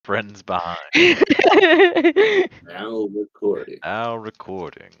Friends behind. Now recording. Now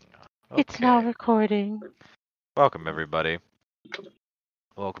recording. It's now recording. Welcome, everybody.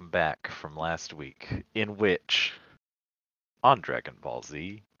 Welcome back from last week, in which, on Dragon Ball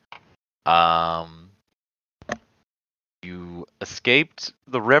Z, you escaped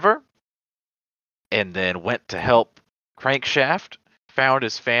the river, and then went to help Crankshaft, found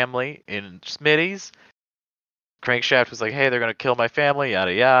his family in Smitty's. Crankshaft was like, hey, they're going to kill my family,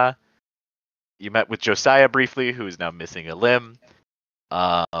 yada yada. You met with Josiah briefly, who is now missing a limb.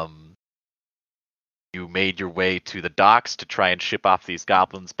 You made your way to the docks to try and ship off these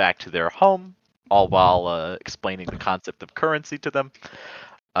goblins back to their home, all while explaining the concept of currency to them.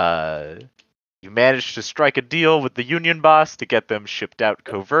 You managed to strike a deal with the union boss to get them shipped out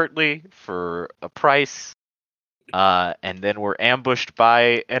covertly for a price, and then were ambushed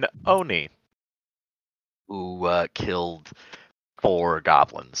by an Oni, who killed 4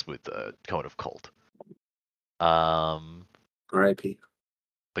 goblins with a cone of cold. R.I.P.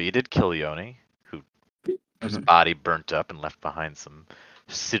 But you did kill Yoni, whose body burnt up and left behind some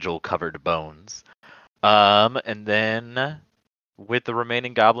sigil-covered bones. And then, with the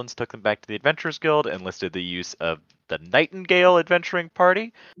remaining goblins, took them back to the Adventurers Guild, enlisted the use of the Nightingale Adventuring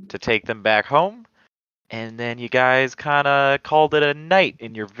Party to take them back home. And then you guys kind of called it a night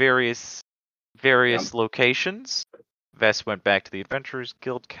in your various locations. Vess went back to the Adventurers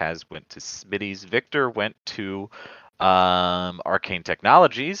Guild. Kaz went to Smitty's. Victor went to Arcane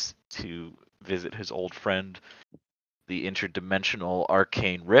Technologies to visit his old friend, the interdimensional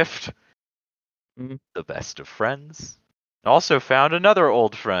Arcane Rift. The best of friends. Also found another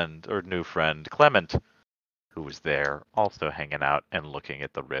old friend, or new friend, Clement, who was there, also hanging out and looking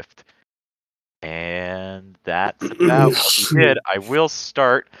at the rift. And that's about what we did. I will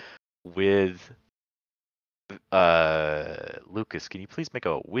start with Lucas. Can you please make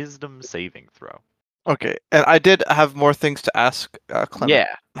a wisdom saving throw? Okay, and I did have more things to ask Clement.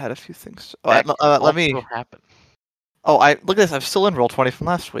 Yeah. I had a few things. Let me happen. Oh, look at this. I'm still in roll 20 from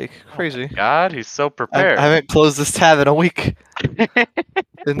last week. Crazy. Oh God, he's so prepared. I haven't closed this tab in a week.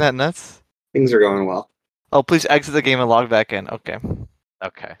 Isn't that nuts? Things are going well. Oh, please exit the game and log back in. Okay.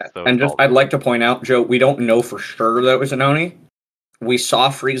 Okay. So and just, I'd like to point out, Joe, we don't know for sure that it was an Oni. We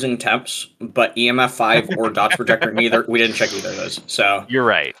saw freezing temps, but EMF 5 or dots projector, neither. We didn't check either of those. So You're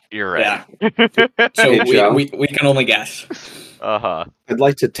right. Yeah. So Hey, we can only guess. Uh-huh. I'd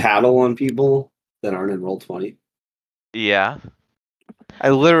like to tattle on people that aren't in roll 20. Yeah. I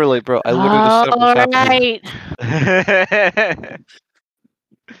literally just set up the shop. Alright.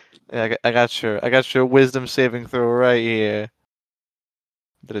 Yeah, I got your wisdom saving throw right here.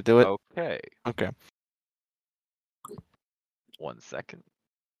 Did it do it? Okay. Okay. 1 second.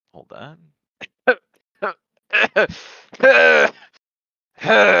 Hold on.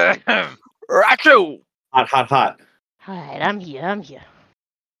 Raku! Hot. Alright, I'm here.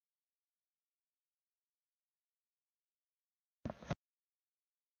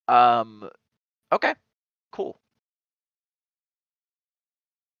 Okay. Cool.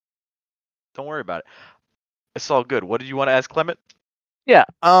 Don't worry about it. It's all good. What did you want to ask Clement? Yeah.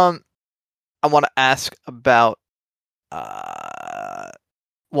 I want to ask about.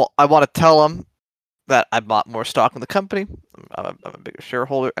 Well, I want to tell him that I bought more stock in the company. I'm a bigger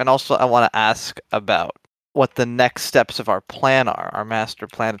shareholder, and also I want to ask about what the next steps of our plan are, our master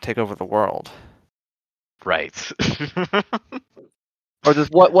plan to take over the world. Right. Or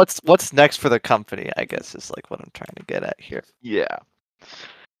just what's next for the company, I guess, is like what I'm trying to get at here. Yeah.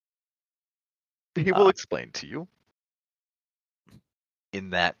 He will explain to you in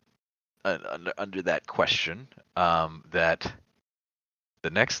that under that question that the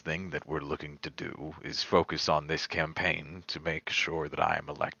next thing that we're looking to do is focus on this campaign to make sure that I am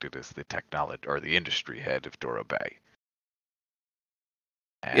elected as the technology or the industry head of Dora Bay.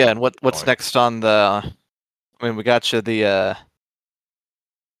 And what's next on the? I mean, we got you the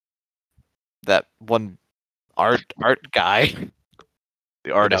that one art guy.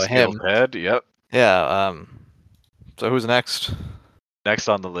 The artist guild head. Yep. Yeah. So who's next? Next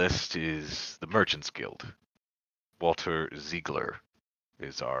on the list is the Merchants Guild. Walter Ziegler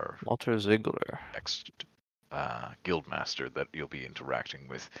is our next guild master that you'll be interacting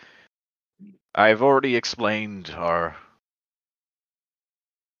with. I've already explained our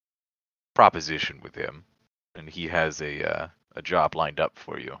proposition with him, and he has a job lined up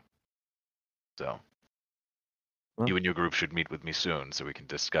for you. So you and your group should meet with me soon so we can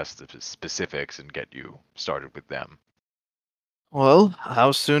discuss the specifics and get you started with them. Well,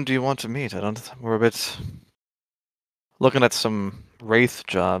 how soon do you want to meet? We're a bit looking at some wraith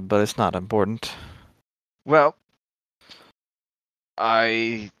job, but it's not important. Well,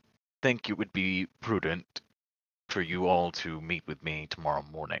 I think it would be prudent for you all to meet with me tomorrow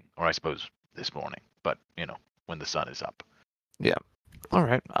morning, or I suppose this morning, but when the sun is up. All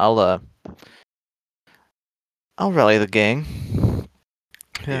right, I'll rally the gang.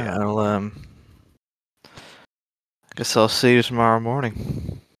 Yeah, Yeah. I guess I'll see you tomorrow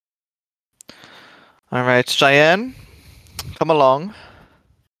morning. All right, Cheyenne, come along.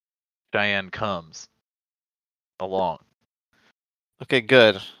 Cheyenne comes along. Okay,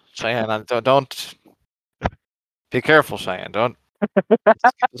 good. Cheyenne, don't be careful, Cheyenne. Don't.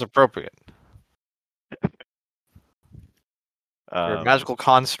 It's appropriate. You're a magical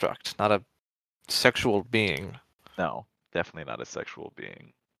construct, not a sexual being. No, definitely not a sexual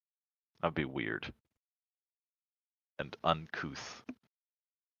being. That'd be weird and uncouth.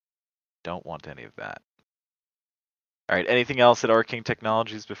 Don't want any of that. All right. Anything else at Arcane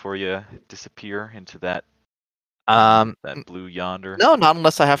Technologies before you disappear into that blue yonder? No, not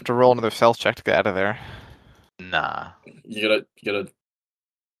unless I have to roll another stealth check to get out of there. Nah. You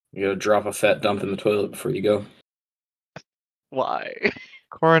gotta drop a fat dump in the toilet before you go. Why?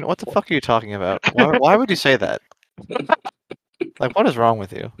 Corin, what the fuck are you talking about? Why would you say that? Like, what is wrong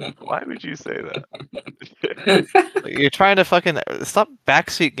with you? Why would you say that? You're trying to fucking stop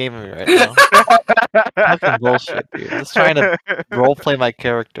backseat gaming me right now. Fucking bullshit, dude. Just trying to roleplay my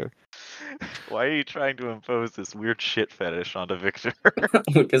character. Why are you trying to impose this weird shit fetish onto Victor?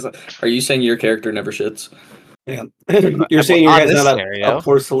 Because are you saying your character never shits? Yeah. You're saying your On guy's this not scenario. a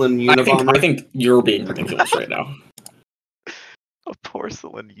porcelain Unabomber? I think you're being ridiculous right now. A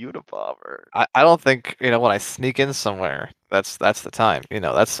porcelain Unabomber. I don't think when I sneak in somewhere, that's the time.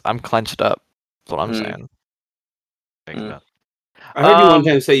 I'm clenched up. That's what I'm saying. Makes sense. I heard you one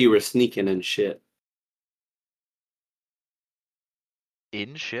time say you were sneaking in shit.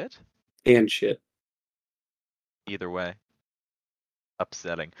 In shit? And shit. Either way.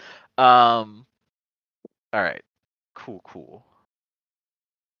 Upsetting. Alright. Cool.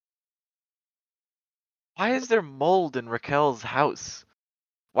 Why is there mold in Raquel's house?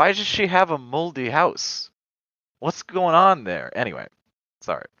 Why does she have a moldy house? What's going on there? Anyway,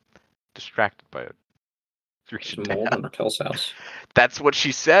 sorry. Distracted by a There's mold in Raquel's house. That's what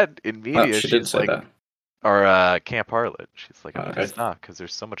she said in media. She did She's say like, that. or Camp Harlot. She's like, I'm Okay. pissed off because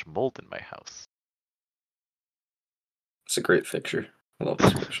there's so much mold in my house. It's a great picture. I love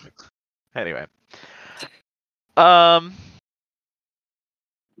this picture. Anyway.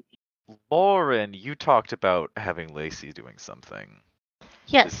 Lauren, you talked about having Lacey doing something.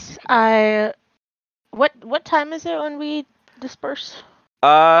 Yes, What time is it when we disperse?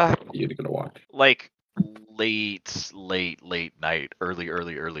 You're gonna walk. Like late night,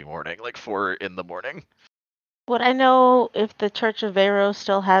 early morning, like 4 a.m. Would I know if the Church of Vero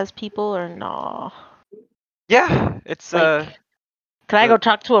still has people or no? Yeah, it's Can I go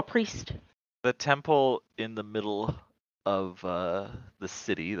talk to a priest? the temple in the middle of the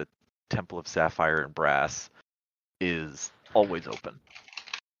city, the Temple of Sapphire and Brass, is always open.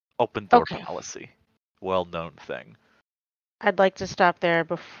 Open door policy. Well-known thing. I'd like to stop there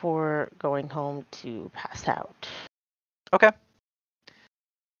before going home to pass out. Okay.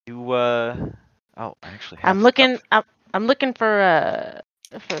 You I actually have I'm looking for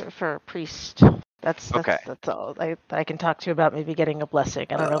a priest. That's all I can talk to you about. Maybe getting a blessing.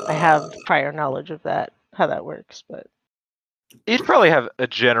 I don't know if I have prior knowledge of that, how that works, but you'd probably have a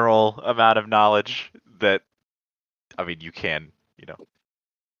general amount of knowledge that, I mean, you can,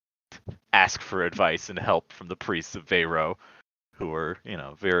 ask for advice and help from the priests of Vero, who are,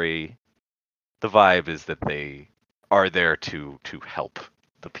 very. The vibe is that they are there to help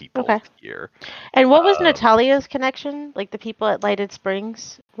the people here. And what was Natalia's connection? Like the people at Lighted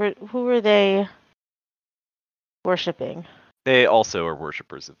Springs? Who were they worshipping? They also are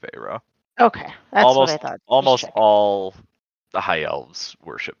worshippers of Vero. Okay, that's what I thought. Almost all the High Elves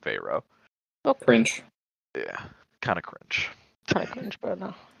worship Vero. Cringe. Yeah, kind of cringe. But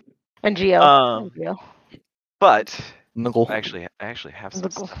no. And Geo. But Nuggle. I actually have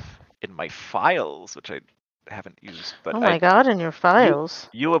some stuff in my files which I haven't used. But oh my god, in your files.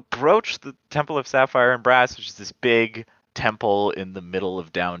 You approach the Temple of Sapphire and Brass, which is this big temple in the middle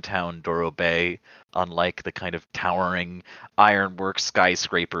of downtown Doro Bay, unlike the kind of towering ironwork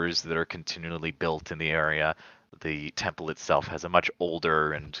skyscrapers that are continually built in the area. The temple itself has a much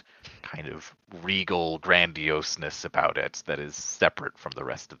older and kind of regal grandioseness about it that is separate from the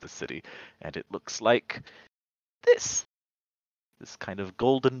rest of the city. And it looks like this kind of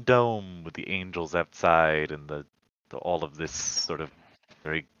golden dome with the angels outside and the all of this sort of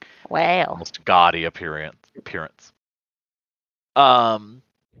very almost gaudy appearance.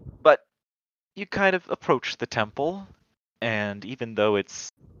 But you kind of approach the temple and even though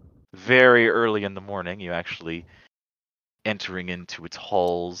it's very early in the morning, you actually entering into its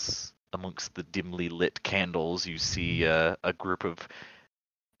halls amongst the dimly lit candles. You see a group of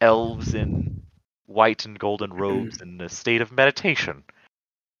elves in white and golden robes in a state of meditation,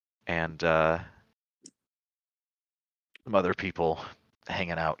 and some other people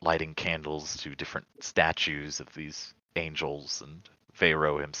hanging out, lighting candles to different statues of these angels and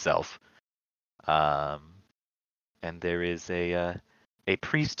Pharaoh himself. And there is a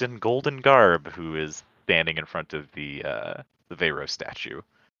priest in golden garb who is standing in front of the Pharaoh statue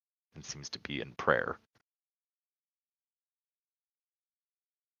and seems to be in prayer.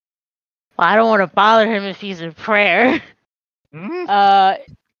 Well, I don't want to bother him if he's in prayer.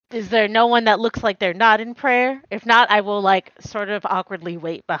 Is there no one that looks like they're not in prayer? If not, I will sort of awkwardly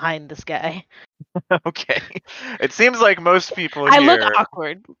wait behind this guy. Okay. It seems like most people I here look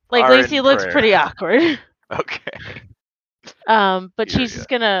awkward. Like are Lacey in looks prayer. pretty awkward. Okay. But she's just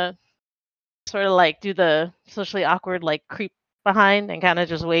gonna sort of do the socially awkward creep behind and kind of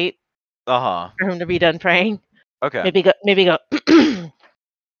just wait Uh-huh. for him to be done praying. Okay. Maybe go.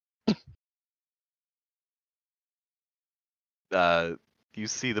 You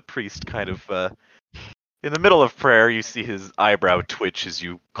see the priest kind of in the middle of prayer. You see his eyebrow twitch as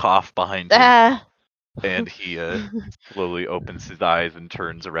you cough behind him, and he slowly opens his eyes and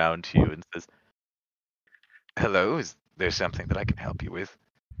turns around to you and says, "Hello, is there something that I can help you with?"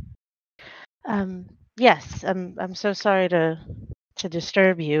 Yes. I'm so sorry to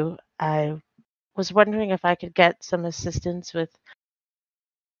disturb you. I was wondering if I could get some assistance with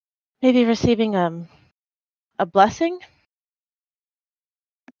maybe receiving a blessing.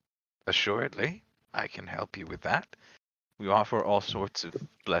 Assuredly, I can help you with that. We offer all sorts of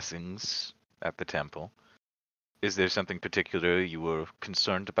blessings at the temple. Is there something particular you were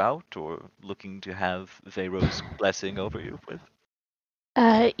concerned about or looking to have Pharaoh's blessing over you with?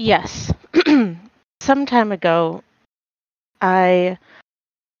 Yes. Some time ago, I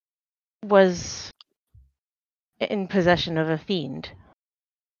was in possession of a fiend,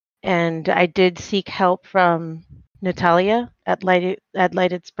 and I did seek help from Natalia at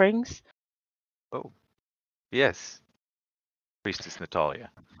Lighted Springs. Oh, yes. Priestess Natalia.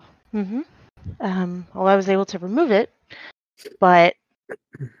 Mm-hmm. Well, I was able to remove it, but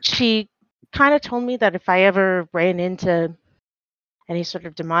she kind of told me that if I ever ran into any sort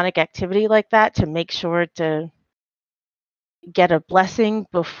of demonic activity like that, to make sure to get a blessing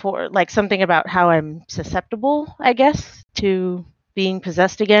before, something about how I'm susceptible, I guess, to being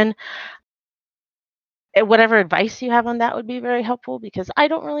possessed again. Whatever advice you have on that would be very helpful, because I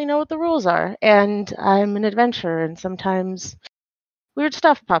don't really know what the rules are, and I'm an adventurer, and sometimes weird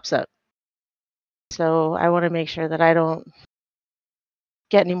stuff pops up. So I want to make sure that I don't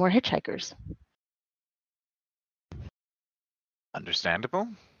get any more hitchhikers. Understandable.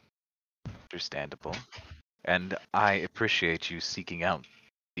 Understandable. And I appreciate you seeking out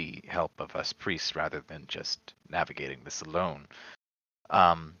the help of us priests rather than just navigating this alone.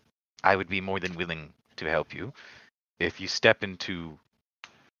 I would be more than willing to help you. If you step into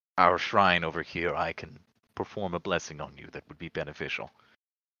our shrine over here, I can perform a blessing on you that would be beneficial.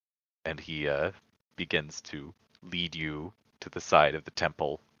 And he begins to lead you to the side of the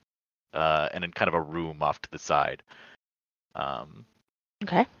temple, and in kind of a room off to the side.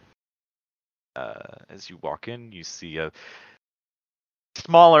 Okay. As you walk in, you see a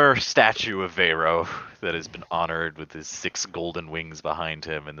smaller statue of Pharaoh that has been honored with his 6 golden wings behind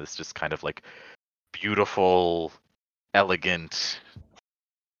him, and this just kind of beautiful, elegant,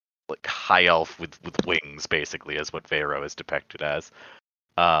 high elf with wings, basically, is what Pharaoh is depicted as.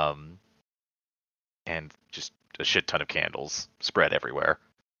 And just a shit ton of candles spread everywhere,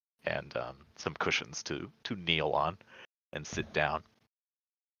 and some cushions to kneel on and sit down.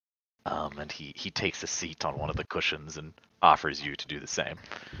 And he takes a seat on one of the cushions and offers you to do the same.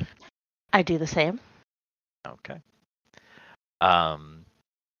 I do the same. Okay.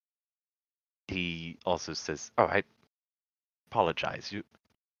 He also says, "Oh, I apologize.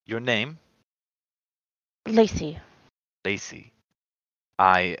 Your name?" Lacey. Lacey.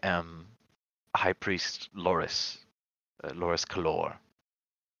 I am High Priest Loris Kalor.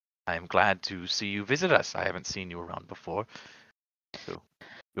 I am glad to see you visit us. I haven't seen you around before, so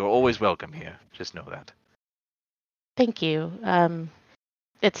you're always welcome here. Just know that. Thank you.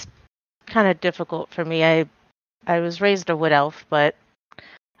 It's kind of difficult for me. I was raised a wood elf, but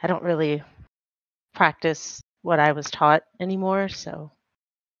I don't really practice what I was taught anymore, so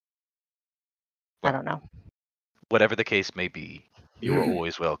I don't know. Whatever the case may be, you are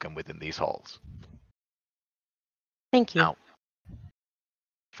always welcome within these halls. Thank you. Now,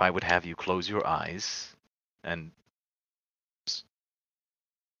 if I would have you close your eyes and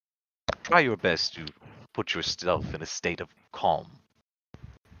Try your best to put yourself in a state of calm.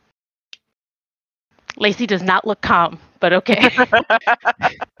 Lacey does not look calm, but okay.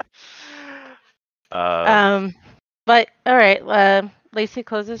 But all right. Lacey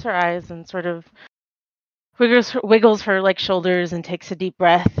closes her eyes and sort of wiggles her like shoulders and takes a deep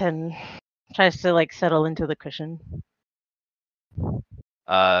breath and tries to like settle into the cushion.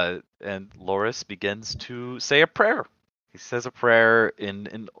 And Loris begins to say a prayer. He says a prayer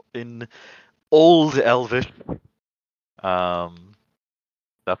in Old Elvish, stuff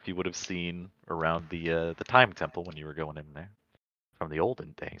you would have seen around the Time Temple when you were going in there from the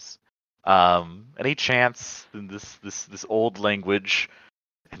olden days. And he chants in this old language,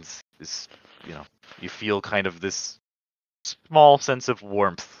 and this, you feel kind of this small sense of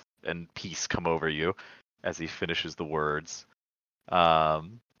warmth and peace come over you as he finishes the words.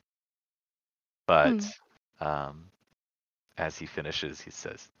 But as he finishes, he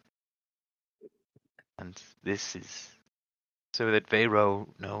says, "And this is so that Vero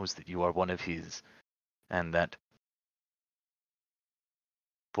knows that you are one of his, and that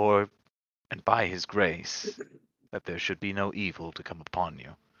for and by his grace, that there should be no evil to come upon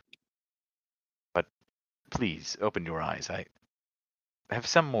you. But please open your eyes. I have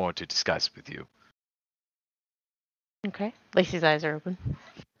some more to discuss with you." Okay. Lacey's eyes are open.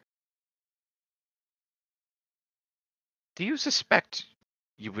 Do you suspect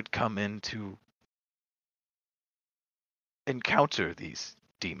you would come in to encounter these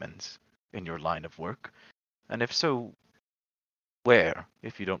demons in your line of work? And if so, where,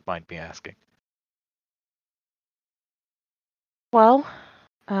 if you don't mind me asking? Well,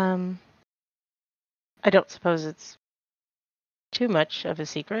 I don't suppose it's too much of a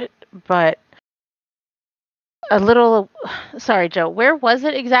secret, but a little. Sorry, Joe. Where was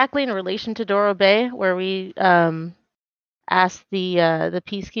it exactly in relation to Doro Bay, where we asked the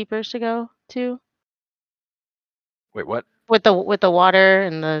peacekeepers to go to Wait, what? with the water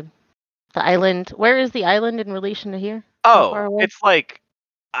and the island? Where is the island in relation to here? How far Oh, away? it's like,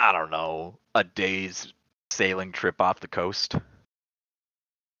 I don't know, a day's sailing trip off the coast.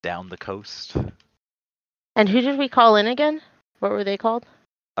 Down the coast. And who did we call in again? What were they called?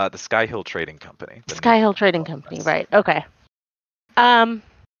 The Sky Hill Trading Company. the Sky new- Hill Trading Company, right? Okay.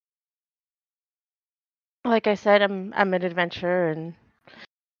 Like I said, I'm an adventurer,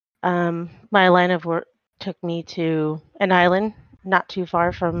 and my line of work took me to an island not too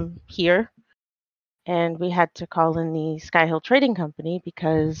far from here, and we had to call in the Sky Hill Trading Company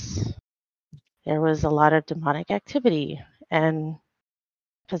because there was a lot of demonic activity and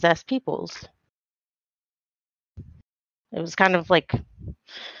possessed peoples. It was kind of like,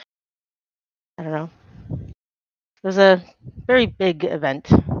 I don't know. It was a very big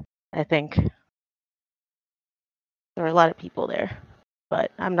event, I think. There were a lot of people there,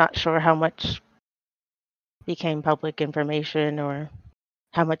 but I'm not sure how much became public information or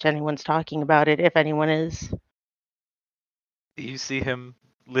how much anyone's talking about it, if anyone is. You see him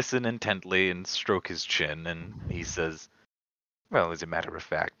listen intently and stroke his chin, and he says, "Well, as a matter of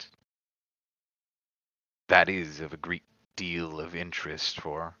fact, that is of a great deal of interest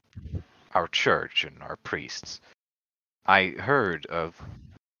for our church and our priests. I heard of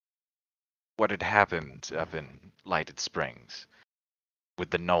what had happened up in Lighted Springs with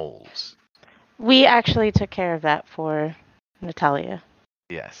the gnolls." We actually took care of that for Natalia.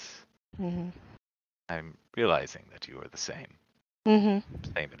 Yes, hmm I'm realizing that you are the same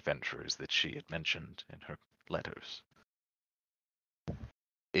adventurers that she had mentioned in her letters.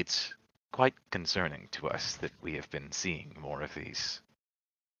 It's quite concerning to us that we have been seeing more of these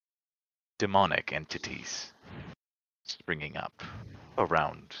demonic entities springing up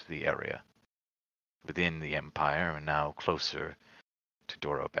around the area, within the Empire, and now closer to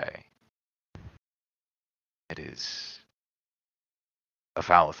Doro Bay. It is a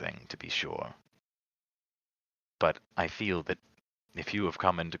foul thing, to be sure, but I feel that if you have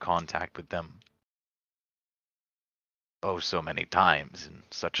come into contact with them so many times in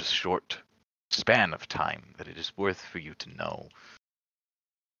such a short span of time, that it is worth for you to know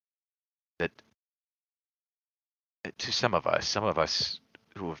that to some of us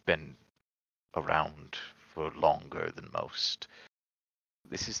who have been around for longer than most,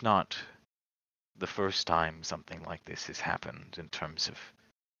 this is not the first time something like this has happened in terms of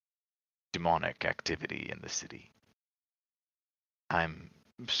demonic activity in the city. I'm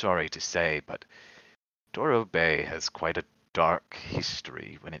sorry to say, but Doro Bay has quite a dark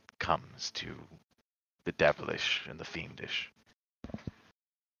history when it comes to the devilish and the fiendish.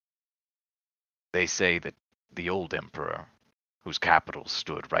 They say that the old emperor, whose capital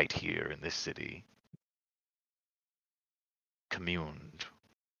stood right here in this city, communed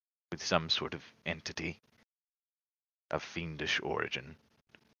with some sort of entity of fiendish origin,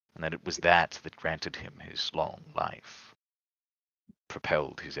 and that it was that granted him his long life,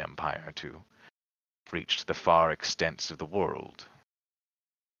 propelled his empire to reach the far extents of the world.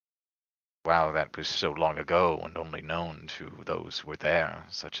 Wow, that was so long ago and only known to those who were there,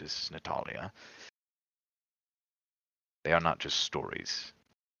 such as Natalia. They are not just stories.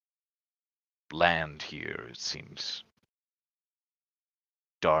 Land here, it seems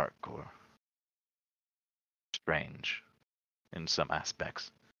dark or strange in some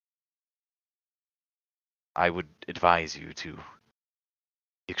aspects. I would advise you to be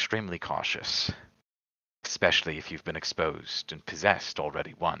extremely cautious, especially if you've been exposed and possessed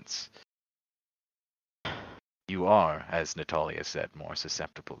already once. You are, as Natalia said, more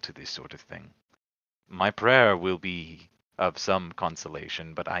susceptible to this sort of thing. My prayer will be of some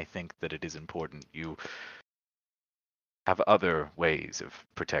consolation, but I think that it is important you have other ways of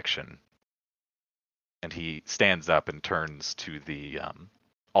protection. And he stands up and turns to the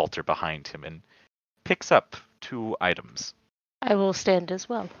altar behind him and picks up 2 items. I will stand as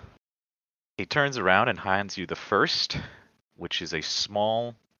well. He turns around and hands you the first, which is a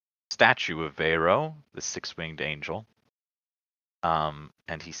small statue of Vero, the 6-winged angel.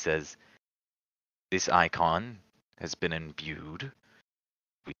 And he says, this icon has been imbued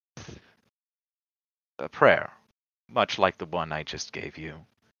with a prayer, much like the one I just gave you,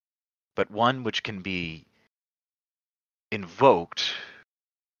 but one which can be invoked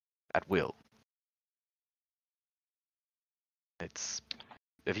at will.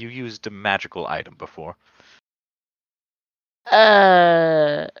 Have you used a magical item before?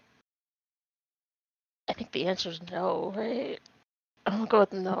 I think the answer is no, right? I'm gonna go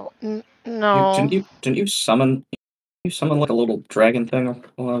with no. No. Didn't you summon like a little dragon thing a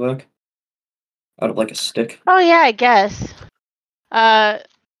while back? Out of like a stick? Oh yeah, I guess.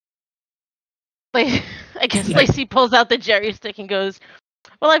 Like, I guess Lacey pulls out the Jerry stick and goes,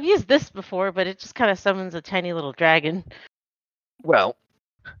 well, I've used this before, but it just kind of summons a tiny little dragon. Well,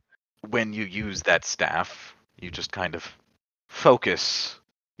 when you use that staff, you just kind of focus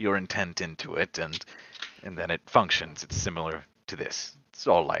your intent into it, and then it functions. It's similar to this. That's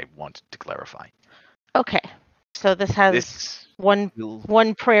all I wanted to clarify. Okay, so this has This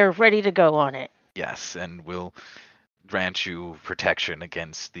one prayer ready to go on it. Yes, and will grant you protection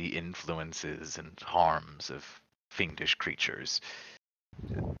against the influences and harms of fiendish creatures.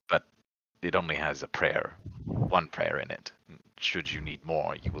 But it only has one prayer in it. Should you need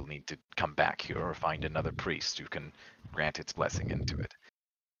more, you will need to come back here or find another priest who can grant its blessing into it.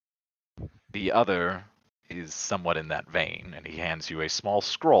 The other is somewhat in that vein, and he hands you a small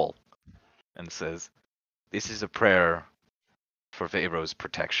scroll and says, this is a prayer for Vero's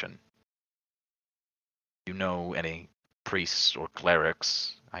protection. You know any priests or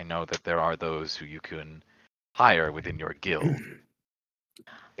clerics? I know that there are those who you can hire within your guild.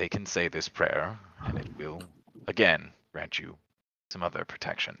 They can say this prayer, and it will, again, grant you some other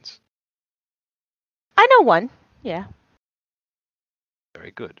protections. I know one. Yeah.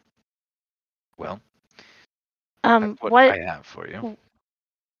 Very good. Well, that's what I have for you.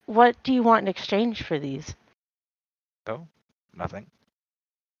 What do you want in exchange for these? Oh, nothing.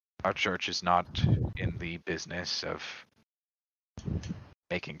 Our church is not in the business of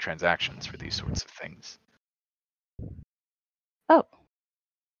making transactions for these sorts of things. Oh.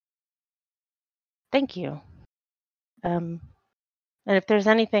 Thank you. And if there's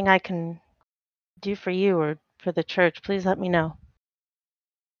anything I can do for you or for the church, please let me know.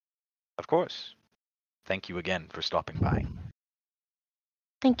 Of course. Thank you again for stopping by.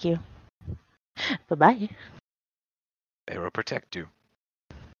 Thank you. Bye-bye. They will protect you.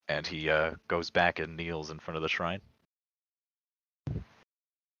 And he goes back and kneels in front of the shrine.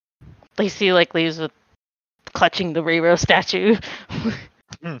 Lacey leaves with clutching the Rero statue.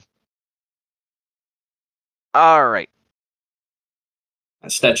 All right.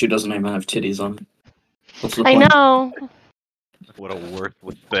 That statue doesn't even have titties on. What's the I point? know. What a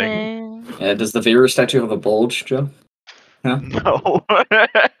worthless thing. Yeah, does the Vera statue have a bulge, Joe? Huh? No.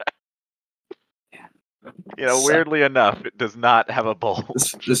 Weirdly enough, it does not have a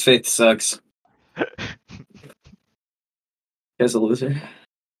bulge. This faith sucks. Guy's a loser.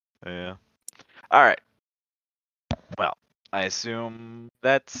 Yeah. All right. Well, I assume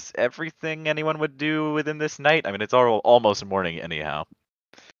that's everything anyone would do within this night. I mean, it's almost morning anyhow.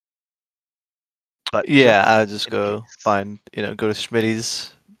 But yeah, I'll just go find, go to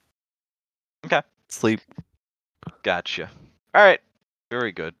Schmitty's. Okay. Sleep. Gotcha. All right.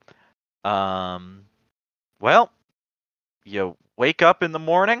 Very good. Well, you wake up in the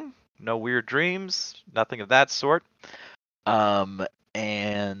morning. No weird dreams. Nothing of that sort.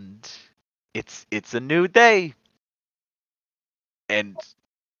 And it's a new day, and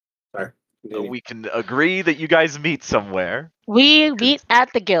Sorry. we can agree that you guys meet somewhere. We meet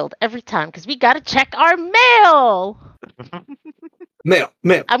at the guild every time because we gotta check our mail. Mail.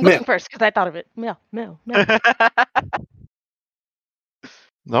 I'm going first because I thought of it. Mail.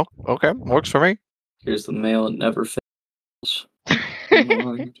 No, okay, works for me. Here's the mail. It never fails.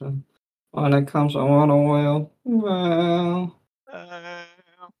 When it comes, I want a whale. Well.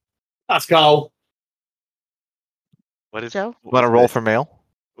 Let's go. What is? Joe? what Want to was roll that? for mail?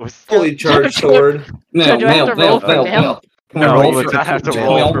 Was Fully charged sword. Mail, do I have to roll for mail? Come on, No, roll you for do not have to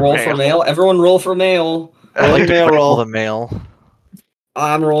mail. roll for mail. Everyone roll for mail. I like to mail roll roll. the mail.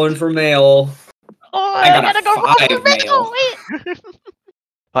 I'm rolling for mail. Oh, I got a gotta go roll for 5 mail. Wait.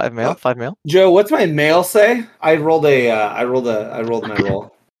 5 mail? 5 mail? Joe, what's my mail say? I rolled my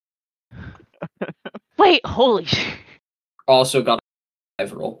roll. Wait, holy shit. Also got a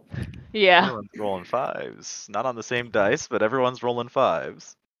 5 roll. Yeah. Everyone's rolling 5s. Not on the same dice, but everyone's rolling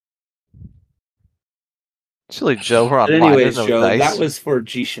 5s. Silly Joe, we're But online. anyways, There's no Joe, dice. that was for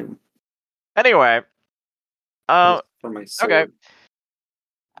Jishin. Anyway, For my sword. okay.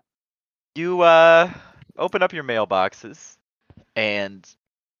 You open up your mailboxes, and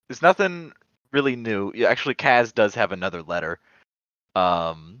there's nothing really new. Actually, Kaz does have another letter.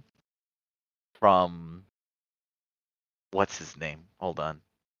 From what's his name? Hold on.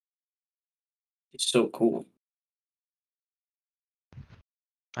 He's so cool.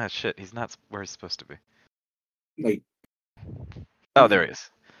 Ah, shit. He's not where he's supposed to be. Like Oh, there he is.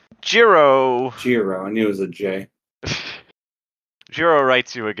 Jiro. Jiro. I knew it was a J. Jiro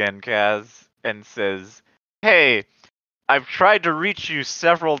writes you again, Kaz, and says, "Hey, I've tried to reach you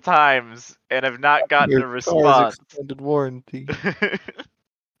several times and have not gotten a response. Extended warranty.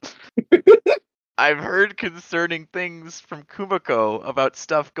 I've heard concerning things from Kumiko about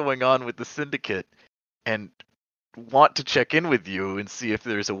stuff going on with the Syndicate, and want to check in with you and see if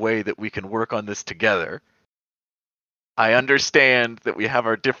there's a way that we can work on this together. I understand that we have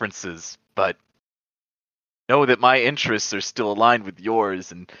our differences, but know that my interests are still aligned with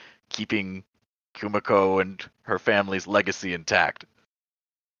yours in keeping Kumiko and her family's legacy intact.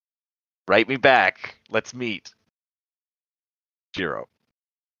 Write me back. Let's meet. Jiro."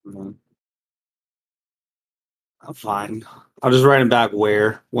 I'm fine. I'll just write him back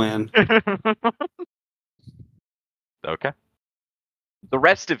where, when. Okay. The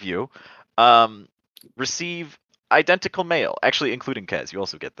rest of you receive identical mail, actually including Kaz. You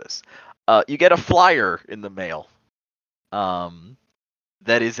also get this. You get a flyer in the mail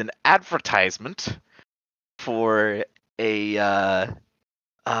that is an advertisement for a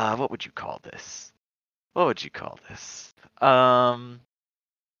what would you call this? I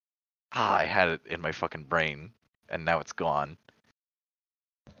had it in my fucking brain and now it's gone.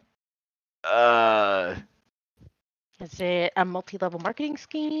 Is it a multi-level marketing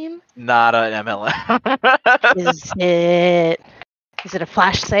scheme? Not an MLM. Is it a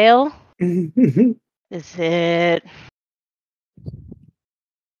flash sale? Is it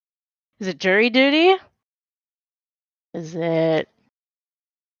jury duty? Is it?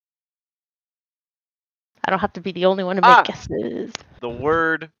 I don't have to be the only one to make guesses. The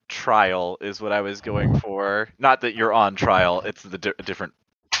word trial is what I was going for. Not that you're on trial. It's the different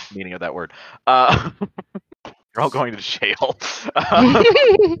meaning of that word. You're all going to jail.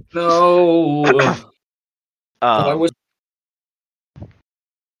 No.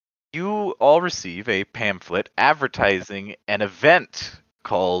 You all receive a pamphlet advertising an event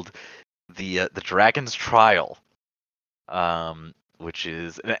called the Dragon's Trial, which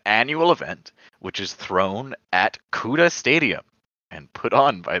is an annual event which is thrown at Kuda Stadium and put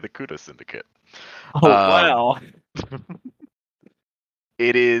on by the Kuda Syndicate. Oh, wow.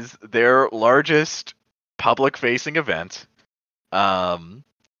 It is their largest public-facing event,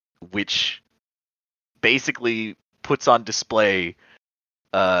 which basically puts on display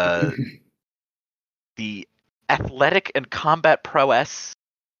the athletic and combat prowess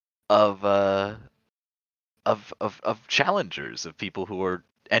of challengers, of people who are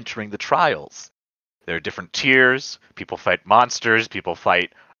entering the trials. There are different tiers. People fight monsters. People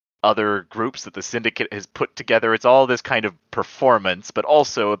fight other groups that the Syndicate has put together. It's all this kind of performance, but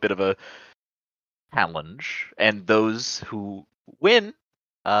also a bit of a challenge. And those who win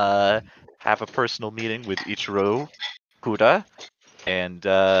have a personal meeting with Ichiro Kuda and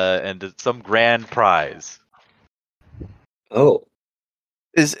some grand prize. Oh.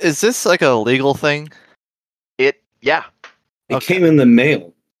 Is this like a legal thing? Yeah. It came in the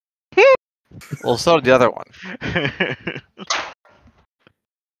mail. Well, so did the other one.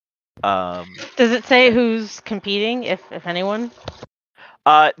 Does it say who's competing, if anyone?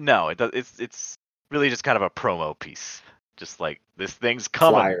 No, it does. It's really just kind of a promo piece. Just like this thing's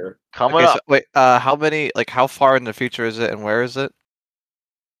coming, Flyer. coming Okay, up. so wait, how far in the future is it, and where is it?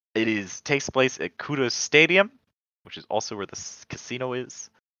 It takes place at Kudos Stadium, which is also where the casino is,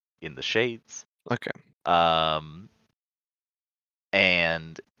 in the Shades. Okay.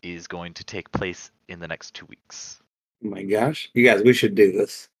 And is going to take place in the next 2 weeks. Oh my gosh, you guys, we should do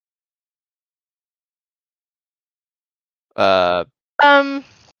this.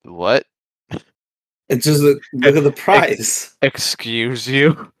 What? It's just look at the prize. Excuse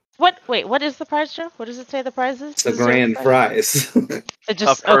you? What? Wait, what is the prize, Joe? What does it say the prize is? It's a grand prize. It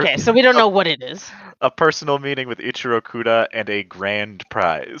just per- okay. So we don't know what it is. A personal meeting with Ichiro Kuda and a grand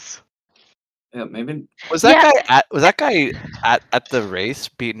prize. Yeah, maybe. Was that guy at the race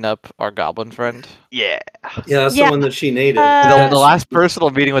beating up our goblin friend? Yeah. Yeah, that's Yeah, the one that she nated. The last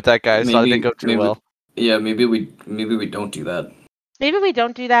personal meeting with that guy, so it didn't go too well. Yeah, maybe we don't do that. Maybe we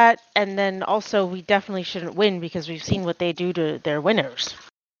don't do that, and then also we definitely shouldn't win because we've seen what they do to their winners.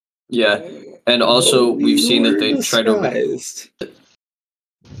 Yeah, and also we've seen that they try to. disguised.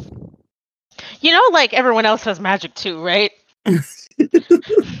 You know, like everyone else has magic too, right?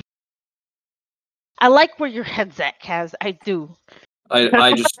 I like where your head's at, Kaz. I do.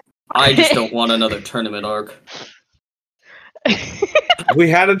 I just don't want another tournament arc. We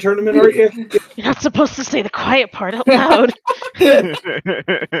had a tournament, are you? You're not supposed to say the quiet part out loud.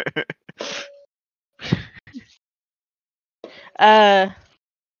 I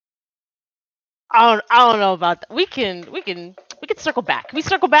don't know about that. We can circle back. Can we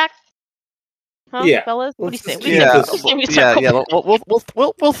circle back? Huh, Yeah. fellas? What do you say? Let's What do you just say? keep We this- circle Yeah. back.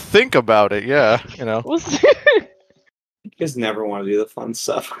 We'll think about it. Yeah, you know. You guys never want to do the fun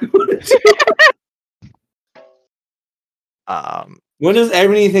stuff. When has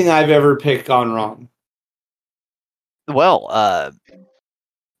anything I've ever picked gone wrong? Well,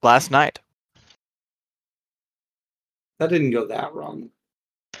 last night. That didn't go that wrong.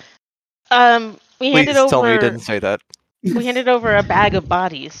 We Please handed over. tell me you didn't say that. We handed over a bag of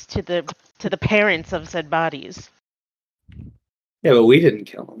bodies to the parents of said bodies. Yeah, but we didn't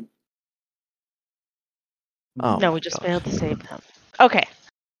kill him. Oh, No, my we just gosh. failed to save them. Okay.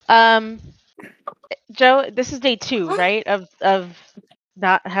 Joe, this is day 2, right? Of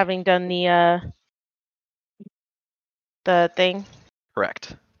not having done the thing,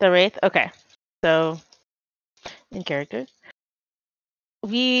 Correct. the wraith. Okay. So in character,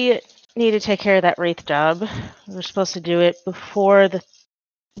 we need to take care of that wraith job. We're supposed to do it We're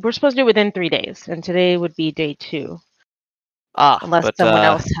supposed to do it within 3 days, and today would be day 2, unless but someone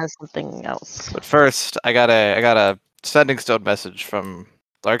else has something else. But first, I got a sending stone message from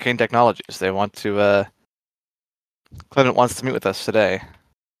Arcane Technologies. They want to. Clement wants to meet with us today,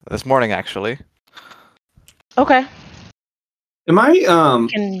 this morning actually. Okay. Am I Can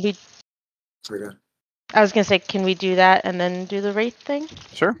we? Sorry, go ahead. I was gonna say, can we do that and then do the wraith thing?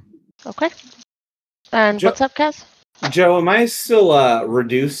 Sure. Okay. And Jo- what's up, Kaz? Joe, am I still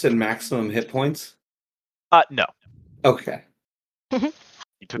reduced in maximum hit points? No. Okay. You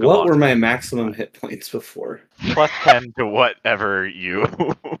took a What long were my time. maximum hit points before? Plus 10 to whatever you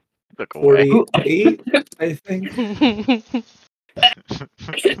took away. 48, I think.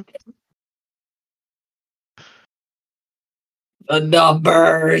 The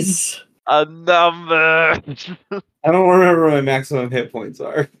numbers. A number. I don't remember what my maximum hit points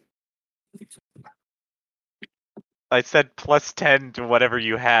are. I said plus 10 to whatever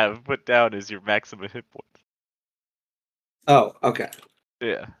you have put down as your maximum hit points. Oh, okay.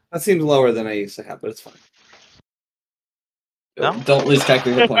 Yeah. That seems lower than I used to have, but it's fine. No? Don't lose track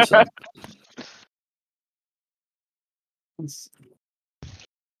of your points. Then.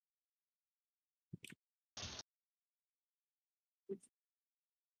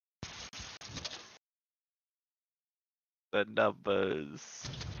 The numbers.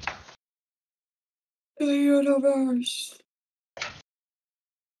 The universe.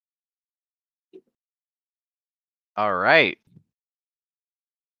 All right.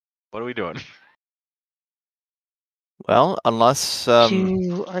 What are we doing? Well, unless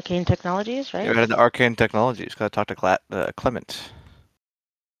To Arcane Technologies, right? you're headed to Arcane Technologies, gotta talk to Clement.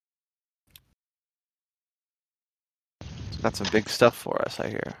 Got some big stuff for us, I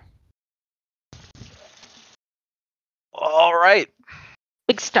hear. All right.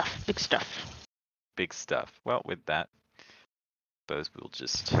 Big stuff. Big stuff. Big stuff. Well, with that, suppose we'll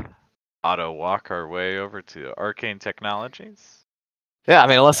just auto walk our way over to Arcane Technologies. Yeah, I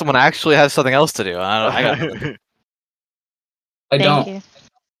mean, unless someone actually has something else to do. I got nothing. I Thank don't. you.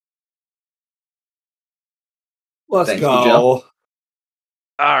 Let's Thank you, go. Joe.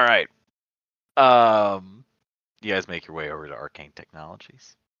 All right. you guys make your way over to Arcane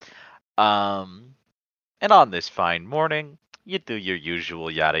Technologies. And on this fine morning, you do your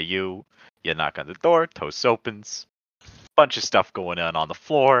usual yada you. You knock on the door, Toast opens. Bunch of stuff going on the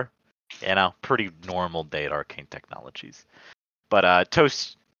floor. Pretty normal day at Arcane Technologies. But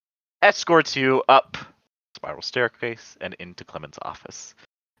Toast escorts you up spiral staircase and into Clement's office.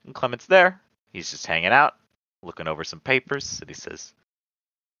 And Clement's there. He's just hanging out, looking over some papers, and he says,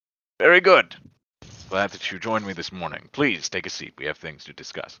 "Very good. Glad that you joined me this morning. Please take a seat. We have things to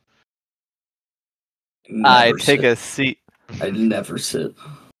discuss." I take a seat. I never sit.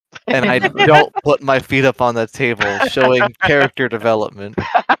 And I don't put my feet up on the table, showing character development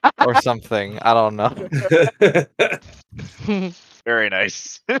or something. I don't know. Very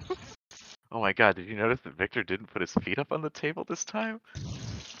nice. Oh my god, did you notice that Victor didn't put his feet up on the table this time?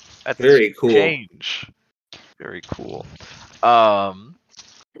 That's Very cool. Change. Very cool.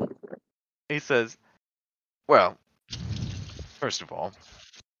 He says, "Well, first of all,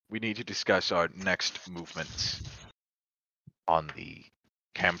 we need to discuss our next movement on the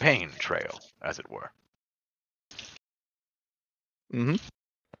campaign trail, as it were." Mm-hmm.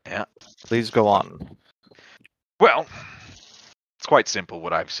 Yeah. Please go on. Well, it's quite simple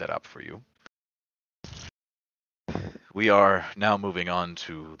what I've set up for you. We are now moving on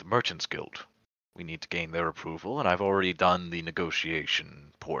to the Merchants Guild. We need to gain their approval, and I've already done the negotiation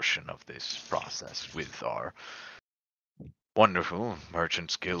portion of this process with our wonderful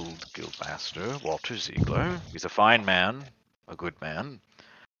Merchants Guild Guildmaster, Walter Ziegler. He's a fine man, a good man.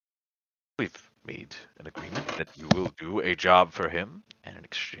 We've made an agreement that you will do a job for him, and in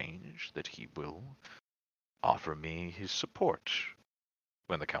exchange that he will offer me his support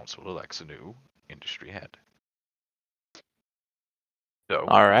when the council elects a new industry head. So,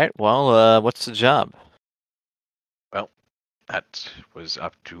 All right. Well, what's the job? that was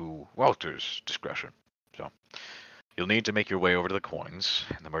up to Walter's discretion. So, you'll need to make your way over to the coins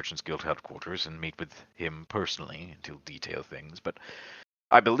in the Merchants Guild headquarters and meet with him personally to detail things. But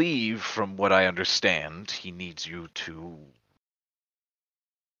I believe, from what I understand, he needs you to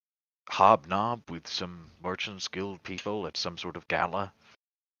hobnob with some Merchants Guild people at some sort of gala.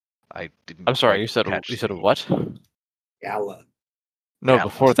 I didn't. I'm sorry. quite You said catch what? Gala. No, Gala.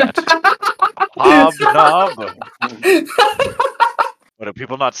 before that. Hobnob. What, do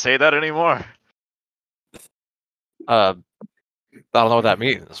people not say that anymore? I don't know what that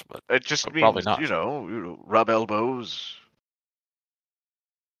means, but It just probably means, not. rub elbows.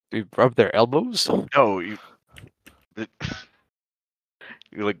 You rub their elbows? No, you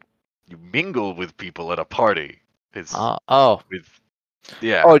mingle with people at a party. It's Oh,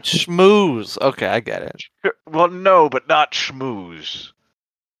 yeah. oh, it's schmooze. Okay, I get it. Sure, well, no, but not schmooze.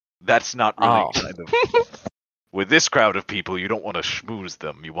 That's not really Oh. kind of. With this crowd of people, you don't want to schmooze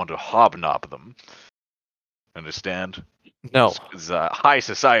them. You want to hobnob them. Understand? No. It's a high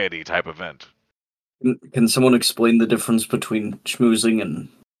society type event. Can someone explain the difference between schmoozing and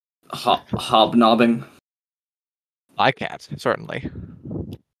hobnobbing? I can't, certainly.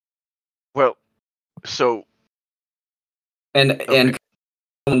 Well, so And Okay. and can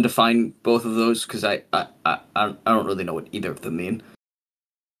someone define both of those? Because I don't really know what either of them mean.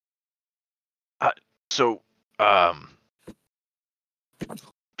 So,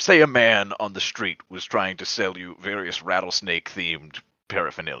 say a man on the street was trying to sell you various rattlesnake-themed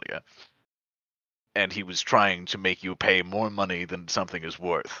paraphernalia, and he was trying to make you pay more money than something is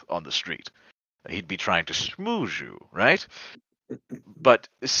worth on the street. He'd be trying to schmooze you, right? But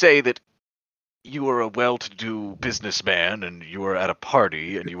say that you were a well-to-do businessman and you were at a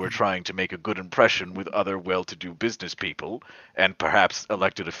party and you were trying to make a good impression with other well-to-do business people and perhaps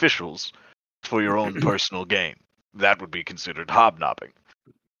elected officials for your own personal gain. That would be considered hobnobbing.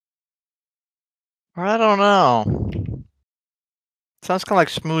 I don't know. Sounds kind of like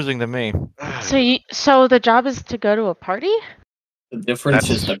schmoozing to me. So the job is to go to a party? The difference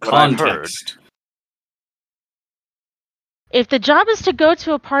is the That's what I've context. If the job is to go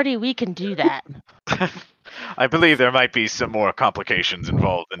to a party, we can do that. I believe there might be some more complications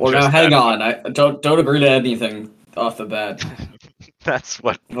involved than Well, just now hang that. on. I don't agree to anything off the bat. That's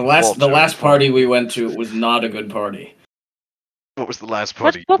what The last Walter- party we went to was not a good party. What was the last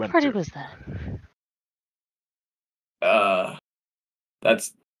party you What went party to? was that?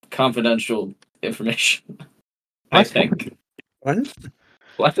 That's confidential information. I What? think. What?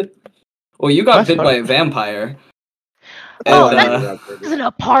 What? Well, you got What? bit by a vampire. Oh, And, that wasn't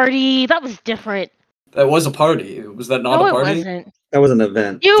a party. That was different. that was a party. Was that not No, a it party? wasn't. That was an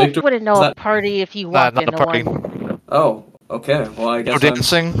event. You Victor, wouldn't know was a that- party if you walked Not a into party. one. Oh, okay. Well, I No guess I'm...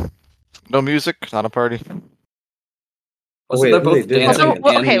 dancing, no music, not a party. Wasn't Wait, there they both did dancing that. and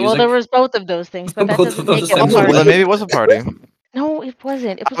Well, okay, well, music? there was both of those things, but that Both doesn't of those make it a things. party. Well, then maybe it was a party. No, it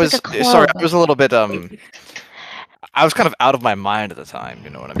wasn't. It I was like was a club. sorry. I was a little bit I was kind of out of my mind at the time. You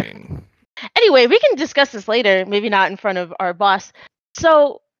know what I mean? Anyway, we can discuss this later. Maybe not in front of our boss.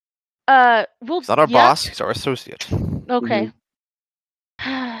 So, we'll. He's not our yeah, boss. He's our associate. Okay.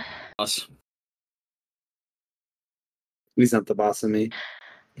 Us. He's not the boss of me.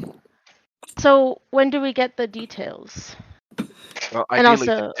 So, when do we get the details? Well, And ideally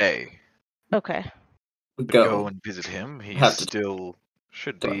also- today. Okay. Go and visit him. He Have to- still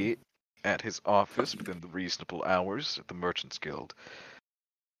should be at his office within the reasonable hours at the Merchants Guild.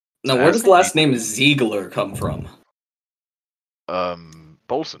 Now, where does the last name Ziegler come from?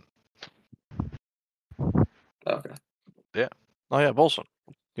 Bolson. Okay. Oh yeah, Bolson.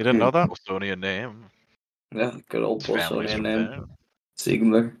 You didn't know that? Bolsonian name. Yeah, good old His family's Bolsonian from name. there.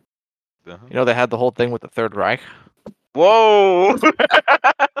 Ziegler. Uh-huh. You know they had the whole thing with the Third Reich. Whoa!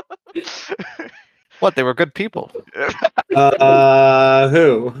 What? They were good people.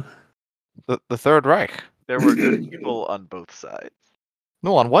 Who? The Third Reich. There were good people on both sides.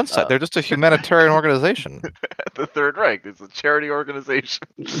 No, on one side, they're just a humanitarian organization. The Third Reich is a charity organization.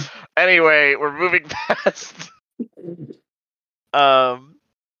 Anyway, we're moving past. I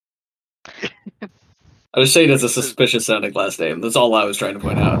was saying it's a suspicious sounding last name. That's all I was trying to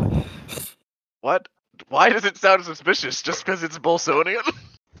point out. What? Why does it sound suspicious? Just because it's Bolsonian?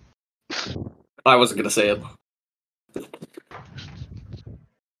 I wasn't gonna say it.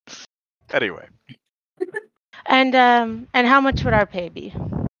 Anyway, And how much would our pay be?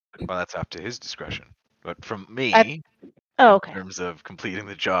 well, that's up to his discretion. But from me, Oh, in okay. terms of completing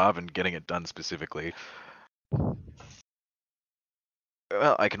the job and getting it done specifically,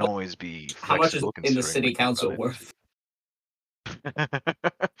 well, I can always be How much is flexible. in the considering city we can council run worth? it.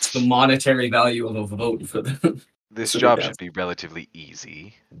 It's the monetary value of a vote for the. This City job council. should be relatively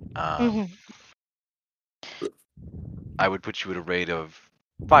easy. Mhm. I would put you at a rate of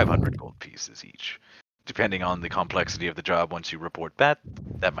 500 gold pieces each. Depending on the complexity of the job, once you report that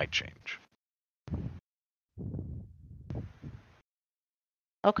might change.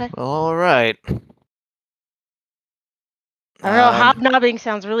 Okay. All right. I don't know. Hobnobbing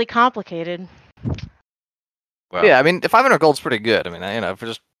sounds really complicated. Well, Yeah, I mean, 500 gold's pretty good. I mean, you know, if we're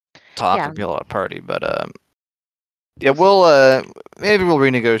just talking, Yeah. it'd be a lot of party. But yeah, we'll maybe we'll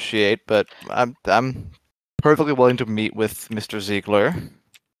renegotiate. But I'm perfectly willing to meet with Mr. Ziegler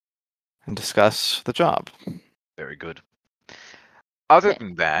and discuss the job. very good. Other Okay.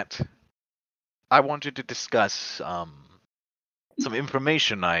 than that, I wanted to discuss some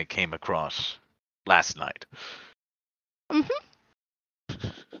information I came across last night.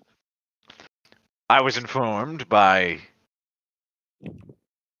 I was informed by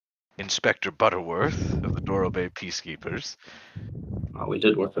Inspector Butterworth of the Doro Bay Peacekeepers Oh, we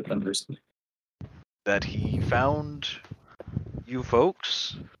did work with them recently. that he found you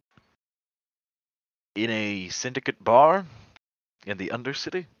folks in a syndicate bar in the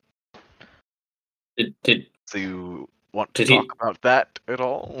Undercity. Did So you want to Did he- talk about that at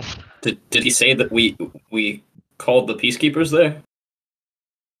all? did he say that we called the peacekeepers there?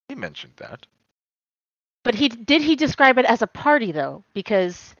 He mentioned that. But did he describe it as a party though?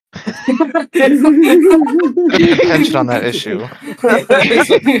 Because Contention on that issue.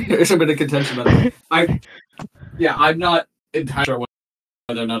 There's a bit of contention on that. I'm not entirely sure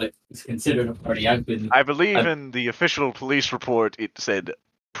whether or not it's considered a party. I believe in the official police report it said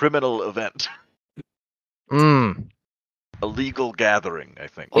criminal event. Mm. A legal gathering, I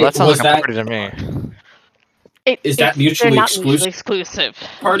think. Well, that sounds Was like a that- party to me. Is that they're mutually not exclusive? mutually exclusive.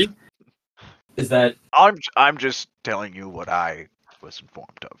 Party? Is that I'm just telling you what I was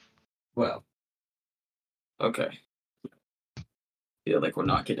informed of. well? Okay. Yeah, like we're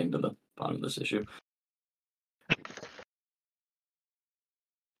not getting to the bottom of this issue.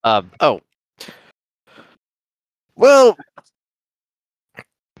 Oh. Well,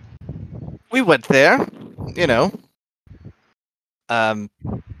 we went there, you know. And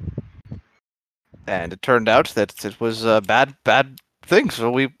it turned out that it was a bad thing,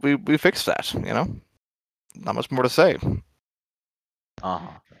 so we fixed that, you know. Not much more to say. Uh-huh.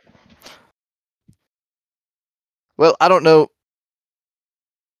 Well, I don't know.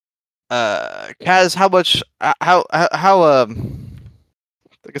 Kaz, how much? How? I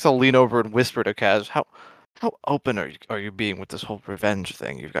guess I'll lean over and whisper to Kaz. How open are you being with this whole revenge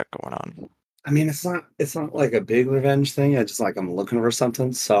thing you've got going on? I mean, it's not like a big revenge thing. I just like I'm looking for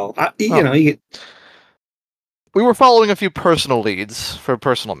something. So you Oh. know, We were following a few personal leads for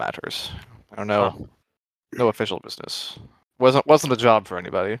personal matters. I don't know. No official business. Wasn't a job for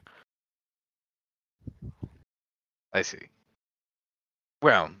anybody. I see.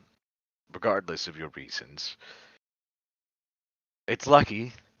 Well, regardless of your reasons, it's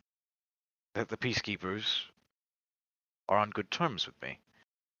lucky that the peacekeepers are on good terms with me,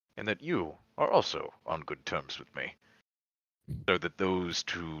 and that you are also on good terms with me. So that those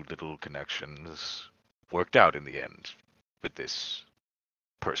two little connections worked out in the end with this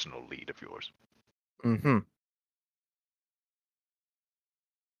personal lead of yours. Mm-hmm.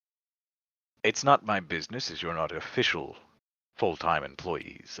 It's not my business, as you're not official full-time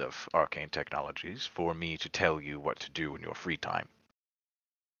employees of Arcane Technologies, for me to tell you what to do in your free time.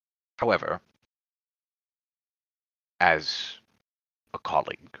 However, as a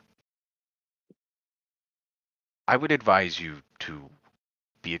colleague, I would advise you to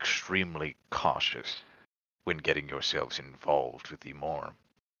be extremely cautious when getting yourselves involved with the more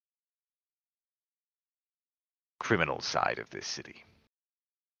criminal side of this city.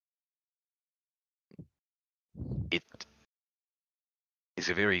 It is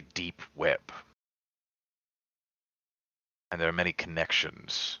a very deep web, and there are many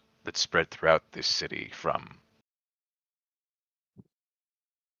connections that spread throughout this city from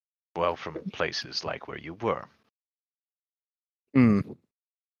places like where you were. Mm.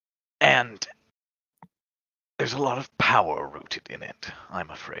 And there's a lot of power rooted in it, I'm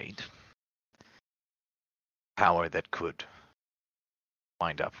afraid. Power that could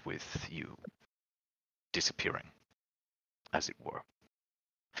wind up with you disappearing, as it were.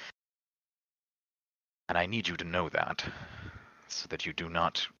 And I need you to know that, so that you do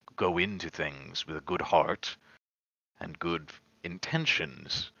not go into things with a good heart and good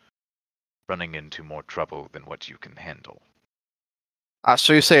intentions, running into more trouble than what you can handle.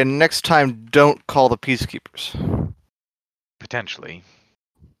 So you say next time don't call the peacekeepers. Potentially.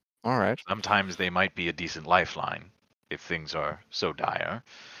 All right. Sometimes they might be a decent lifeline if things are so dire.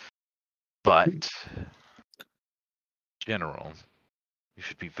 But, general, you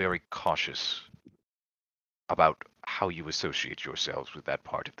should be very cautious about how you associate yourselves with that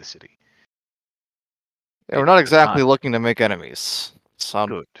part of the city. Yeah, we're not It's exactly not looking to make enemies. So I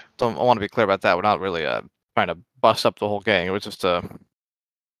good. want to be clear about that. We're not really trying to bust up the whole gang. It was just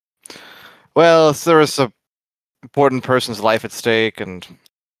well, if there was a important person's life at stake, and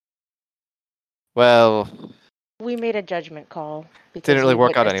well, We made a judgment call because didn't really we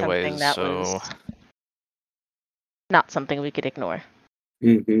work out witnessed something anyways. that So was not something we could ignore.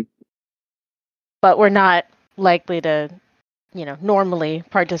 Mm-hmm. But we're not likely to, normally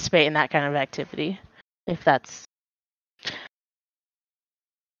participate in that kind of activity, if that's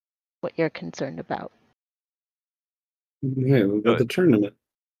what you're concerned about. Yeah, we've got the tournament.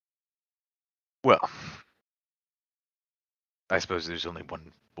 Well, I suppose there's only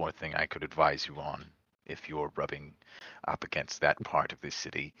one more thing I could advise you on if you're rubbing up against that part of this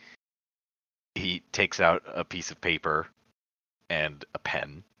city. He takes out a piece of paper and a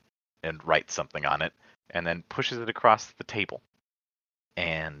pen and writes something on it, and then pushes it across the table.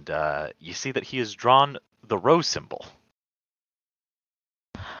 And you see that he has drawn the row symbol.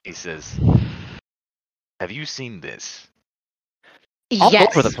 He says, "Have you seen this? all Yes,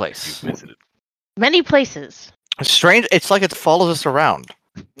 over the You've place. visited." many places. It's strange. It's like it follows us around.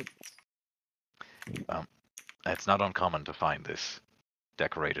 It's not uncommon to find this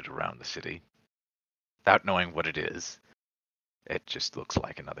decorated around the city. Without knowing what it is, it just looks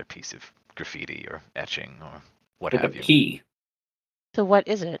like another piece of graffiti or etching or what Like a have you. key. So what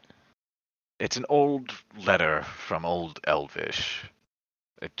is it? It's an old letter from Old Elvish.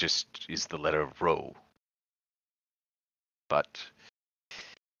 It just is the letter Rho. But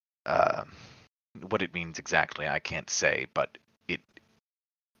what it means exactly, I can't say. But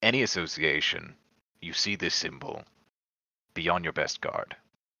any association, you see this symbol, be on your best guard.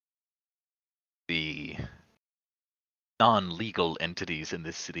 The non-legal entities in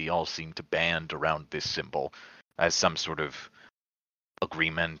this city all seem to band around this symbol as some sort of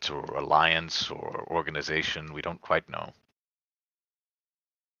agreement or alliance or organization. We don't quite know.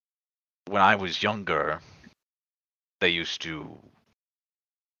 When I was younger, they used to.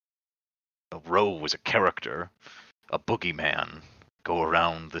 Ro was a character, a boogeyman, go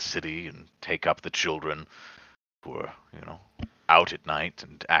around the city and take up the children who were, out at night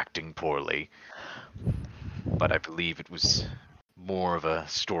and acting poorly. But I believe it was more of a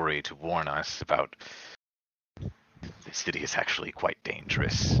story to warn us about the city is actually quite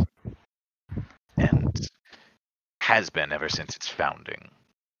dangerous and has been ever since its founding.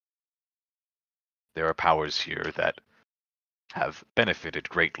 There are powers here that have benefited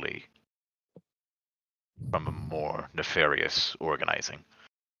greatly from a more nefarious organizing,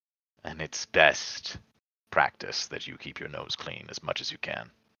 and it's best practice that you keep your nose clean as much as you can.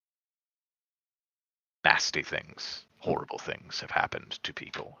 Nasty things horrible things have happened to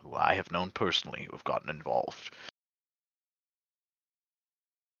people who I have known personally who have gotten involved.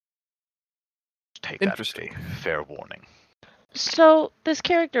 Take that as a fair warning. So this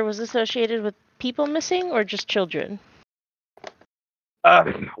character was associated with people missing or just children?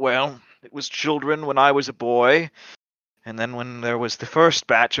 Well, it was children when I was a boy, and then when there was the first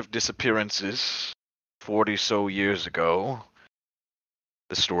batch of disappearances, 40 so years ago,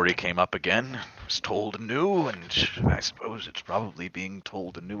 the story came up again, was told anew, and I suppose it's probably being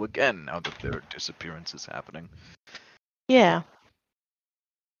told anew again now that there are disappearances happening. Yeah.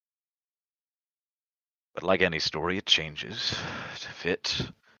 But like any story, it changes to fit.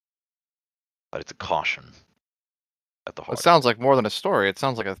 But it's a caution at the heart. It sounds like more than a story. It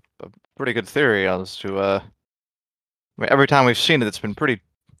sounds like a pretty good theory as to. I mean, every time we've seen it, it's been pretty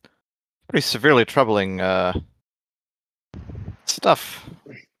severely troubling stuff.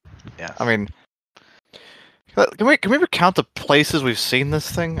 Yeah. I mean, can we recount the places we've seen this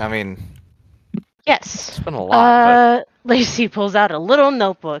thing? I mean, Yes. it's been a lot. Lacey pulls out a little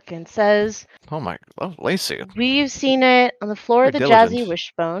notebook and says, Lacey. "We've seen it on the floor of the Very Jazzy diligent.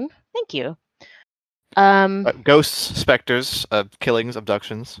 Wishbone. Thank you. Ghosts, specters, killings,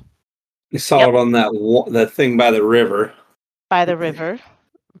 abductions. You saw it on that thing by the river. By the river.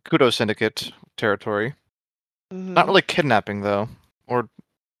 Kudo Syndicate territory. Mhm. Not really kidnapping though,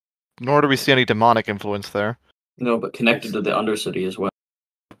 nor do we see any demonic influence there. No, but connected to the Undercity as well.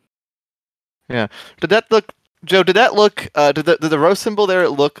 Yeah. Did that look, Joe? Did that look? Did the rose symbol there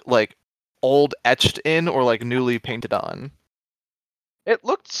look like old etched in or like newly painted on? It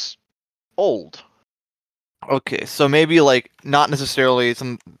looked old. Okay, so maybe like not necessarily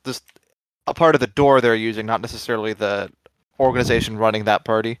just a part of the door they're using, not necessarily the organization running that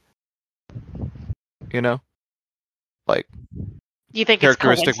party. You know, like You think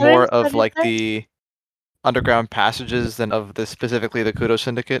characteristic it's more coincidence of that like it's there? the underground passages than of specifically the Kudo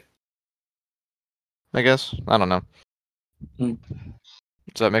Syndicate. I guess I don't know. Hmm.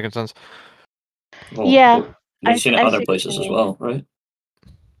 Is that making sense? Well, Yeah, we've seen it I see other what places you as mean. well, right?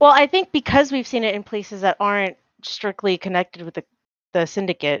 Well, I think because we've seen it in places that aren't strictly connected with the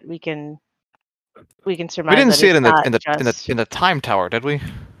syndicate, we can surmise We didn't that see it it's in the not in the just. in the time tower, did we?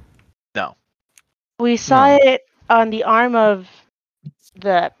 No. We saw No. it on the arm of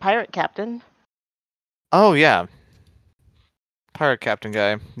the pirate captain. Oh yeah, pirate captain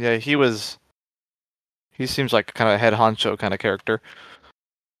guy. Yeah, he seems like kind of a head honcho kind of character.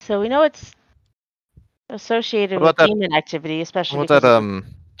 So we know it's associated What with about that? demon activity, especially What because about of that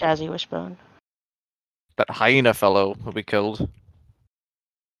the Jazzy Wishbone. that hyena fellow who we killed?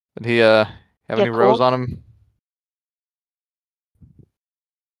 Did he have any rose cool. on him?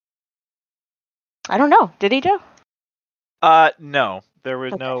 I don't know. Did he, Joe? No. There were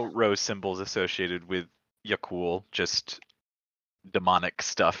Okay. no rose symbols associated with Yakul, just demonic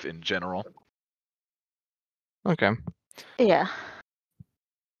stuff in general. Okay. Yeah.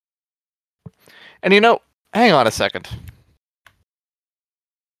 And hang on a second.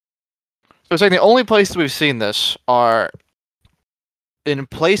 So it's like the only places we've seen this are in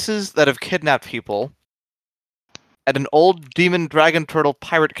places that have kidnapped people, and an old demon dragon turtle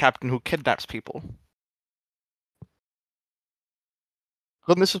pirate captain who kidnaps people.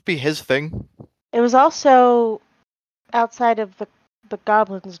 Couldn't this just be his thing? It was also outside of the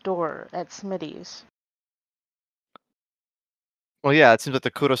goblin's door at Smitty's. Well, yeah, it seems like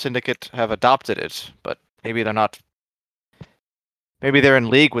the Kudo Syndicate have adopted it, but maybe they're not. Maybe they're in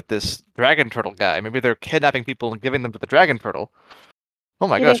league with this dragon turtle guy. Maybe they're kidnapping people and giving them to the dragon turtle. Oh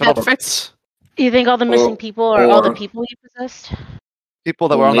my You gosh, think it all fits! You think all the missing people are all the people he possessed? People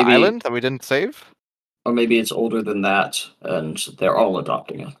that Well, were on the maybe- island that we didn't save? Or maybe it's older than that, and they're all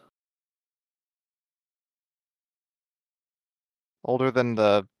adopting it. Older than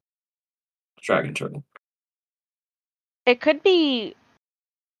the... Dragon turtle. It could be.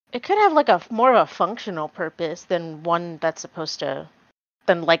 It could have like a more of a functional purpose than one that's supposed to.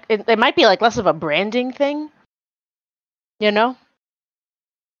 Than like it might be like less of a branding thing. You know?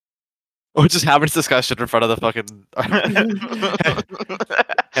 Or just having this discussion in front of the fucking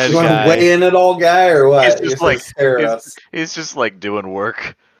head You want to guy. weigh in at all, guy, or what? It's just You're like- so stare at us. He's just like doing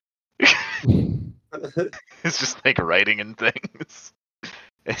work. It's just like writing and things.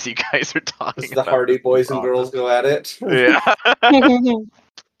 As you guys are talking As the about Hardy this boys and process. girls go at it. Yeah.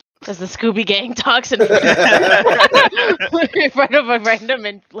 As the Scooby Gang talks in front of a random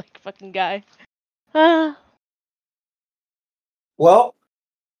and like fucking guy. Well,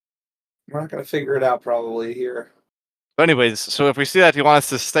 we're not gonna figure it out probably here. But anyways, so if we see that, you want us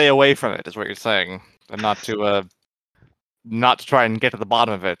to stay away from it, is what you're saying, and not to try and get to the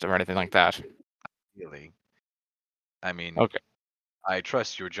bottom of it or anything like that. Really. I mean, Okay. I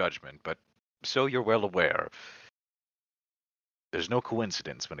trust your judgment, but so you're well aware, there's no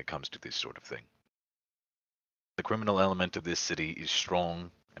coincidence when it comes to this sort of thing. The criminal element of this city is strong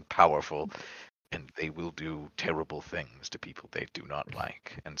and powerful, and they will do terrible things to people they do not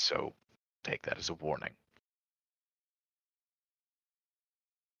like. And so, take that as a warning.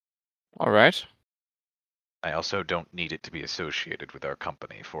 All right. I also don't need it to be associated with our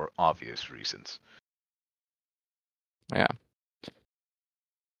company for obvious reasons. Yeah.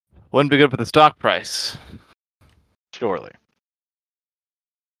 Wouldn't be good for the stock price. Surely.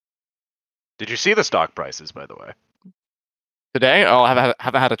 Did you see the stock prices, by the way? Today? Oh, I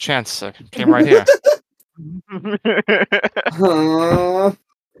haven't had a chance. I came right here.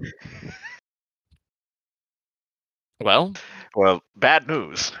 Well, Well, bad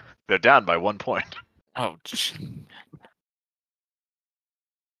news. They're down by 1 point. oh,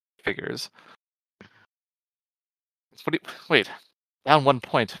 figures. Wait, down 1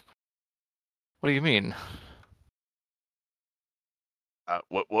 point. What do you mean?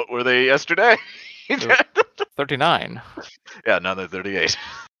 What were they yesterday? 39. Yeah, now they're 38.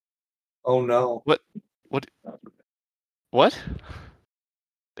 Oh no. What?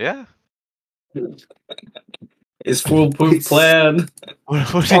 Yeah. His foolproof plan.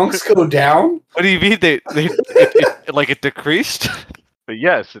 Chunks go down? What do you mean it decreased? But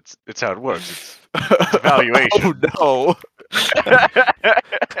yes, it's how it works. It's evaluation. Oh no.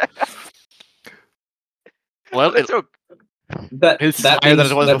 Well, It's it's higher than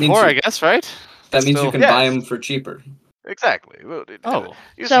it was before, I guess, right? That means you Still- can buy them for cheaper. Exactly. Well, Oh.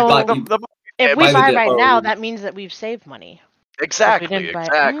 So, if we buy the buy dip. right now, Oh. that means that we've saved money. If we exactly. didn't buy-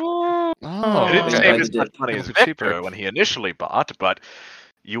 Exactly. Oh, You didn't okay. save Buy as the much dip. money as It'll be cheaper. Victor when he initially bought, but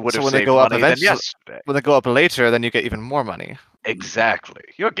you would So have when they saved go up money than eventually- yesterday. When they go up later, then you get even more money. Exactly.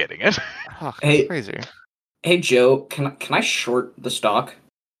 You're getting it. Oh, Hey. crazy. Hey Joe, can I short the stock?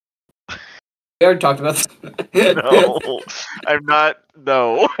 We already talked about this. No, I'm not.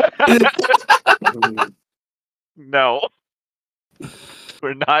 No. No.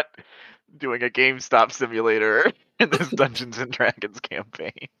 We're not doing a GameStop simulator in this Dungeons and Dragons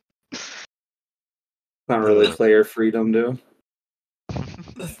campaign. Not really player freedom, dude.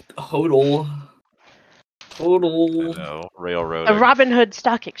 Hodl. No, A railroading. Robin Hood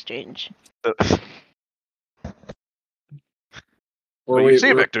stock exchange. Well, you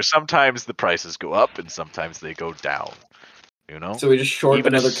see, Victor, sometimes the prices go up and sometimes they go down. You know? So we just short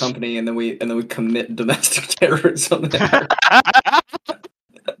Even another if- company and then we commit domestic terrorism.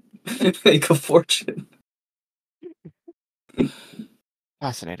 Make a fortune.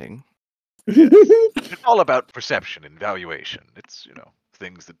 Fascinating. It's all about perception and valuation. It's,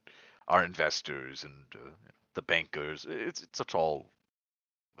 things that our investors and the bankers, it's all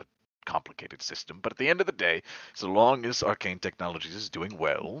a complicated system. But at the end of the day, so long as Arcane Technologies is doing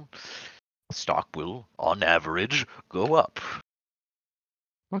well, stock will, on average, go up.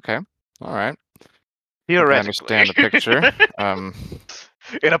 Okay. All right. I Theoretically. understand the picture.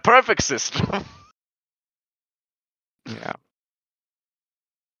 In a perfect system. Yeah.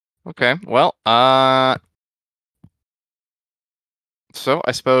 Okay. Well, so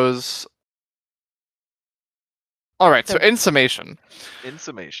I suppose. All right. So in summation, In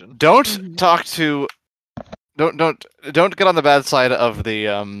summation. don't talk to. Don't get on the bad side of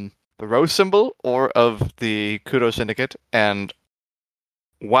the rose symbol or of the Kudo Syndicate. And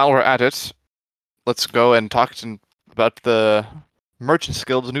while we're at it, let's go and talk about the Merchants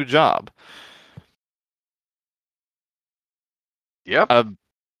Guild's new job. Yep.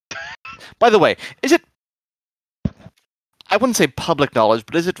 By the way, is it? I wouldn't say public knowledge,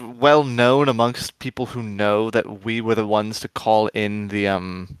 but is it well known amongst people who know that we were the ones to call in the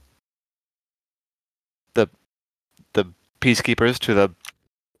peacekeepers to the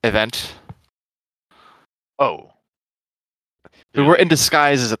event? Oh. We were in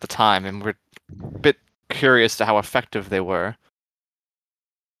disguises at the time, and we're a bit curious to how effective they were.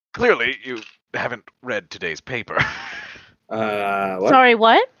 Clearly, you haven't read today's paper. What? Sorry,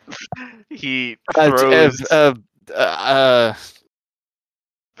 what? He throws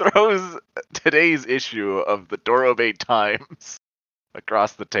today's issue of the Dorobate Times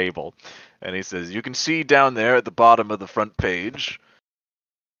across the table, and he says, "You can see down there at the bottom of the front page,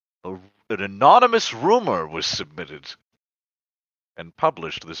 an anonymous rumor was submitted and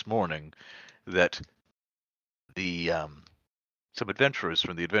published this morning that the some adventurers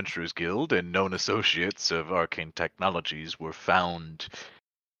from the Adventurers Guild and known associates of Arcane Technologies were found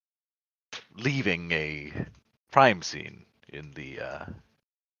leaving a crime scene in the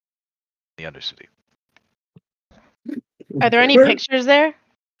Undercity." Are there any Where- pictures there?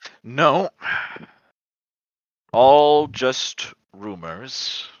 No. All just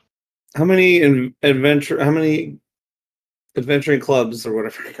rumors. How many adventuring clubs or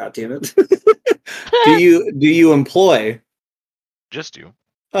whatever? God damn it! do you employ? Just you.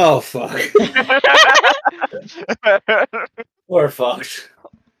 Oh fuck! We're fucked.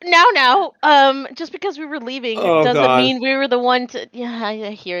 No. Just because we were leaving Oh, doesn't God. mean we were the one to. Yeah,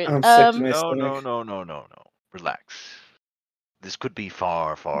 I hear it. I'm sick to my No. stomach. Relax. This could be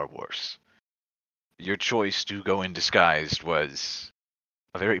far, far worse. Your choice to go in disguised was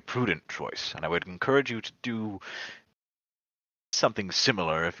a very prudent choice, and I would encourage you to do something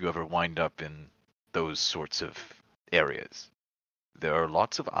similar if you ever wind up in those sorts of areas. There are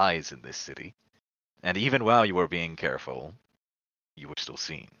lots of eyes in this city, and even while you were being careful, you were still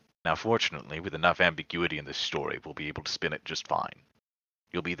seen. Now, fortunately, with enough ambiguity in this story, we'll be able to spin it just fine.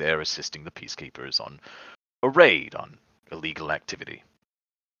 You'll be there assisting the peacekeepers on a raid on illegal activity.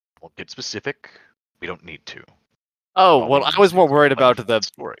 Won't get specific. We don't need to. Oh, All well, we I need was to more do is worried play about from the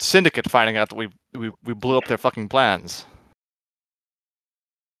story. syndicate finding out that we blew up their fucking plans.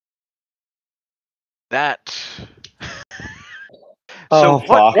 That. Oh, So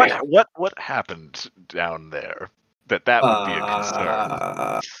fuck. what happened down there that would be a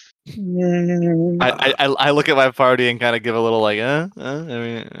concern? I look at my party and kind of give a little like, I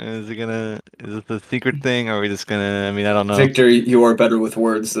mean, is this a secret thing, or are we just gonna? I mean, I don't know. Victor, you are better with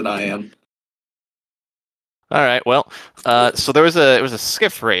words than I am. All right, well, so it was a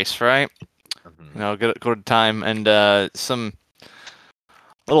skiff race, right? Mhm. You know, go to time, and some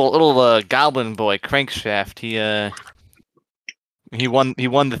little goblin boy, Crankshaft. He won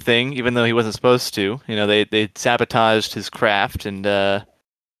the thing, even though he wasn't supposed to. You know, they sabotaged his craft, and it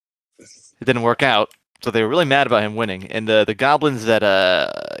didn't work out. So they were really mad about him winning. And the goblins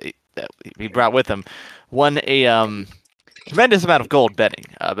that he brought with him won a tremendous amount of gold betting,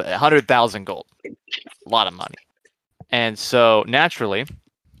 100,000 gold, a lot of money. And so naturally,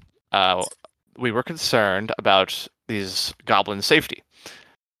 we were concerned about these goblins' safety.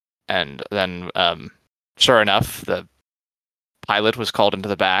 And then, sure enough, the pilot was called into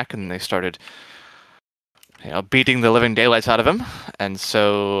the back, and they started, beating the living daylights out of him. And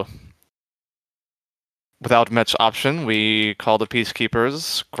so, without much option, we called the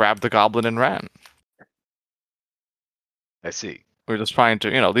peacekeepers, grabbed the goblin, and ran. I see. We were just trying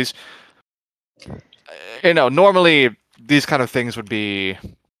to, these, normally these kind of things would be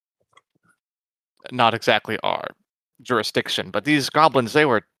not exactly our jurisdiction, but these goblins,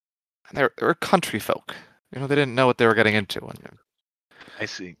 they're country folk. They didn't know what they were getting into. I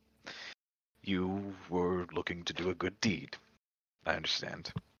see. You were looking to do a good deed. I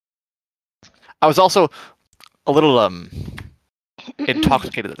understand. I was also a little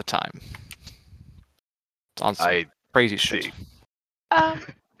intoxicated at the time. On some crazy shit. see.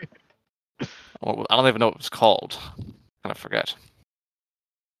 Well, I don't even know what it was called. I kind of forget.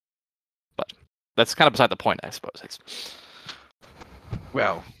 But that's kind of beside the point, I suppose.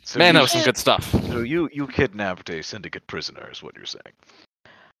 Well, so Man, you, that was some good stuff. So you kidnapped a syndicate prisoner, is what you're saying.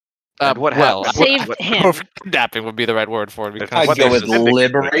 And what well, happened? Saved him. Kidnapping would be the right word for it. I'd go with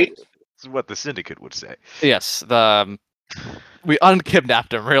liberate. This is what the syndicate would say. Yes, we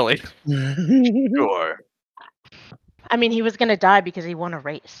unkidnapped him, really. Sure. I mean, he was gonna die because he won a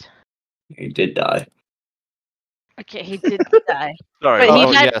race. He did die. Okay, he did die. Sorry. But he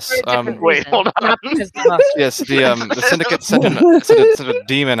Oh, died yes, for a different wait, reason, hold on. not because of us. Yes, the syndicate sent a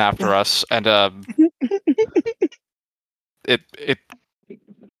demon after us, and it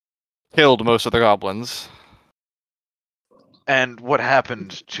killed most of the goblins. And what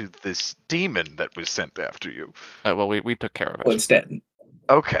happened to this demon that was sent after you? Well, we took care of it. Well, it's dead.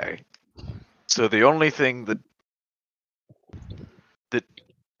 Okay. So the only thing that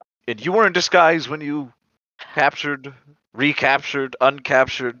and you were in disguise when you captured, recaptured,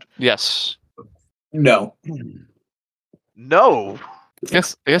 uncaptured? Yes. No. No.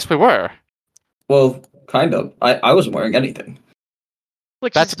 Yes, we were. Well, kind of. I wasn't wearing anything.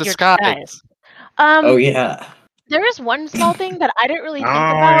 Which That's is a your disguise. Oh yeah. There is one small thing that I didn't really think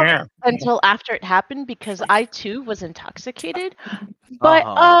about until after it happened because I too was intoxicated. But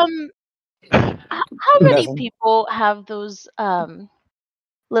how many Nothing. people have those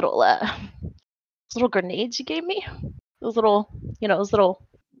little grenades you gave me? Those little little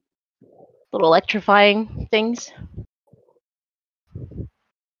electrifying things.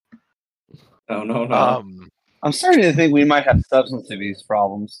 No. I'm starting to think we might have substance abuse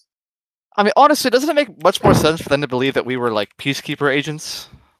problems. I mean, honestly, doesn't it make much more sense for them to believe that we were like peacekeeper agents?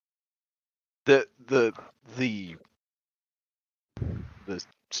 The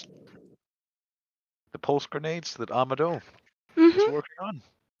pulse grenades that Amado is working on.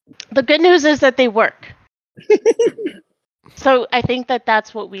 The good news is that they work. So I think that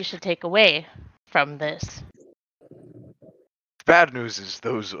that's what we should take away from this. Bad news is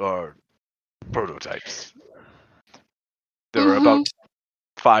those are prototypes. There are about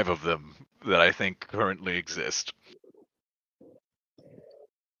 5 of them that I think currently exist.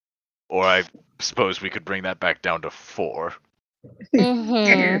 Or I suppose we could bring that back down to 4.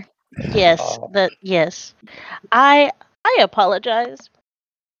 Mm-hmm. Yes, yes. I apologize.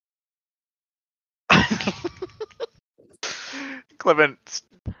 Clement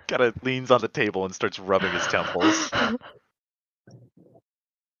kind of leans on the table and starts rubbing his temples.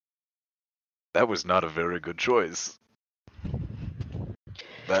 That was not a very good choice.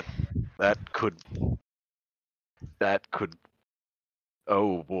 That could.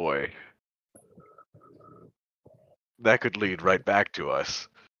 Oh boy. That could lead right back to us.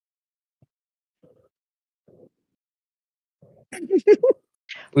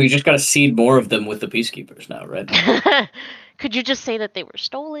 We just gotta seed more of them with the peacekeepers now, right? Could you just say that they were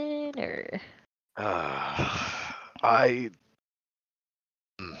stolen, or? I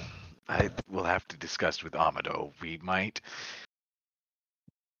will have to discuss with Amado. We might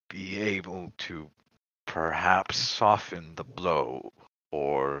be able to perhaps soften the blow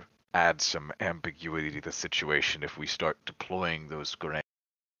or add some ambiguity to the situation if we start deploying those grenades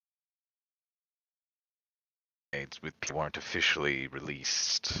with people who weren't officially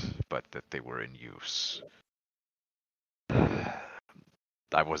released, but that they were in use.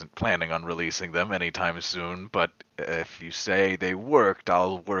 I wasn't planning on releasing them anytime soon, but if you say they worked,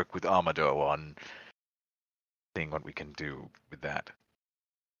 I'll work with Amado on seeing what we can do with that.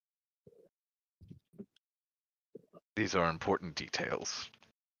 These are important details.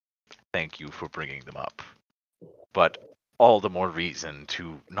 Thank you for bringing them up. But all the more reason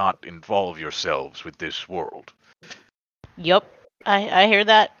to not involve yourselves with this world. Yep, I hear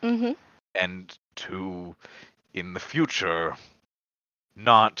that. Mm-hmm. And to, in the future,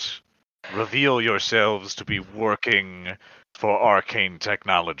 not reveal yourselves to be working for Arcane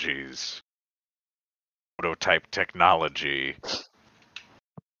Technologies. Prototype technology.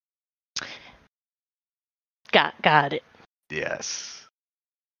 Got it. Yes.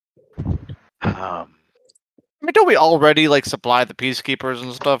 I mean, don't we already supply the peacekeepers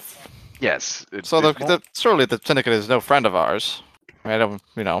and stuff? Yes. So surely the syndicate is no friend of ours. I don't,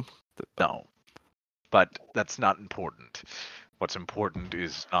 No. But that's not important. What's important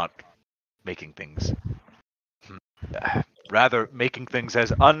is not making things... Rather, making things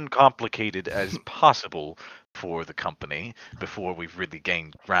as uncomplicated as possible for the company before we've really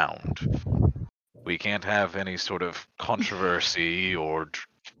gained ground. We can't have any sort of controversy or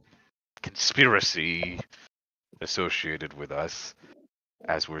conspiracy associated with us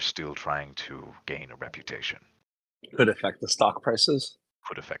as we're still trying to gain a reputation. Could affect the stock prices.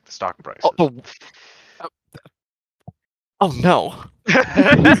 Could affect the stock prices. Oh no.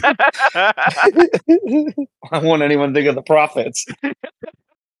 I don't want anyone to think of the profits.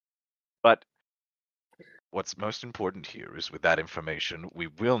 But what's most important here is with that information, we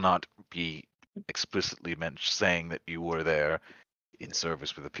will not be explicitly saying that you were there in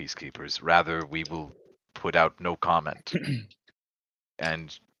service with the peacekeepers. Rather, we will put out no comment.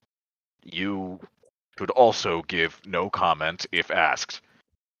 And you should also give no comment if asked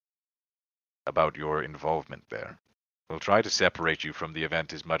about your involvement there. We'll try to separate you from the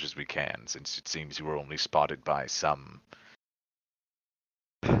event as much as we can, since it seems you were only spotted by some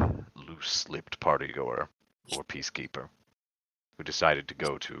loose-lipped partygoer or peacekeeper who decided to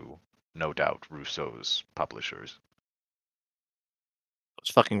go to, no doubt, Rousseau's publishers.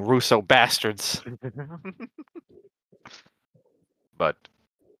 Those fucking Russo bastards. But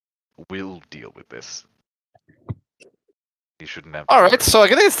we'll deal with this. You shouldn't have. All right, so I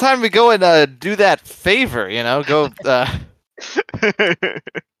think it's time we go and do that favor. Go.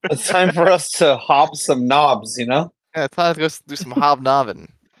 It's time for us to hop some knobs, Yeah, it's time to go do some hobnobbing.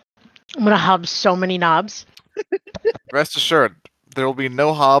 I'm gonna hob so many knobs. Rest assured, there will be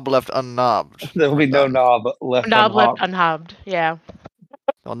no hob left unknobbed. There will be no knob left Knob left unhopped. unhobbed. Yeah.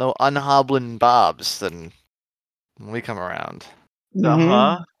 Well, no unhobbling bobs then when we come around.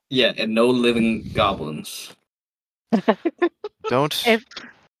 Uh-huh. Yeah, and no living goblins. Don't. If-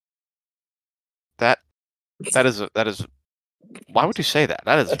 That is. Why would you say that?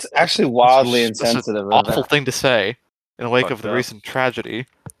 That's actually wildly that's an insensitive. of awful it. thing to say in the wake Fucked of the up. recent tragedy.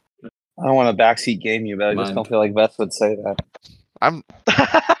 I don't want to backseat game you, but I just Mind. don't feel like Veth would say that.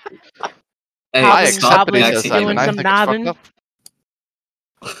 Hey, I Goblins, accept that he goblins says that, doing and I some think it's fucked nobbing. up.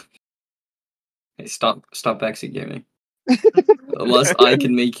 Hey, stop backseat gaming. Unless I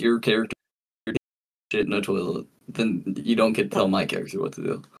can make your character shit in a toilet, then you don't get to tell my character what to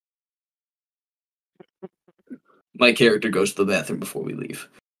do. My character goes to the bathroom before we leave.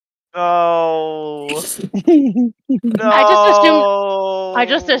 No. No. I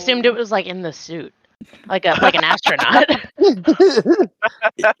just assumed it was like in the suit, like an astronaut.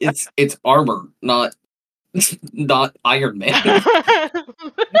 It's armor, not Iron Man.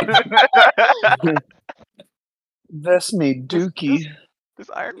 That's me, Dookie. Does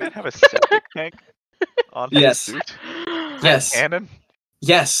Iron Man have a septic tank on his Yes. suit? Yes. Cannon?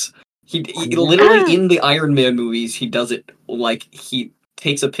 Yes. He literally in the Iron Man movies, he does it like he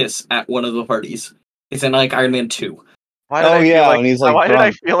takes a piss at one of the parties. It's in like Iron Man 2. Why did Oh, I feel yeah, like, when he's, like, why did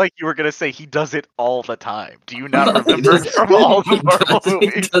I drunk. feel like you were gonna say he does it all the time? Do you not No, he remember does- from all the he Marvel does- he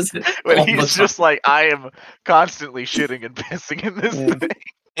movies does it when all the he's just time. like, I am constantly shitting and pissing in this Yeah. thing.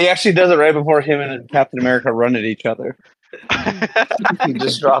 He actually does it right before him and Captain America run at each other. He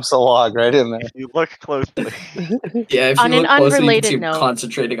just drops a log right in there. If you look closely. Yeah, if On you an look closely, you can unrelated see him note-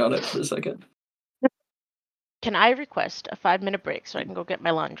 concentrating on it for a second. Can I request a 5-minute break so I can go get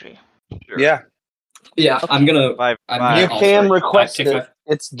my laundry? Sure. Yeah, Yeah, I'm gonna. Five, I'm five, you I'll can start. request take it.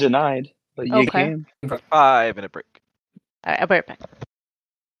 It's denied, but you Okay. can. 5-minute break. All right, I'll be right back.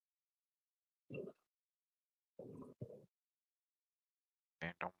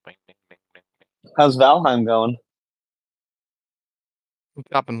 How's Valheim going?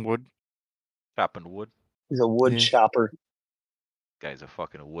 Chopping wood. Chopping wood. He's a wood Yeah. chopper. Guy's a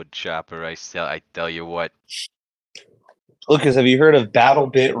fucking wood chopper. I tell you what. Lucas, have you heard of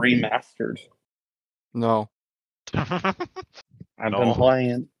BattleBit Remastered? No. I've No. been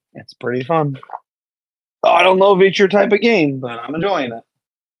playing. It's pretty fun. Oh, I don't know if it's your type of game, but I'm enjoying it.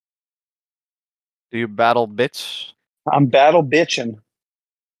 Do you battle bits? I'm battle bitching.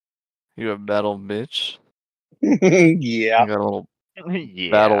 You have battle bitch. Yeah. You got a little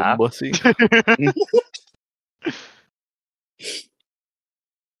Yeah. battle bussy.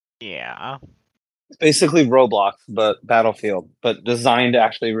 Yeah. It's basically Roblox, but Battlefield, but designed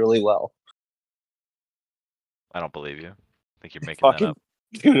actually really well. I don't believe you. I think you're making that Fucking, up.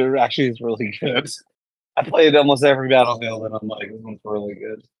 dude, it actually is really good. I played almost every Battlefield, and I'm like, this one's really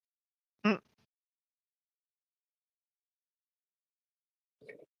good.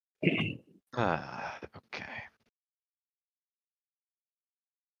 Okay.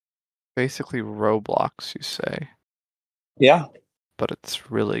 Basically Roblox, you say, Yeah, but it's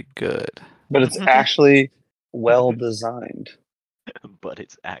really good. but it's actually well designed. But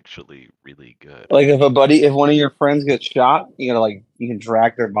it's actually really good. Like if one of your friends gets shot, you can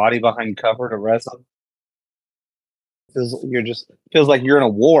drag their body behind cover to res them. Feels like you're in a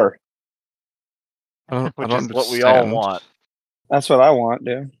war. I Which don't is what we all understand. want That's what I want,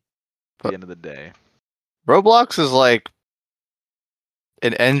 dude. at the end of the day. Roblox is like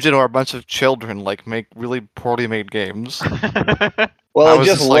an engine or a bunch of children like make really poorly made games. Well, How it is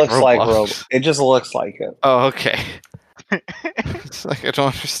just this like looks like Roblox? Roblox. It just looks like it. Oh, okay. It's like I don't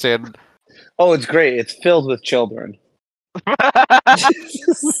understand. Oh, it's great. It's filled with children.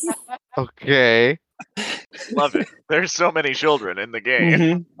 Okay. Love it. There's so many children in the game.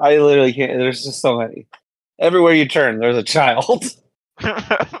 Mhm. I literally can't. There's just so many. Everywhere you turn, there's a child.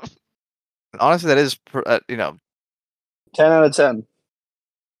 Honestly, that is 10 out of 10.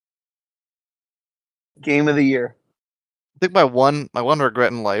 Game of the year. I think my one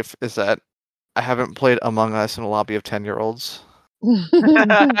regret in life is that I haven't played Among Us in a lobby of 10-year-olds. You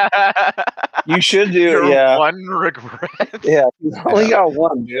should do Your it, yeah. one regret. Yeah, you only got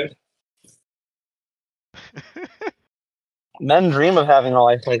one, dude. Men dream of having a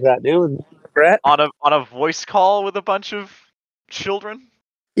life like that, dude. Regret? on a voice call with a bunch of children.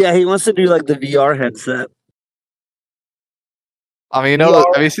 Yeah, he wants to do like the VR headset. I mean, VR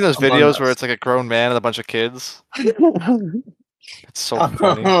have you seen those Among videos Us. where it's like a grown man and a bunch of kids? It's so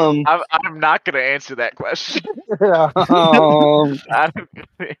funny. I'm not gonna answer that question. um, Out of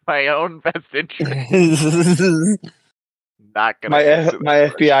my own best interest. Not gonna answer my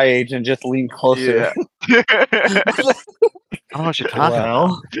FBI agent just leaned closer. Yeah. I don't know what you're talking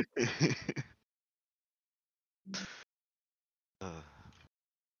about.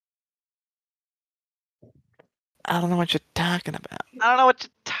 I don't know what you're talking about. I don't know what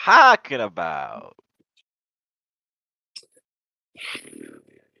you're talking about.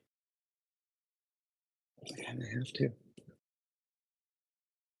 I have to.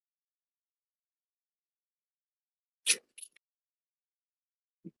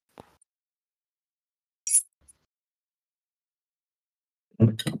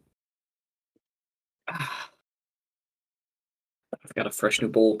 I've got a fresh new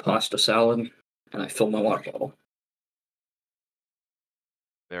bowl of pasta salad, and I fill my water bottle.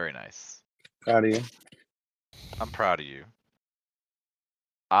 Very nice. Proud of you. I'm proud of you.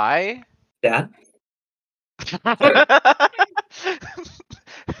 I Dad?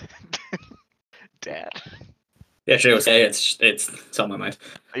 Dad. Yeah, should I say it's on my mind.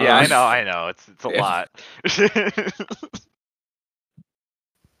 Yeah, I know. It's a yeah. lot.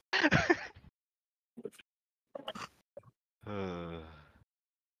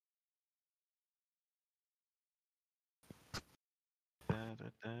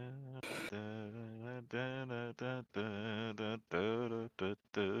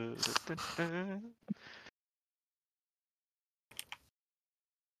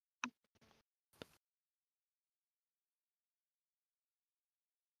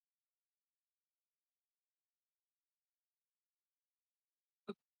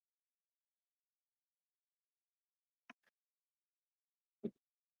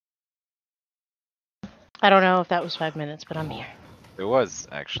 I don't know if that was 5 minutes, but I'm here. It was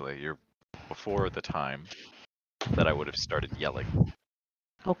actually. You're before the time that I would have started yelling.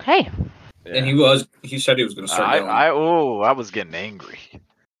 Okay. Yeah. And he said he was going to start yelling. I was getting angry.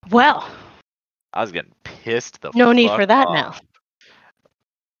 Well, I was getting pissed the no need fuck for that off. now.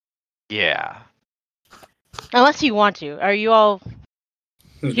 Yeah. Unless you want to. Are you all?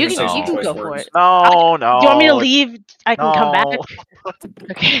 Who's You gonna can say you some can choice go for words? it. No, no. Do you want me to leave? I can come back. No.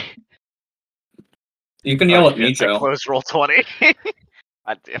 Okay. You can yell at me, shit, I Joe. closed roll 20.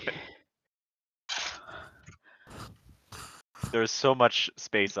 God damn it. There's so much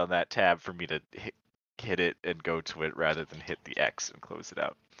space on that tab for me to hit it and go to it rather than hit the X and close it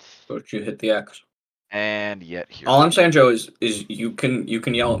out. But you hit the X. And yet here. All I'm saying, Joe, is you can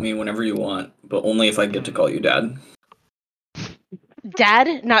yell at me whenever you want, but only if I get to call you Dad.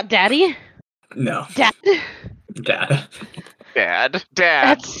 Dad, not Daddy. No, Dad. Dad. Dad.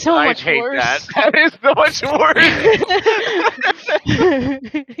 That's so I much hate worse. that. That is so much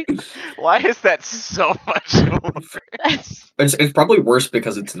worse. Why is that so much worse? It's probably worse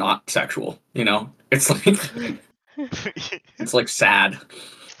because it's not sexual. You know, it's like it's like sad.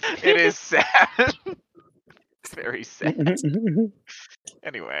 It is sad. It's very sad.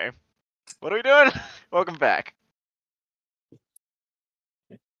 Anyway, what are we doing? Welcome back.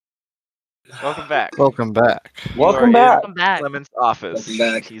 Welcome back. Welcome back. You are Welcome back. Welcome back. Clement's office.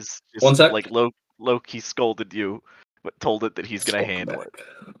 Welcome back. He's One just sec. like Loki scolded you, but told it that he's gonna handle it.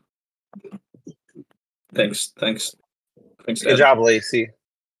 Thanks, Good Dad. job, Lacey.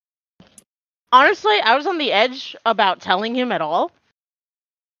 Honestly, I was on the edge about telling him at all.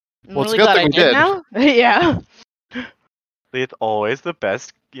 I'm Well, it's a really good glad thing I we did did. now. Yeah. It's always the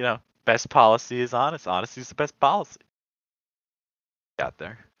best, best policy is honest. Honesty is the best policy. Got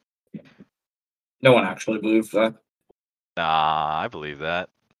there. No one actually believes that. Nah, I believe that.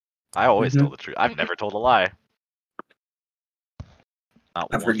 I always tell the truth. I've never told a lie. Not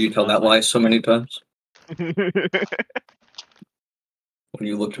I've heard once you in tell my that lie so many times. life. When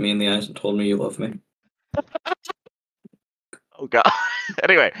you looked me in the eyes and told me you love me. Oh god.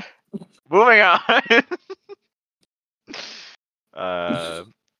 Anyway, moving on.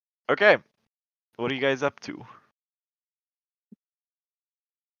 Okay. What are you guys up to?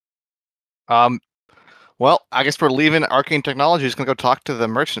 Well, I guess we're leaving Arcane Technologies. Gonna go talk to the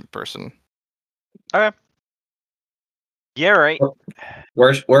merchant person. Okay. Yeah, right.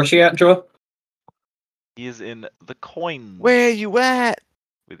 Where's she at, Joe? He is in the coins. Where you at?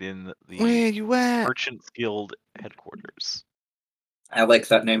 Within the Where you at? Merchants Guild headquarters. I like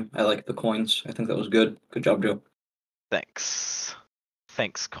that name. I like the coins. I think that was good. Good job, Joe. Thanks.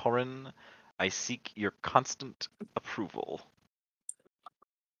 Thanks, Corin. I seek your constant approval.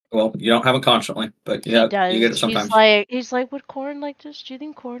 Well, you don't have it constantly, but yeah, He does. you get it sometimes. He's like, would Corin like this? Do you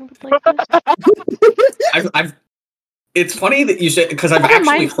think Corin would like this? I've it's funny that you said, because I've That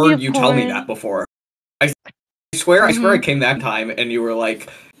actually reminds me heard of you tell me Corin. that before. I swear I came that time and you were like,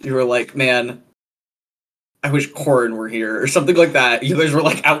 man, I wish Corin were here or something like that. You guys were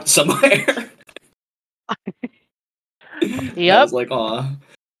like out somewhere. I Yep. was like, aw.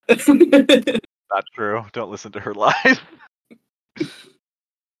 Not true. Don't listen to her lies.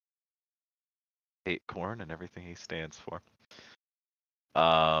 Hate Corin and everything he stands for.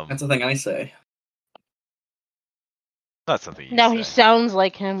 That's the thing I say. Not something you Now say. he sounds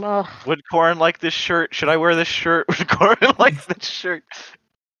like him. Ugh. Would Corin like this shirt? Should I wear this shirt? Would Corin like this shirt?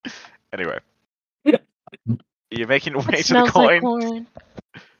 Anyway. You're making your way It to the smells like coin. Corin.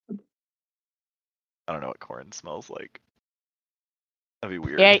 I don't know what Corin smells like. That'd be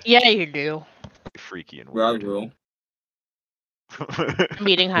weird. Yeah, you do. Be freaky and Where I weird. will. I'm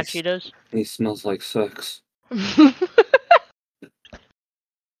eating hot Cheetos. He smells like sex.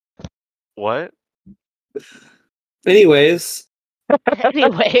 What? Anyways,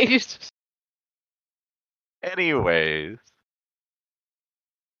 Anyways. Anyways.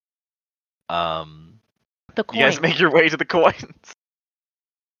 The You guys coin. make your way to the coins. Is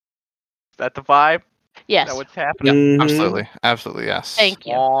that the vibe? Is Yes. that what's happening? Mhm. Absolutely. Absolutely, yes. Thank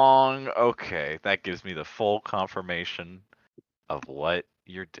you. Long. Okay, that gives me the full confirmation of what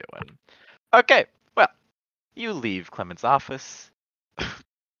you're doing. Okay, well, you leave Clement's office.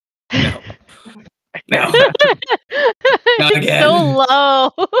 No. No. Not It's again. so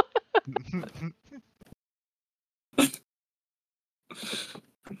low.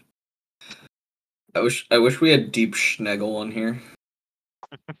 I wish we had Deep Schnegel on here.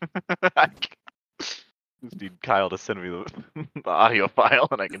 Just need Kyle to send me the audio file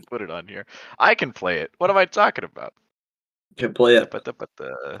and I can put it on here. I can play it. What am I talking about? Okay, play it. But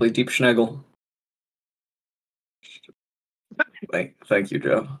Play Deep Schnegel. Thank you,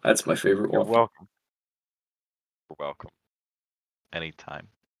 Joe. That's my favorite You're one. welcome. You're welcome. Anytime.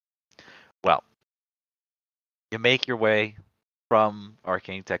 Well, you make your way from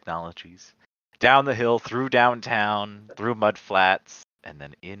Arcane Technologies down the hill, through downtown, through mud flats, and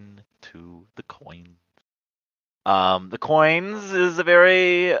then into the coins. The coins is a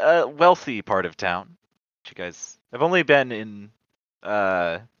very wealthy part of town. You guys have only been in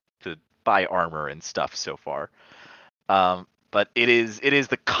to buy armor and stuff so far. But it is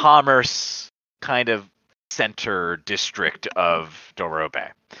the commerce kind of center district of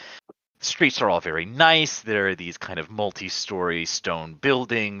Dorobe. The streets are all very nice. There are these kind of multi-story stone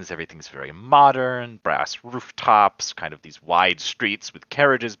buildings. Everything's very modern, brass rooftops, kind of these wide streets with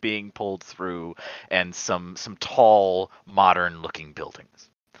carriages being pulled through, and some tall, modern-looking buildings.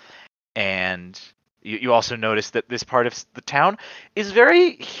 And you also notice that this part of the town is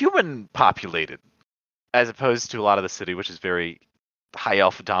very human populated, as opposed to a lot of the city, which is very high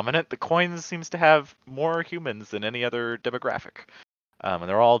elf dominant. The coins seems to have more humans than any other demographic. And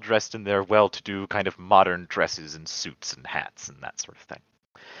they're all dressed in their well-to-do kind of modern dresses and suits and hats and that sort of thing.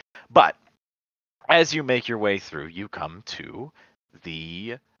 But as you make your way through, you come to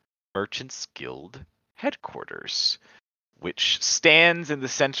the Merchants Guild headquarters, which stands in the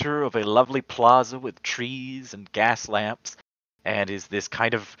center of a lovely plaza with trees and gas lamps, and is this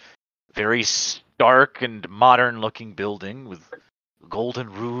kind of very stark and modern-looking building with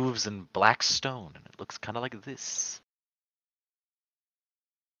golden roofs and black stone, and it looks kind of like this.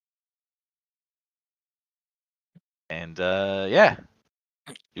 And yeah,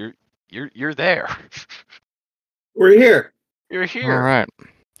 you're there. We're here. You're here. All right.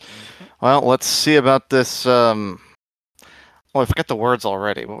 Well, let's see about this. Oh, I forgot the words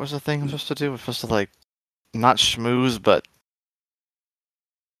already. What was the thing I'm supposed to do? We're supposed to like not schmooze, but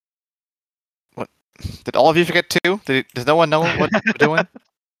what? Did all of you forget too? Does no one know what we're doing?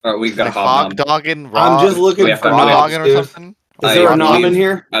 We got Like hobnob. hog dogging, I'm just looking we have for to raw knobs, dogging or dude. something. Is there a I knob in believe-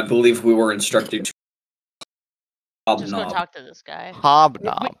 here? I believe we were instructed to Just go hobnob. talk to this guy.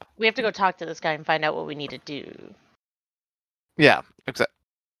 Hobnob. We have to go talk to this guy and find out what we need to do. Yeah, exactly.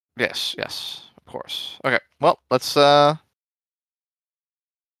 Yes, of course. Okay, well, let's do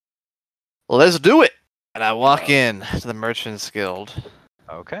it. And I walk in to the Merchants Guild.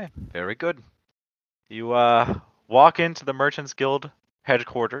 Okay, very good. You walk into the Merchants Guild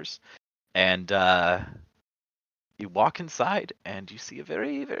headquarters, and you walk inside, and you see a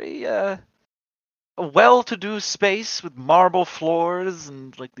very, very a well-to-do space with marble floors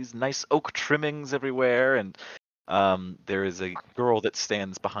and like these nice oak trimmings everywhere, and there is a girl that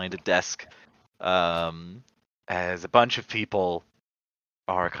stands behind a desk, as a bunch of people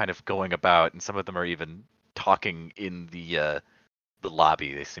are kind of going about, and some of them are even talking in the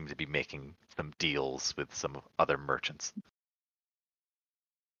lobby. They seem to be making some deals with some other merchants.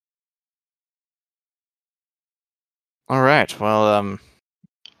 All right. Well,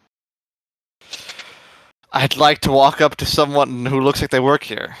 I'd like to walk up to someone who looks like they work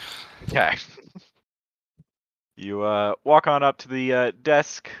here. Okay. You walk on up to the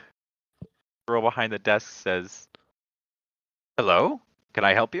desk. Girl behind the desk says, "Hello, can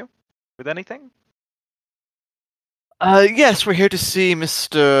I help you with anything?" Yes, we're here to see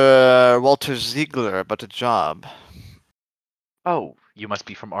Mr. Walter Ziegler about a job. Oh, you must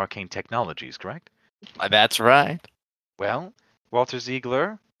be from Arcane Technologies, correct? That's right. Well, Walter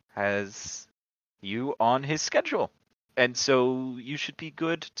Ziegler has you on his schedule, and so you should be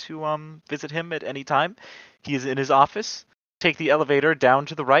good to visit him at any time. He is in his office. Take the elevator down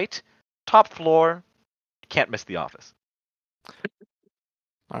to the right, top floor. Can't miss the office.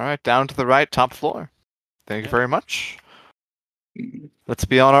 All right, down to the right, top floor. Thank you very much. Let's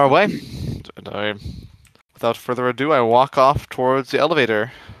be on our way. Without further ado, I walk off towards the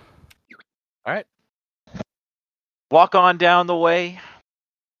elevator. All right. Walk on down the way.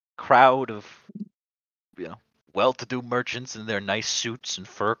 Crowd of, well-to-do merchants in their nice suits and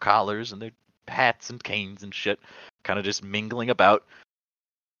fur collars, and they're hats and canes and shit, kind of just mingling about,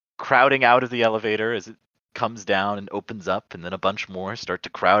 crowding out of the elevator as it comes down and opens up, and then a bunch more start to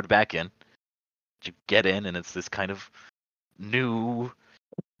crowd back in. You get in, and it's this kind of new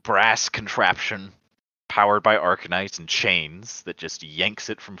brass contraption powered by Arcanite and chains that just yanks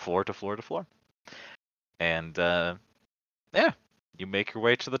it from floor to floor to floor. And yeah, you make your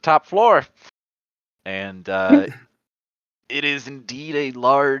way to the top floor, and it is indeed a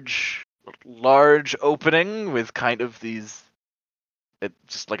large opening with kind of these,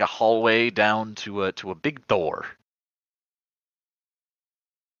 just like a hallway down to a big door.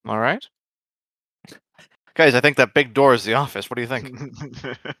 All right. Guys, I think that big door is the office. What do you think?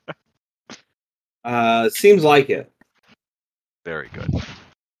 Seems like it. Very good.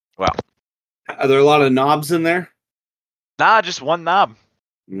 Well, Are there a lot of knobs in there? nah, just one knob.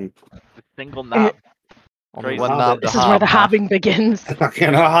 Mm. A single knob. Only Crazy. one Hobbit. knob to This is where the hob, huh? hobbing begins.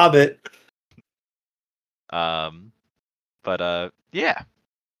 Fucking a hobbit. Yeah,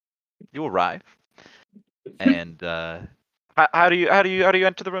 you arrive, and how do you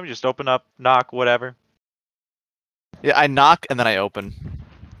enter the room? Just open up, knock, whatever. Yeah, I knock and then I open.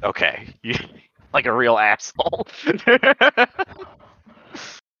 Okay, you like a real asshole.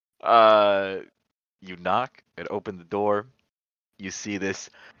 You knock and open the door. You see this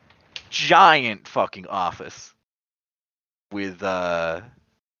giant fucking office with a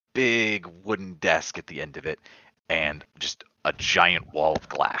big wooden desk at the end of it, and just a giant wall of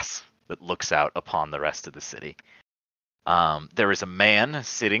glass that looks out upon the rest of the city. There is a man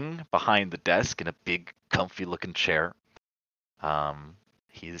sitting behind the desk in a big, comfy-looking chair.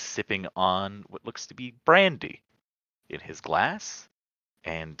 He is sipping on what looks to be brandy in his glass,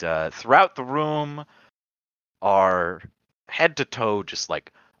 and throughout the room are head to toe just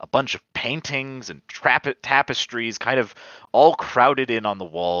like a bunch of paintings and tapestries, kind of all crowded in on the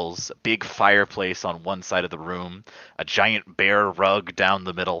walls. A big fireplace on one side of the room, a giant bear rug down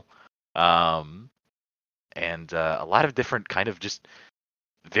the middle, and a lot of different kind of just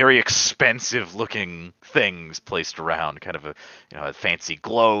very expensive looking things placed around, kind of a fancy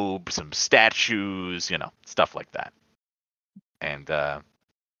globe, some statues, stuff like that. And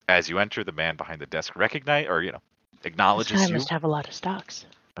as you enter, the man behind the desk This acknowledges guy you. must have a lot of stocks.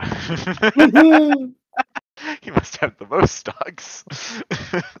 He must have the most stocks.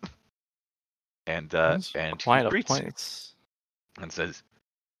 and That's he quite a greets you place. and says,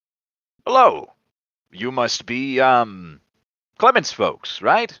 "Hello, you must be Clement's folks,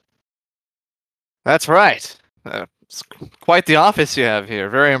 right?" That's right. It's quite the office you have here.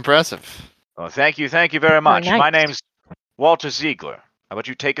 Very impressive. Oh, thank you very much. nice. My name's Walter Ziegler. How about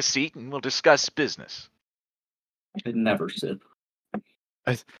you take a seat and we'll discuss business? I'd never sit.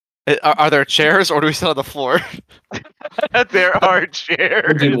 Are there chairs, or do we sit on the floor? There are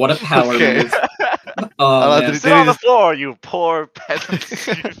chairs. Dude, what a power Okay. move. Oh, man. Sit on the floor, you poor peasants.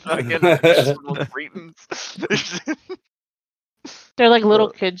 You fucking miserable cretins. They're like little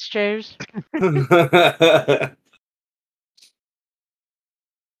kids' chairs.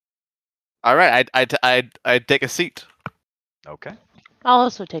 All right, I'd take a seat. Okay. I'll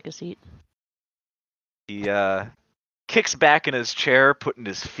also take a seat. He kicks back in his chair, putting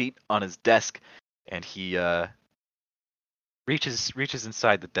his feet on his desk, and he reaches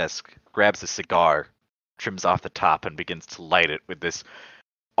inside the desk, grabs a cigar, trims off the top, and begins to light it with this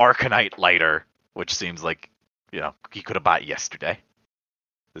Arcanite lighter, which seems like he could have bought yesterday.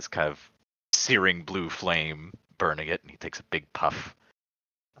 This kind of searing blue flame burning it, and he takes a big puff.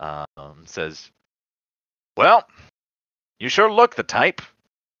 Says, "Well, you sure look the type.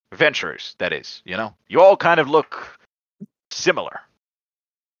 Adventurers, that is, You all kind of look similar."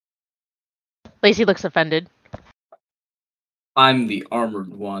 Lacey looks offended. I'm the armored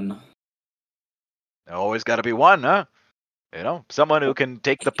one. Always got to be one, huh? Someone who can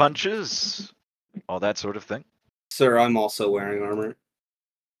take the punches, all that sort of thing. Sir, I'm also wearing armor.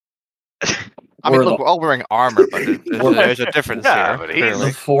 I mean, Or look, the- we're all wearing armor, but there's a difference Yeah, here. but he's-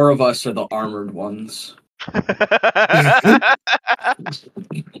 Clearly. The four of us are the armored ones.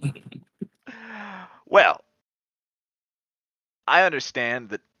 Well, I understand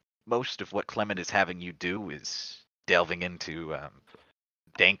that most of what Clement is having you do is delving into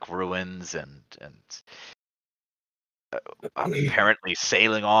dank ruins and apparently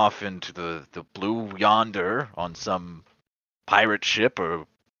sailing off into the blue yonder on some pirate ship or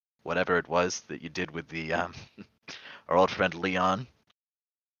whatever it was that you did with the our old friend Leon.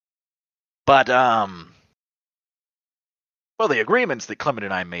 But well, the agreements that Clement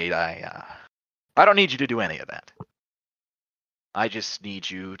and I made, I don't need you to do any of that. I just need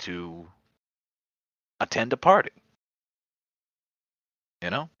you to attend a party.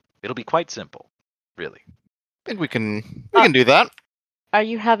 It'll be quite simple, really. I think we can do that. Are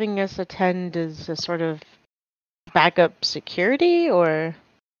you having us attend as a sort of backup security, or?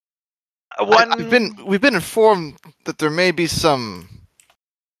 We've been informed that there may be some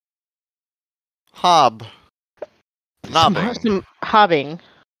knobbing. Some hobbing.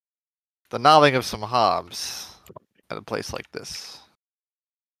 The knobbing of some hobs at a place like this.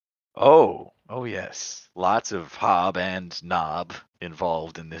 Oh yes. Lots of hob and knob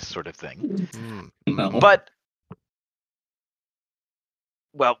involved in this sort of thing. No. But,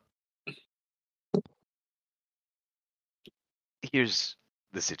 well, here's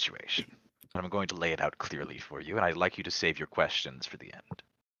the situation. I'm going to lay it out clearly for you, and I'd like you to save your questions for the end.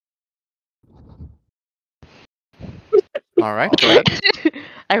 All right, go ahead.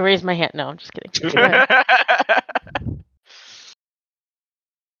 I raised my hand. No, I'm just kidding. Go ahead.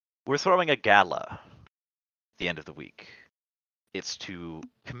 We're throwing a gala at the end of the week. It's to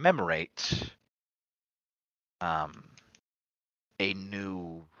commemorate a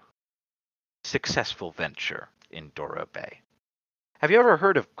new successful venture in Doro Bay. Have you ever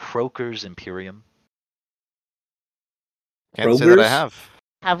heard of Croker's Imperium? Can't say that I Kroger's? have.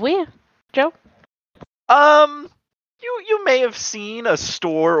 Have we, Joe? You may have seen a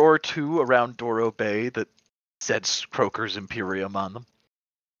store or two around Doro Bay that said Croker's Imperium on them.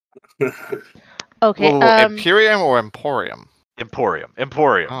 Okay. Whoa, Imperium or Emporium? Emporium.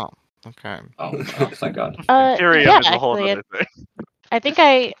 Oh, okay. Oh, thank God. Imperium yeah, is a whole actually, other thing. I think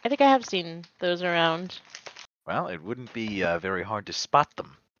I have seen those around. Well, it wouldn't be very hard to spot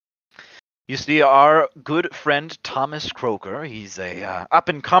them. You see, our good friend Thomas Croker, he's a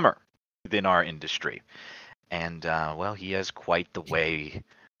up-and-comer within our industry. And, well, he has quite the way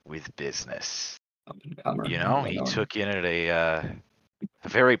with business. Up-and-comer. You know, he took in at a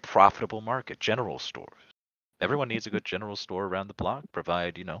very profitable market, general stores. Everyone needs a good general store around the block.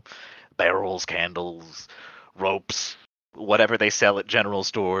 Provide, barrels, candles, ropes, whatever they sell at general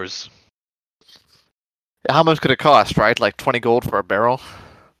stores. How much could it cost, right? Like 20 gold for a barrel?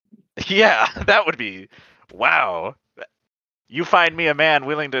 Yeah, that would be... Wow. You find me a man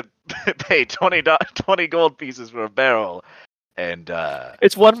willing to pay 20 gold pieces for a barrel, and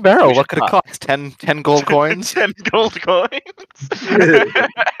It's one barrel. we What should could it talk. cost? 10 gold coins? 10 gold coins.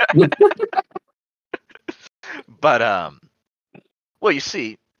 But well, you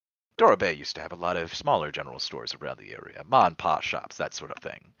see, Doro Bay used to have a lot of smaller general stores around the area, ma and pa shops, that sort of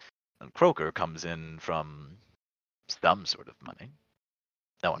thing. And Croker comes in from some sort of money.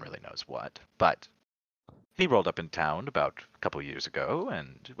 No one really knows what, but he rolled up in town about a couple years ago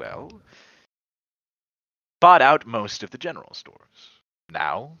and, well, bought out most of the general stores.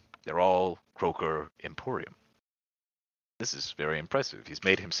 Now, they're all Croker Emporium. This is very impressive. He's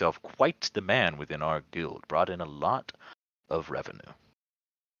made himself quite the man within our guild, brought in a lot of revenue.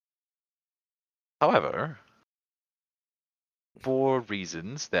 However, for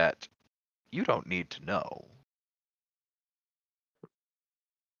reasons that you don't need to know,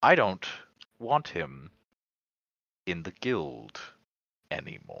 I don't want him in the guild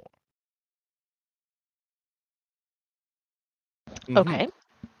anymore. Okay.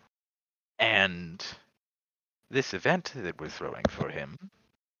 And this event that we're throwing for him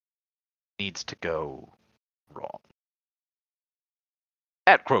needs to go wrong.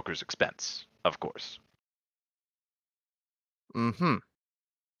 At Croker's expense, of course. Mm-hmm.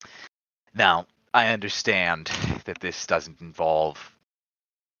 Now, I understand that this doesn't involve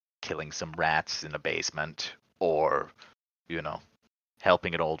killing some rats in a basement or,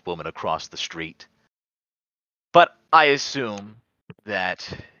 helping an old woman across the street. But I assume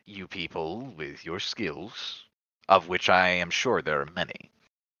that you people with your skills, of which I am sure there are many,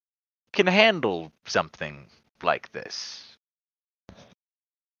 can handle something like this.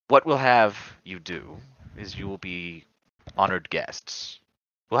 What we'll have you do is you will be honored guests.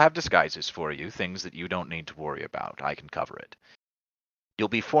 We'll have disguises for you, things that you don't need to worry about. I can cover it. You'll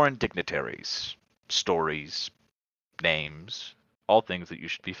be foreign dignitaries, stories, names, all things that you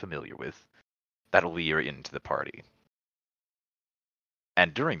should be familiar with. That'll be your into the party.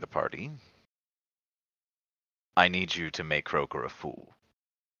 And during the party, I need you to make Croker a fool.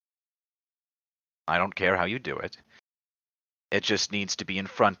 I don't care how you do it. It just needs to be in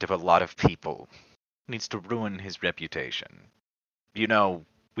front of a lot of people. It needs to ruin his reputation.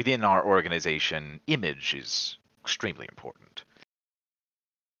 Within our organization, image is extremely important.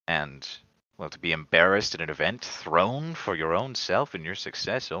 And, well, to be embarrassed at an event, thrown for your own self and your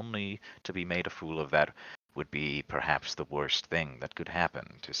success, only to be made a fool of, that would be perhaps the worst thing that could happen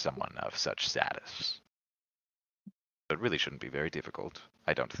to someone of such status. It really shouldn't be very difficult,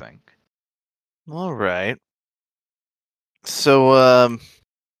 I don't think. All right. So,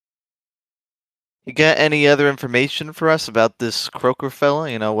 You got any other information for us about this Croaker fella?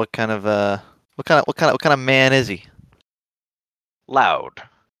 You know, what kind of man is he? Loud,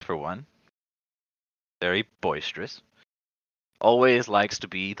 for one. Very boisterous. Always likes to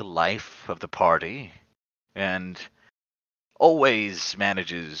be the life of the party, and always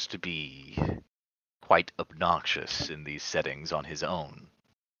manages to be quite obnoxious in these settings on his own.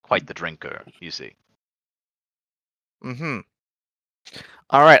 Quite the drinker, you see. Mm-hmm.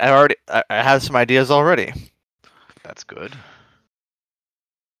 All right, I have some ideas already. That's good.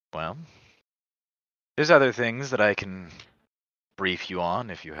 Well, there's other things that I can brief you on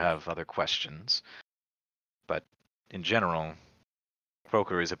if you have other questions. But in general,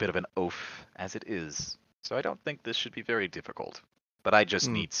 Croaker is a bit of an oaf as it is, so I don't think this should be very difficult. But I just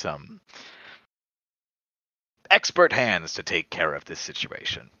need some expert hands to take care of this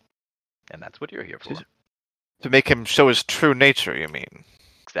situation. And that's what you're here for. To make him show his true nature, you mean?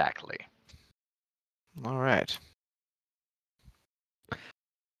 Exactly. All right.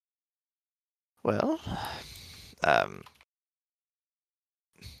 Well,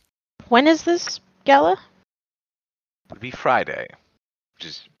 When is this gala? It would be Friday, which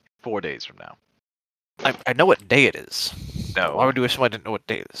is 4 days from now. I know what day it is. No. Why would you assume I didn't know what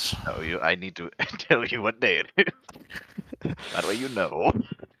day it is? No, I need to tell you what day it is. That way you know.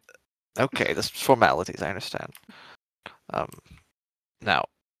 Okay, this is formalities, I understand. Now,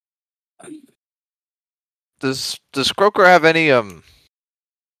 does Croaker have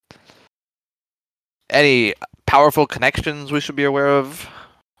any powerful connections we should be aware of?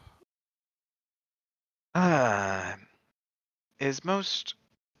 His most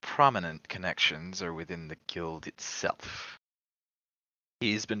prominent connections are within the guild itself.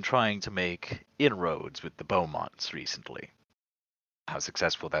 He's been trying to make inroads with the Beaumonts recently. How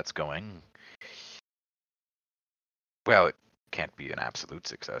successful that's going? Well, it can't be an absolute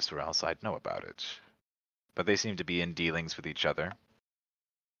success, or else I'd know about it. But they seem to be in dealings with each other.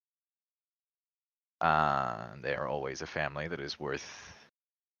 They are always a family that is worth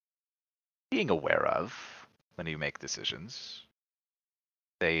being aware of when you make decisions.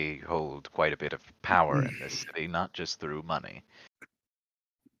 They hold quite a bit of power in this city, not just through money.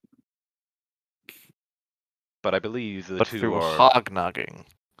 But I believe the two through are hog-nogging.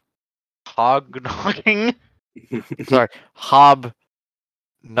 hog-nogging? Sorry,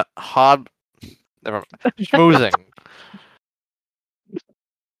 never mind. Schmoozing.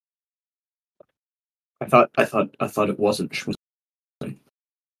 I thought it wasn't schmoozing.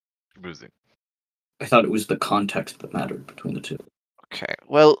 Schmoozing. I thought it was the context that mattered between the two. Okay,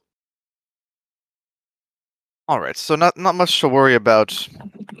 well, all right. So not much to worry about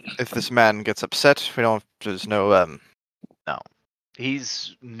if this man gets upset. We don't. There's no No.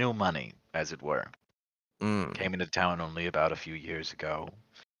 He's new money, as it were. Came into town only about a few years ago.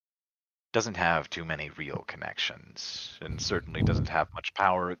 Doesn't have too many real connections, and certainly doesn't have much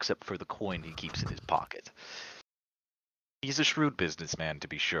power except for the coin he keeps in his pocket. He's a shrewd businessman, to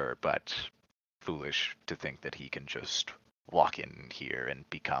be sure, but foolish to think that he can just walk in here and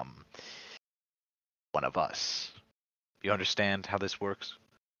become one of us. You understand how this works?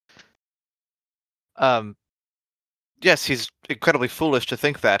 Yes, he's incredibly foolish to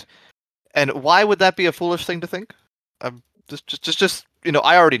think that. And why would that be a foolish thing to think? Just you know,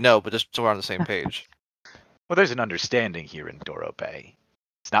 I already know, but just so we're on the same page. Well, there's an understanding here in Doro Bay.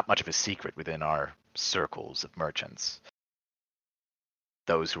 It's not much of a secret within our circles of merchants.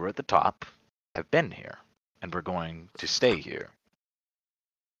 Those who are at the top have been here, and we're going to stay here.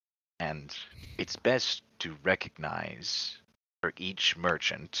 And it's best to recognize for each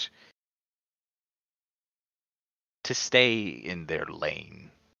merchant to stay in their lane,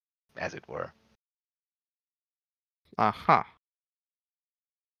 as it were. Uh-huh.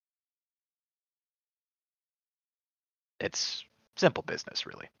 It's simple business,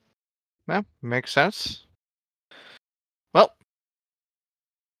 really. Yeah, makes sense. Well,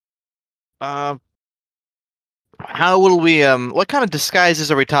 how will we what kind of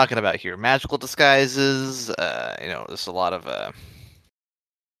disguises are we talking about here? Magical disguises? You know, there's a lot of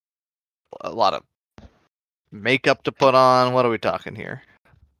makeup to put on. What are we talking here?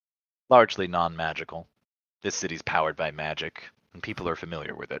 Largely non-magical. This city's powered by magic, and people are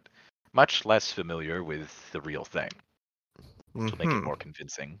familiar with it. Much less familiar with the real thing. Which will make it more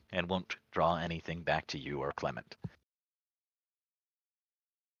convincing, and won't draw anything back to you or Clement.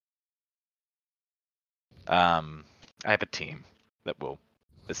 I have a team that will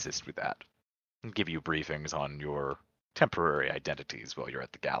assist with that, and give you briefings on your temporary identities while you're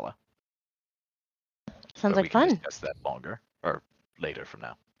at the gala. Sounds But like fun. We can discuss that longer, or later from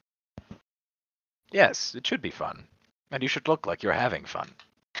now. Yes, it should be fun. And you should look like you're having fun.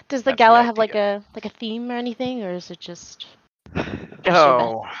 Does the That's the gala have like idea. a theme or anything, or is it just your best?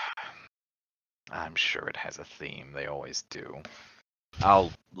 Oh, I'm sure it has a theme. They always do.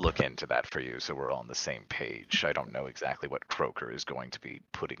 I'll look into that for you so we're all on the same page. I don't know exactly what Croker is going to be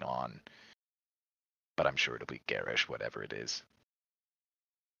putting on, but I'm sure it'll be garish, whatever it is.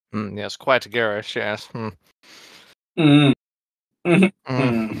 Yes, quite garish, yes. Mm.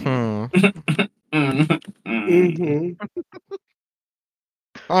 Mm-hmm.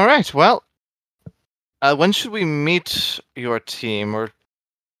 All right, well, when should we meet your team, or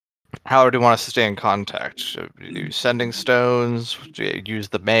how do you want us to stay in contact? Should we do sending stones? Do you use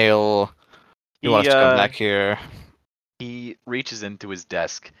the mail? You want us to come back here? He reaches into his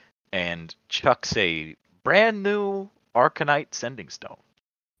desk and chucks a brand new Arcanite sending stone.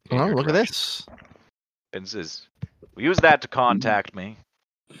 in Oh, your look at direction. this. And says, "We use that to contact me."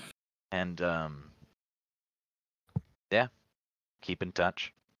 And yeah, keep in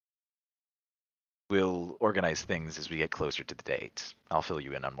touch. We'll organize things as we get closer to the date. I'll fill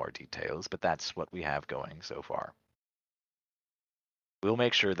you in on more details, but that's what we have going so far. We'll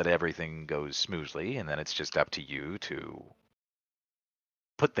make sure that everything goes smoothly, and then it's just up to you to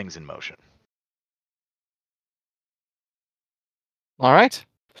put things in motion. All right.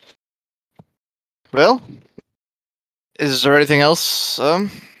 Well, is there anything else?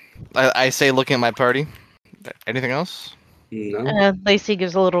 I say, looking at my party. Anything else? No. Lacey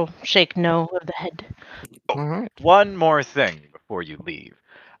gives a little shake no of the head. All right. One more thing before you leave.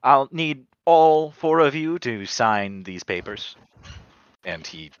 I'll need all four of you to sign these papers. And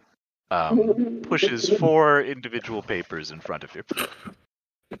he pushes 4 individual papers in front of you.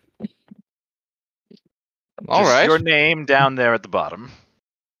 All Just right. your name down there at the bottom.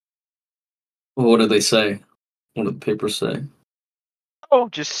 What do they say? What do the papers say? Oh,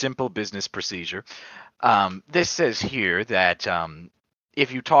 just simple business procedure. This says here that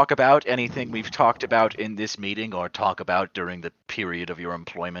if you talk about anything we've talked about in this meeting or talk about during the period of your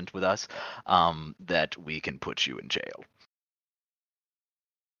employment with us, that we can put you in jail.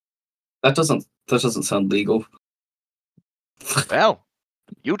 That doesn't sound legal. Well,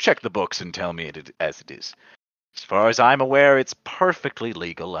 you check the books and tell me it as it is. As far as I'm aware, it's perfectly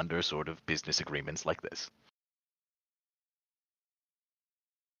legal under sort of business agreements like this.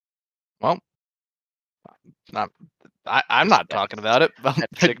 Well, I'm not talking about it. That I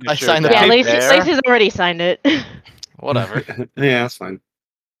signature signed the down Yeah, paper. there. Lacey's already signed it. Whatever. Yeah, that's fine.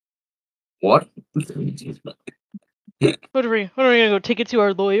 What? What are we gonna go take it to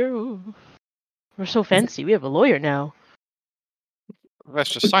our lawyer? Ooh. We're so fancy. We have a lawyer now. Let's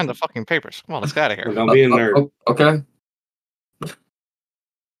just sign the fucking papers. Come on, let's get out of here. Don't be a nerd. Okay.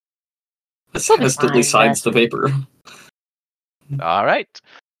 This hastily fine, signs the paper. All right.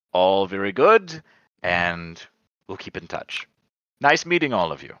 All very good. And we'll keep in touch. Nice meeting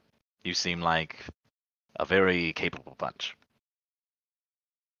all of you. You seem like a very capable bunch.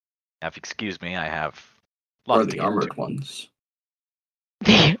 Now, if you excuse me, I have Or lots to the get armored to. ones.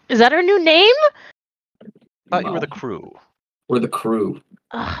 Is that our new name? Thought you were Wow. the crew. We're the crew.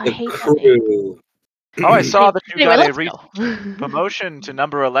 Ugh, I The hate that crew. Oh, I saw that you Anyway, got a let's recent go. promotion to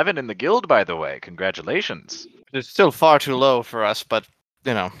number 11 in the guild, by the way. Congratulations. It's still far too low for us, but,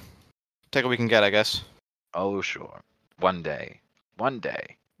 you know, take what we can get, I guess. Oh, sure. One day. One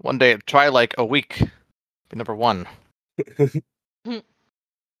day. One day, try like a week. Be number 1.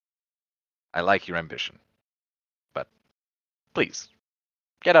 I like your ambition. But please,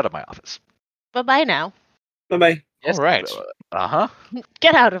 get out of my office. Bye-bye now. Bye-bye. Yes. All right. Uh-huh.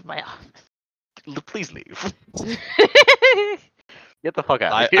 Get out of my office. Please leave. Get the fuck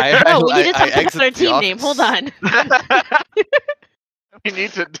out I- of here. I- Oh, we need to talk exit about our the team name. Hold office. on. We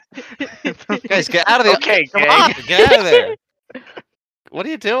need to. Guys, get out of the Okay, Come gang. on, get out of there. What are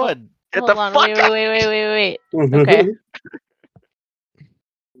you doing? Get Hold the on. fuck Wait. out.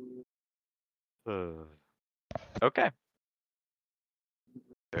 Okay. Okay.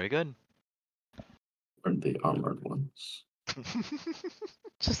 Very good. Or the armored ones.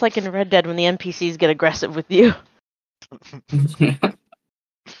 Just like in Red Dead when the NPCs get aggressive with you. The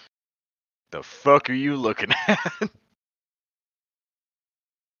fuck are you looking at?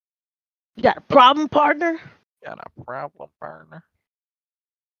 You got a problem, partner? Got a problem, partner.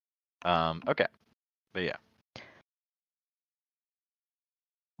 Okay. But yeah.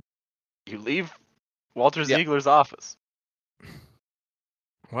 You leave Walter Yep. Ziegler's office.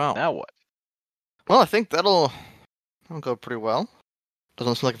 Wow. Now what? Well, I think that'll go pretty well.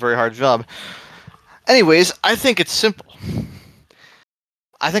 Doesn't seem like a very hard job. Anyways, I think it's simple.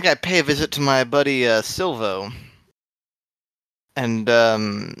 I think I pay a visit to my buddy Silvo, and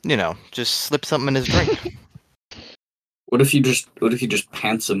you know, just slip something in his drink. What if you just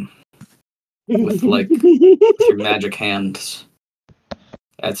pants him with like your magic hands?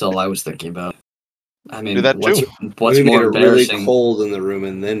 That's all I was thinking about. I mean, Do that too. what's we more made it really embarrassing? cold in the room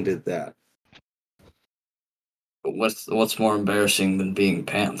and then did that. What's more embarrassing than being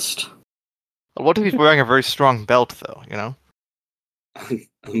pantsed? What if he's wearing a very strong belt, though? You know.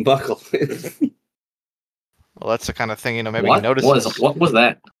 Unbuckle. Well, that's the kind of thing maybe What he notices. what was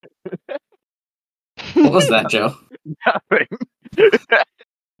that? What was that, Joe? Nothing.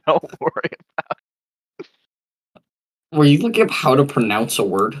 Don't worry. Were you looking up how to pronounce a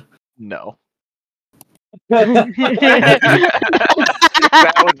word? No. That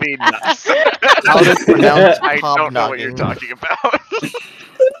That would be nuts. How to pronounce I don't know what you're hobnogging. talking about.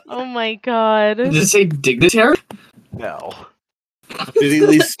 Oh my god. Did it say dignitary? No. Did he at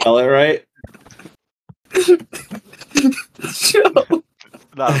least spell it right? Joe.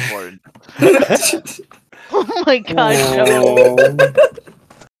 Not important. Oh my god,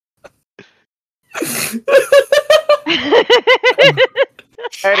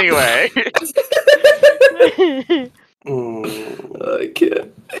 Anyway. I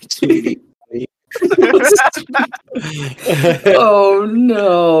can't. Sweetie. Oh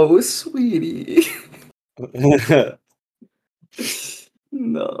no, sweetie.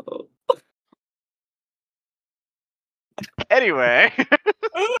 No. Anyway.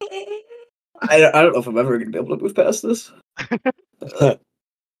 I don't know if I'm ever gonna be able to move past this.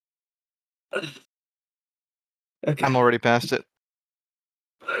 Okay. I'm already past it.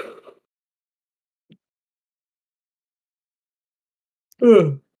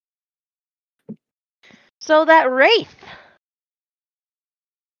 So that wraith.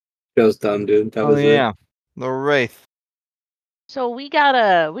 Joe's dumb, dude. That Oh was it. yeah, the wraith. So we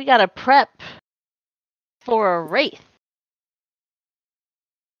gotta prep for a wraith.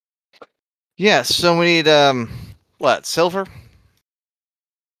 Yeah, so we need what, silver?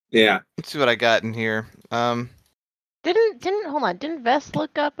 Yeah. Let's see what I got in here. Didn't hold on, didn't Vess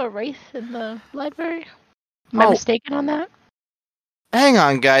look up a wraith in the library? Am I Oh. mistaken on that? Hang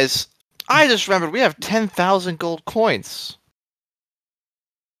on, guys. I just remembered we have 10,000 gold coins.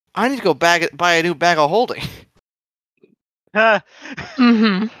 I need to go buy a new bag of holding.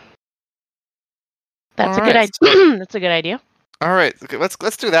 Mm-hmm. That's a good Alright. idea. That's a good idea. All right, okay, let's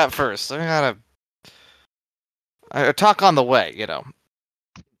do that first. I gotta talk on the way, you know.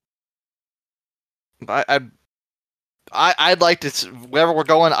 I'd like to wherever we're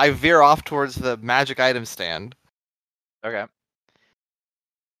going. I veer off towards the magic item stand. Okay.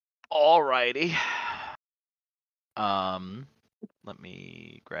 Alrighty. Let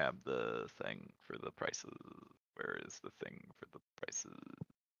me grab the thing for the prices. Where is the thing for the prices?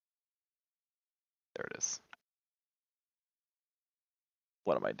 There it is.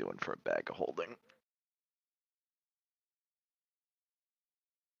 What am I doing for a bag of holding?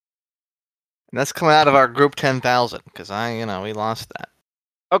 And that's coming out of our group 10,000 because we lost that.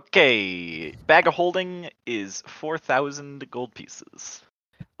 Okay, bag of holding is 4,000 gold pieces.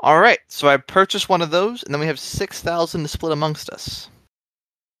 All right, so I purchased one of those, and then we have 6,000 to split amongst us.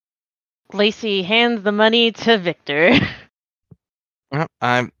 Lacey hands the money to Victor.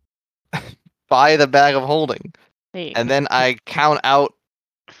 I buy the bag of holding, There you and then I count out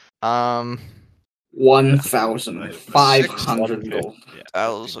 1,500 gold. Yeah,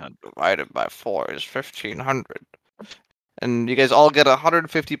 1,000 divided by 4 is 1,500. And you guys all get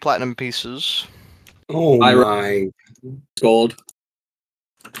 150 platinum pieces. Oh my. Gold.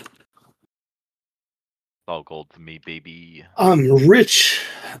 all gold for me, baby. I'm rich.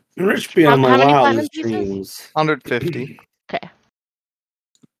 Rich beyond How my many wildest platinum pieces? dreams. 150. Okay.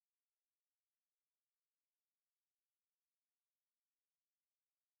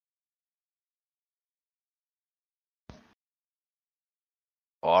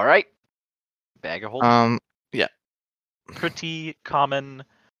 All right. Bag of holding. Yeah. Pretty common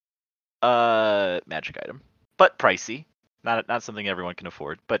magic item, but pricey. Not something everyone can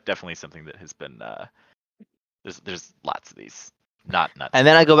afford, but definitely something that has been there's lots of these. Not And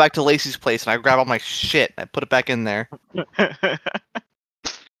then I go back to Lacey's place and I grab all my shit and I put it back in there.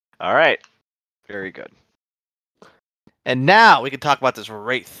 All right. Very good. And now we can talk about this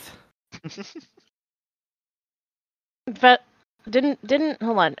wraith. But didn't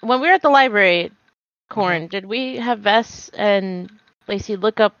hold on. When we were at the library, Corn, did we have Vess and Lacey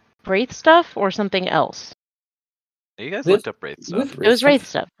look up wraith stuff or something else? You guys With- looked up wraith stuff. It was wraith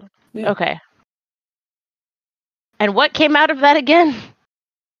stuff. Yeah. Okay. And what came out of that again?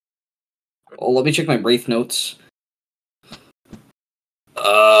 Oh, let me check my Wraith notes.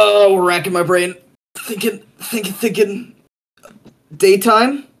 Oh, racking my brain. Thinking.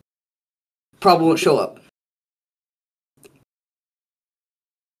 Daytime? Probably won't show up.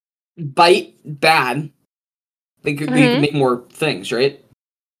 bite bad. They could make more things, right?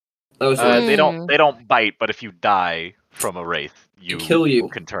 That was They don't bite, but if you die from a wraith, you kill you.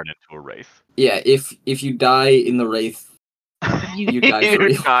 can turn into a wraith. Yeah, if you die in the wraith, you die for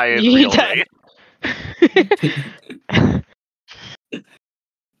real. Die in You real die. wraith.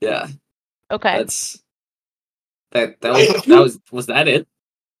 Yeah. Okay. That's that was that it? Is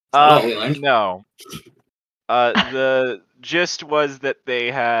that all we learned? No. The gist was that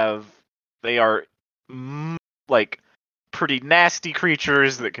they are like pretty nasty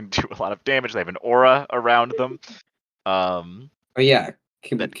creatures that can do a lot of damage. They have an aura around them. Oh yeah,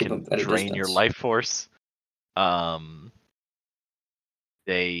 That can drain your life force.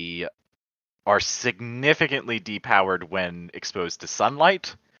 They are significantly depowered when exposed to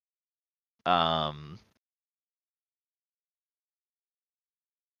sunlight.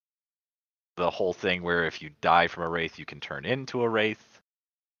 The whole thing where if you die from a wraith, you can turn into a wraith.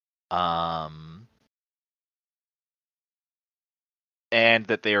 And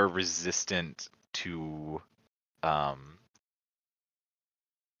that they are resistant to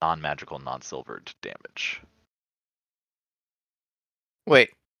non-magical, non-silvered damage.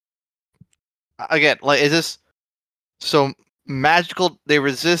 Wait. Again, like, is this so magical? They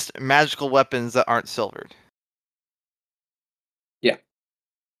resist magical weapons that aren't silvered.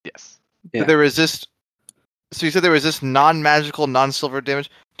 Yes. Do they resist? So you said they resist non-magical, non-silver damage.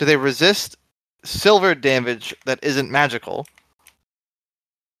 Do they resist silver damage that isn't magical?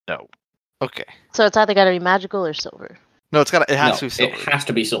 No. Okay. So it's either got to be magical or silver. No, it has to be silver. It has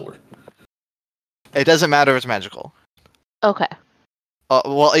to be silver. It doesn't matter if it's magical. Okay.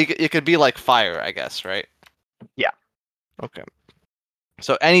 Well, it could be like fire, I guess, right? Yeah. Okay.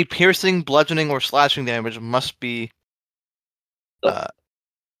 So any piercing, bludgeoning, or slashing damage must be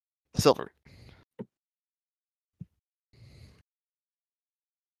silver.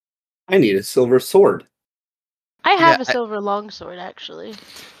 I need a silver sword. I have a silver longsword, actually.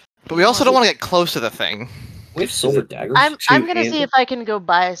 But we also don't want to get close to the thing. We have silver daggers. I'm gonna see if I can go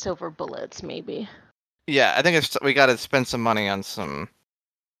buy silver bullets, maybe. Yeah, I think we got to spend some money on some.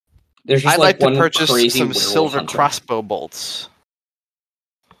 There's just I'd like to one purchase crazy some werewolf silver hunter. crossbow bolts.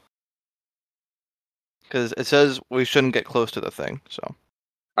 Because it says we shouldn't get close to the thing, so.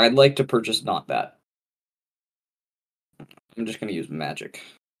 I'd like to purchase not that. I'm just gonna use magic.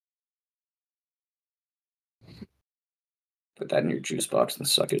 Put that in your juice box and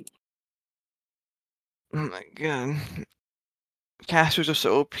suck it. Oh my god. Casters are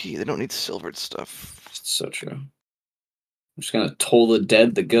so OP, they don't need silvered stuff. It's so true. I'm just gonna toll the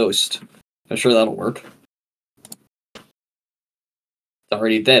dead the ghost. I'm sure that'll work. It's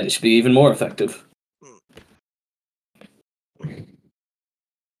already dead. It should be even more effective.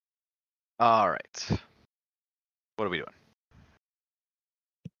 All right. What are we doing?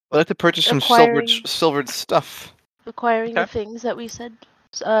 I'd like to purchase some Acquiring- silvered stuff. Acquiring the Okay. things that we said.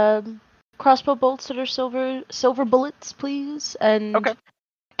 Crossbow bolts that are silver bullets, please. And Okay.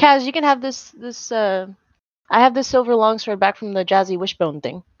 Kaz, you can have this. I have this silver longsword back from the Jazzy Wishbone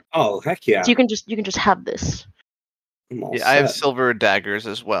thing. Oh heck yeah! So you can just have this. I'm all Yeah, I have set. silver daggers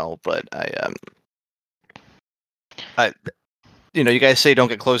as well, but you guys say don't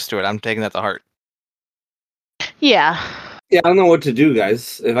get close to it. I'm taking that to heart. Yeah. Yeah, I don't know what to do,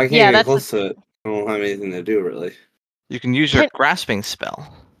 guys. If I can't Yeah, get that's close to it, I don't have anything to do really. You can use your grasping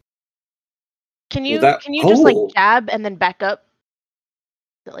spell. Can you that- just like oh. jab and then back up?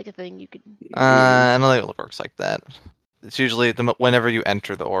 Is that like a thing you could? I don't think it works like that. It's usually whenever you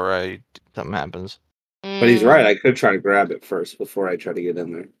enter the aura, something happens. But he's right. I could try to grab it first before I try to get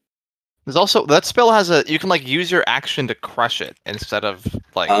in there. There's also that spell has you can like use your action to crush it instead of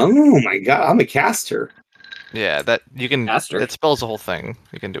like. Oh my god! I'm a caster. Yeah, that you can. Caster? It spells the whole thing.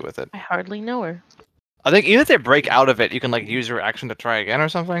 You can do with it. I hardly know her. I think even if they break out of it, you can like use your action to try again or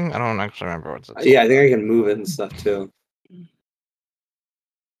something. I don't actually remember what's it. Yeah, I think I can move it and stuff too.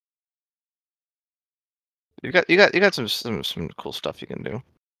 You got some cool stuff you can do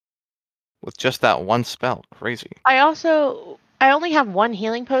with just that one spell. Crazy. I only have one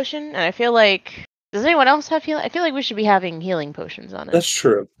healing potion, and I feel like does anyone else have healing? I feel like we should be having healing potions on it, That's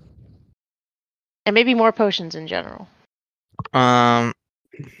true. and maybe more potions in general.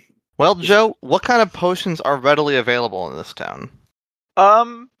 Well, Joe, what kind of potions are readily available in this town?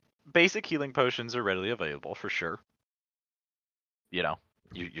 Basic healing potions are readily available for sure. You know,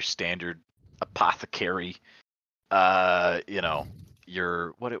 your standard apothecary. You know,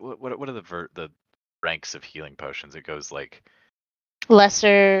 your what are the ranks of healing potions? It goes like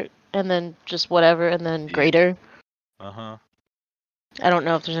Lesser, and then just whatever, and then Yeah. greater. Uh-huh. I don't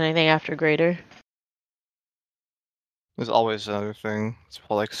know if there's anything after greater. There's always another thing. It's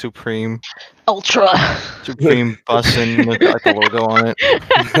called like Supreme Ultra. Bussin with like the logo on it.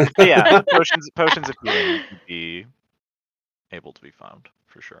 But yeah, potions of healing would be able to be found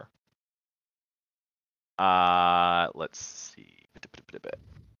for sure. Let's see.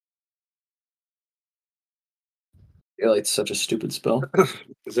 Daylight's such a stupid spell.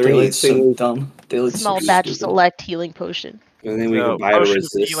 Is there Daylight's so anything? dumb. Daylight's Small so batch stupid. select healing potion. Anything we So can buy to potion of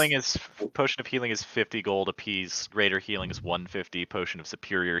resist? healing is 50 gold apiece. Greater healing is 150. Potion of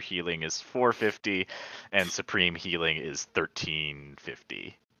superior healing is 450, and supreme healing is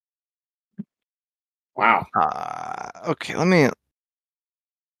 1350. Wow. Okay, let me.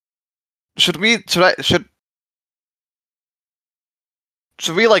 Should we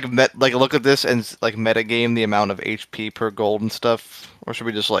like look at this and like metagame the amount of HP per gold and stuff, or should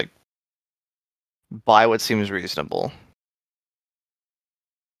we just like buy what seems reasonable?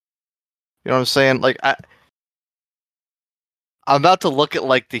 You know what I'm saying? Like I'm about to look at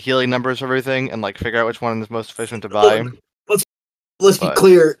like the healing numbers of everything and like figure out which one is most efficient to buy. Let's be But-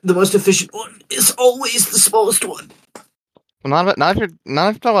 clear. The most efficient one is always the smallest one. Well, not if you're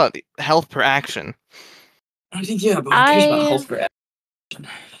talking about health per action. I think yeah, but who cares about health for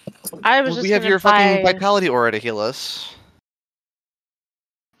I was Well, just we have gonna your buy, fucking vitality aura to heal us.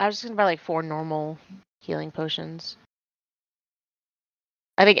 I was just gonna buy like 4 normal healing potions.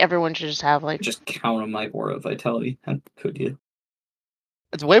 I think everyone should just have like. just count on my aura of vitality? How could you?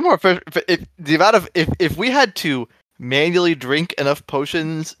 It's way more efficient. If we had to manually drink enough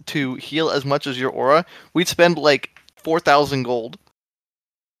potions to heal as much as your aura, we'd spend like 4,000 gold.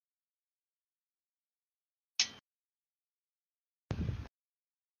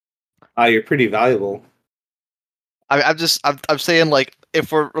 You're pretty valuable. I'm saying like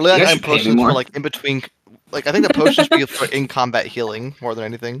if we're relying You guys on should pay me potions more. for like in between, like I think the potions should be for in combat healing more than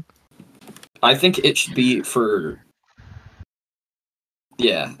anything. I think it should be for.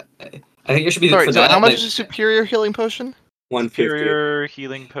 Yeah, I think it should be Sorry, for so that. how much is a superior healing potion? 150. Superior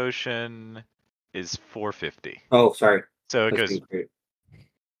healing potion is 450. Oh, sorry. So it That's goes great.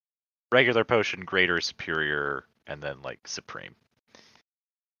 regular potion, greater, superior, and then like supreme.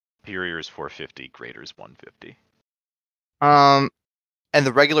 Superior is 450, greater is 150. And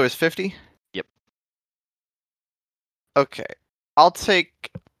the regular is 50? Yep. Okay. I'll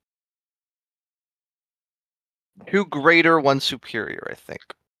take 2 greater, 1 superior, I think.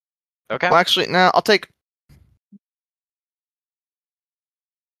 Okay. Well, actually, no, I'll take.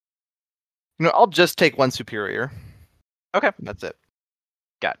 No, I'll just take 1 superior. Okay. That's it.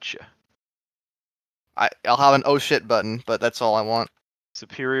 Gotcha. I'll have an oh shit button, but that's all I want.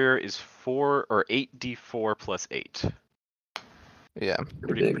 Superior is 8d4 plus 8. Yeah.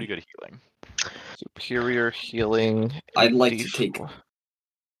 Pretty good healing. Superior healing. I'd like to 8d4. take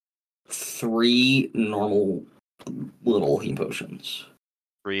 3 normal little healing potions.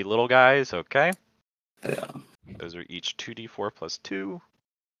 3 little guys, okay. Yeah. Those are each 2d4 plus 2.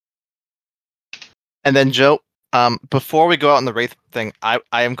 And then Joe, before we go out on the wraith thing, I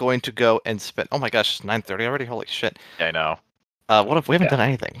am going to go and spend. Oh my gosh, it's 9:30 already. Holy shit! Yeah, I know. What if we haven't done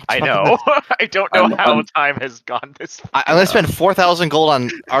anything? What's I fucking know. nuts? I don't know how I'm- time has gone this far. I'm gonna spend 4,000 gold on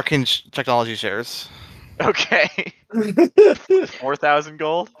Arcane Technology shares. Okay. 4,000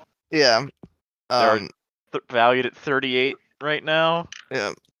 gold? Yeah. They're valued at 38 right now.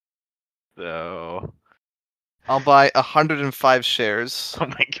 Yeah. So. I'll buy 105 shares. Oh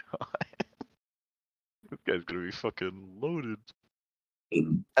my god. This guy's gonna be fucking loaded.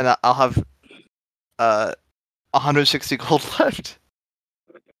 And I'll have 160 gold left.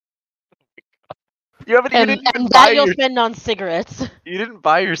 You And didn't even buy that you'll your, spend on cigarettes. you didn't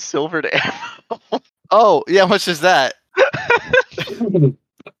buy your silvered ammo. Oh, yeah, how much is that?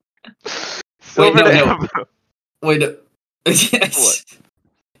 Silvered no. ammo. Wait, no. Yes.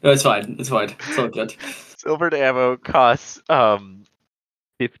 No, it's fine. It's fine. It's all good. Silvered ammo costs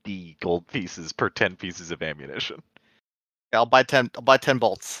 50 gold pieces per 10 pieces of ammunition. Yeah, I'll buy 10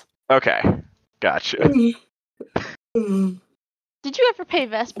 bolts. Okay. Gotcha. Did you ever pay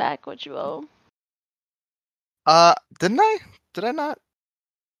Vest back what you owe? Didn't I? Did I not?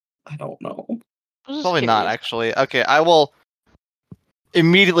 I don't know. I was just Probably not, curious. actually. Okay, I will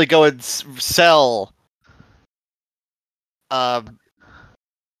immediately go and sell. I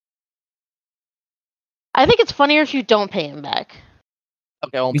think it's funnier if you don't pay him back.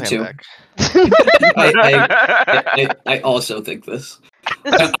 Okay, I won't Me pay too. him back. I also think this.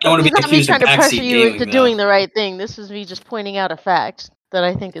 This is, I don't wanna this be is not me accused of trying to pressure backseat you gaming, into though. doing the right thing. This is me just pointing out a fact that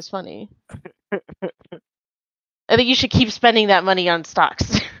I think is funny. I think you should keep spending that money on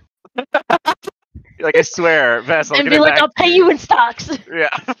stocks. Like, I swear, Vess, I'll And get be it like, back I'll to pay you in stocks.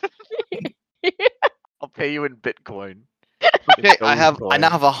 Yeah. I'll pay you in Bitcoin. Okay, Gold I coin. now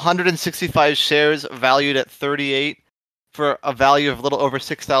have 165 shares valued at 38 for a value of a little over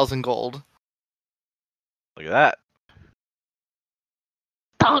 6,000 gold. Look at that.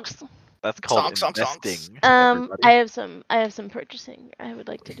 Donks. That's called Sonks, sonks, investing. sonks. Everybody. I have some purchasing I would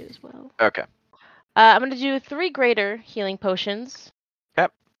like to do as well. Okay. I'm gonna do 3 greater healing potions.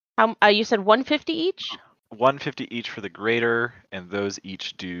 Yep. You said 150 each? 150 each for the greater, and those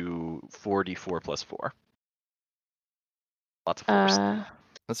each do 4d4 plus 4. Lots of 4s.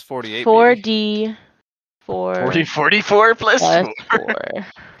 That's 48. 4d 4 44 plus plus 4. 4.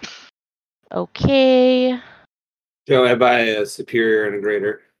 Okay. Joe, I buy a superior and a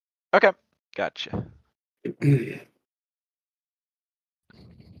greater. Okay. Gotcha.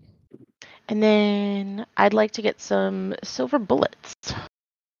 And then I'd like to get some silver bullets.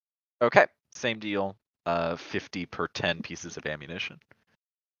 Okay. Same deal. 50 per 10 pieces of ammunition.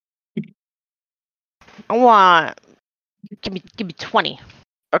 I want give me 20.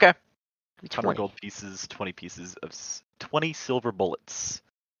 Okay. Give me 100 20. gold pieces, 20 pieces of 20 silver bullets.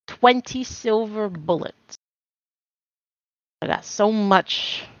 20 silver bullets. I got so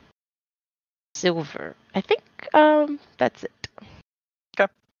much silver. I think that's it.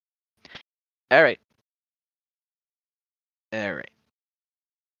 All right.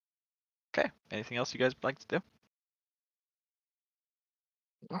 Okay. Anything else you guys would like to do?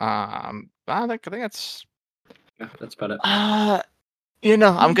 I think that's. Yeah, that's about it.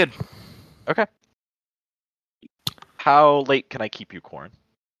 I'm good. Okay. How late can I keep you, Corin?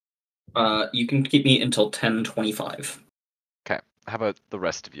 You can keep me until 10:25. Okay. How about the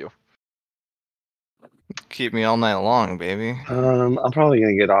rest of you? Keep me all night long, baby. I'm probably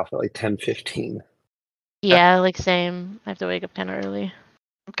gonna get off at like 10:15. Yeah, like same. I have to wake up kind of early.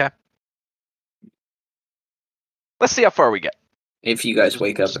 Okay. Let's see how far we get. If you guys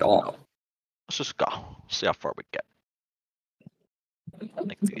wake up at all. Let's just go. See how far we get. I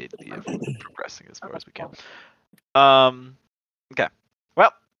like the idea of progressing as far as we can. Okay.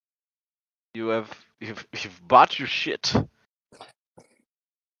 Well, you've bought your shit.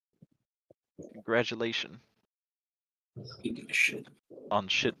 Congratulations Shit. on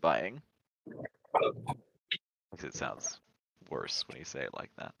shit buying. Because it sounds worse when you say it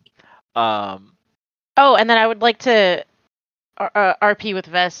like that. Oh, and then I would like to RP with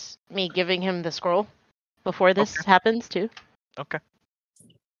Vess, me giving him the scroll before this happens too. Okay.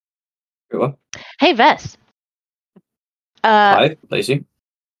 What? Hey, Vess. Hi, Lacey.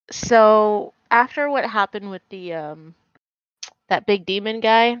 So after what happened with the that big demon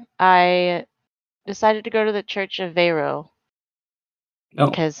guy, I decided to go to the Church of Vero Oh,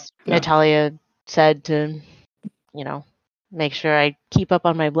 because yeah. Natalia said to, make sure I keep up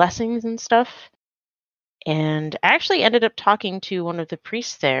on my blessings and stuff. And I actually ended up talking to one of the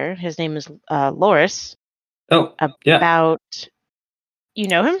priests there. His name is Loris. Oh, yeah. About, you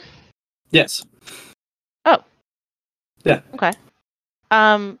know him? Yes. Oh. Yeah. Okay.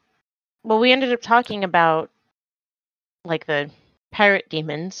 Well, we ended up talking about like the pirate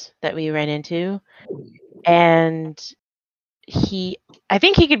demons that we ran into, and I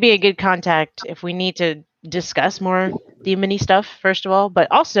think he could be a good contact if we need to discuss more demony stuff, first of all, but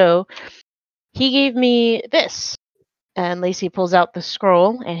also he gave me this. And Lacey pulls out the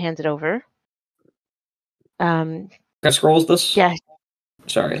scroll and hands it over. What scroll is this? Yeah.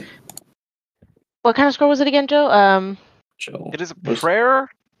 Sorry. What kind of scroll was it again, Joe? Joe. It is a prayer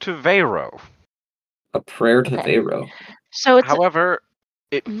to Vero. A prayer to Okay. Vero. So it's However,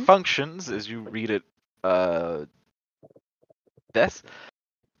 it Mhm. functions as you read it, Death,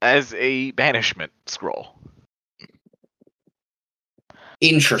 as a banishment scroll.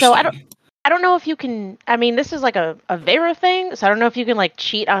 Interesting. So I don't know if you can. I mean, this is like a Vero thing, so I don't know if you can like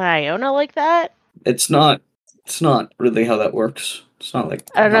cheat on Iona like that. It's not really how that works. It's not like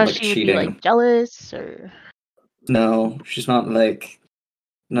I don't know not if like she would cheating. be like jealous or. No, she's not like.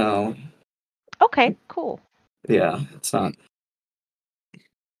 No. Okay, cool. Yeah, it's not.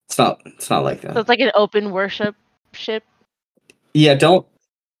 It's not like that. So it's like an open worship ship. Yeah, don't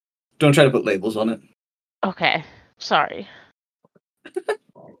try to put labels on it. Okay, sorry.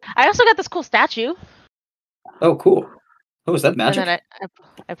 I also got this cool statue. Oh, cool. Oh, is that magic? And then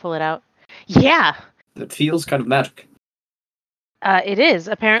I pull it out. Yeah. It feels kind of magic. It is.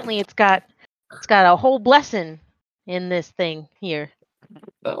 Apparently, it's got a whole blessing in this thing here.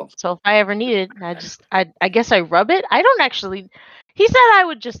 Oh. So if I ever need it, I guess I rub it. I don't actually. He said I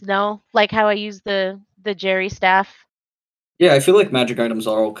would just know, like how I use the Jerry staff. Yeah, I feel like magic items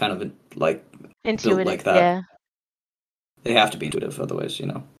are all kind of like Intuitive, built like that. yeah. They have to be intuitive, otherwise,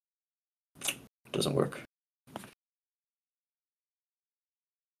 it doesn't work.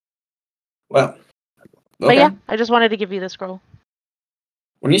 Well, But yeah, I just wanted to give you the scroll.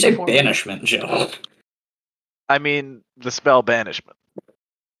 When you say Before. banishment, Joe. I mean the spell banishment.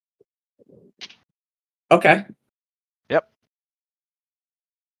 Okay. Yep.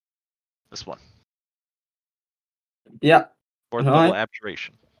 This one. Yeah. Fourth All level right.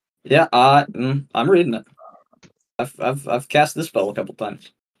 abjuration. Yeah. I'm reading it. I've cast this spell a couple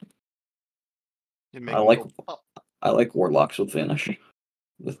times. I like warlocks with vanish.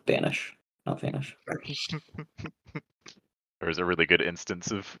 With banish, not vanish. There was a really good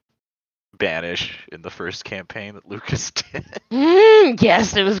instance of banish in the first campaign that Lucas did.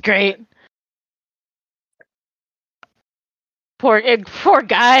 Yes, it was great. Poor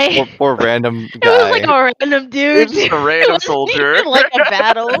guy. Poor random It guy. was like a random dude. It's just a random It wasn't soldier. even like a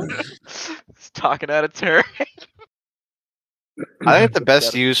battle. He's talking out of turn. I think the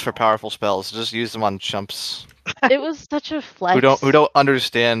best use for powerful spells is just use them on chumps It was such a flex. who don't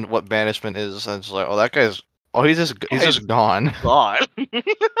understand what banishment is. And it's like, oh, that guy's he's just gone. God.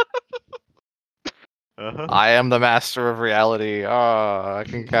 Uh-huh. I am the master of reality. Oh, I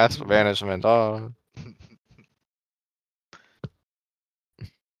can cast banishment. Oh.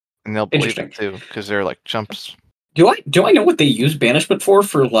 And they'll believe it too, because they're like chumps. Do I know what they use banishment for?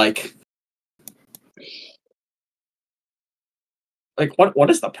 For like what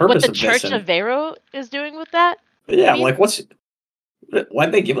is the purpose What the of Church this? of Vero is doing with that? Yeah, mean? like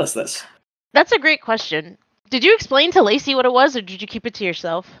why'd they give us this? That's a great question. Did you explain to Lacey what it was, or did you keep it to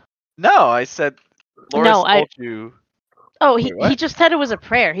yourself? No, I said Loris No, told you. Oh, Wait, he what? just said it was a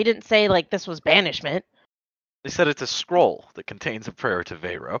prayer. He didn't say like this was banishment. They said it's a scroll that contains a prayer to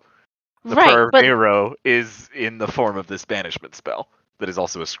Vero. The Right, prayer of but Vero is in the form of this banishment spell that is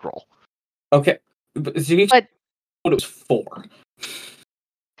also a scroll. Okay, but what it was for?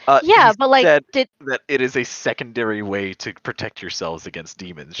 yeah, He but like said did that it is a secondary way to protect yourselves against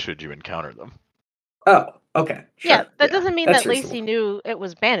demons should you encounter them. Oh, okay. Sure. yeah, that doesn't mean that's that Lacey reasonable. knew it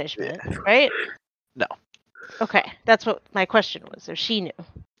was banishment, right? No. Okay, that's what my question was. If she knew.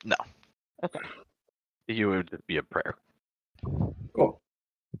 No. Okay. You would be a prayer. Cool.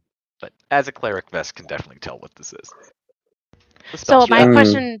 But as a cleric, Vest can definitely tell what this is. The So spell my check.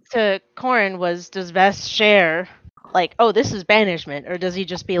 question to Corin was, does Vest share like, oh, this is banishment, or does he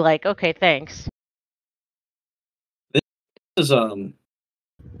just be like, okay, thanks? This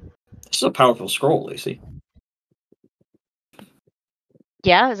is a powerful scroll, Lacey.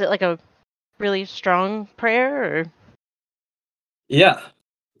 Yeah, is it like a really strong prayer, or Yeah.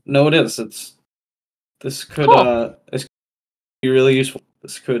 No, it is. This could Cool. this could be really useful.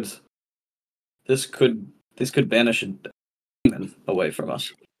 This could banish a demon away from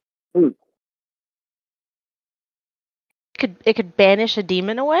us. it could banish a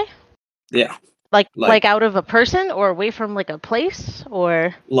demon away? Yeah. Like out of a person, or away from like a place,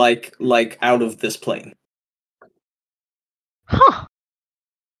 or Like out of this plane. huh?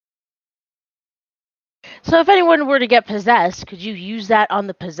 So if anyone were to get possessed, could you use that on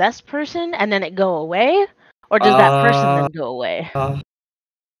the possessed person and then it go away, or does that person then go away?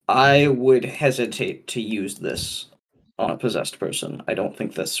 I would hesitate to use this on a possessed person. I don't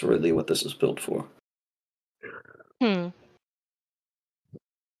think that's really what this is built for.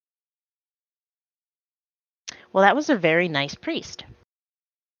 Well, that was a very nice priest.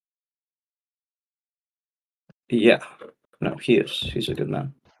 Yeah. No, he is. He's a good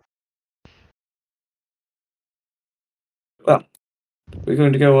man. Well, we're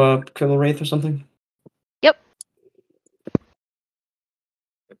going to go kill a wraith or something? Yep.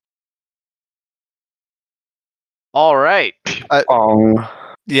 All right.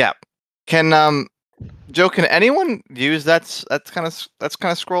 Yeah. Can Joe? Can anyone use that's kind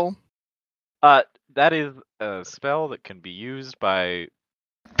of scroll? That is a spell that can be used by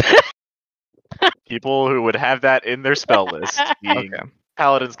people who would have that in their spell list, being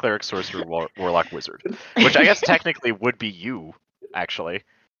paladins, cleric, sorcerer, warlock, wizard. Which I guess technically would be you, actually.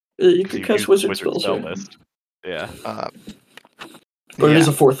 You could cast wizard spells, spell right? list. Yeah. But it is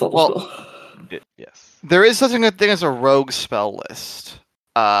a 4th level spell. Yes. There is such a thing as a rogue spell list.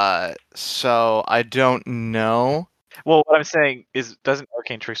 So I don't know. Well, what I'm saying is, doesn't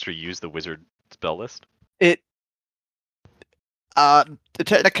Arcane Trickster use the wizard spell list? The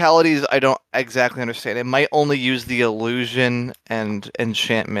technicalities I don't exactly understand. It might only use the illusion and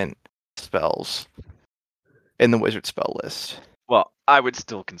enchantment spells in the wizard spell list. Well, I would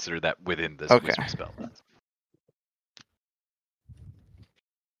still consider that within this wizard spell list.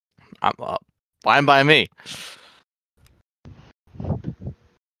 I'm fine by me.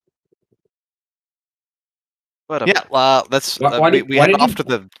 That's Why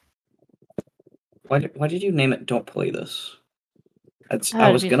did you name it? Don't play this.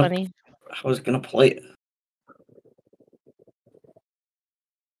 I was be gonna funny. play it.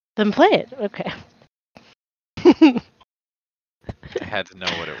 Then play it. Okay. I had to know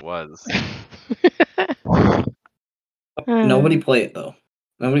what it was. Nobody play it though.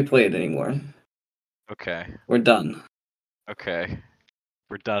 Nobody play it anymore. Okay. We're done. Okay.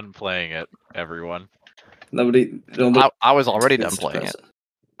 We're done playing it, everyone. Nobody. I was already done gets playing depressed. it.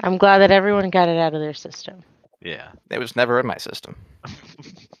 I'm glad that everyone got it out of their system. Yeah. It was never in my system.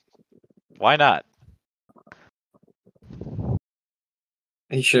 Why not?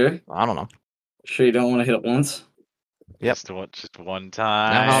 Are you sure? I don't know. Sure you don't want to hit it once? Yep. Just one I'm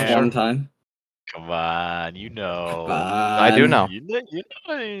time. sure. One time. Come on, you know. I do know. You know.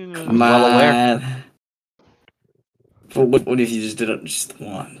 Come well aware. on. But what if you just did it just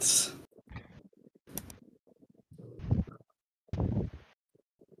once?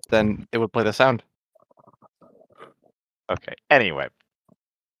 Then it would play the sound. Okay. Anyway.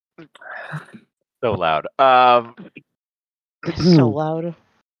 So loud. It's so loud.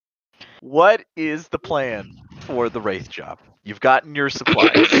 What is the plan for the wraith job? You've gotten your supplies.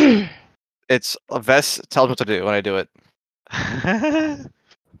 It's Vess tells me what to do when I do it.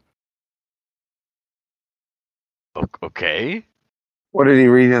 Okay. What did he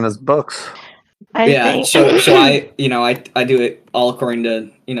read in his books? I Yeah. think So I do it all according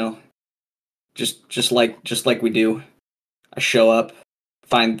to just like we do. I show up,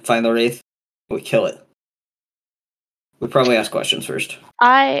 find the wraith, we kill it. We probably ask questions first.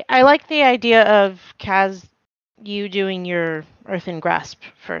 I like the idea of Kaz, you doing your earthen grasp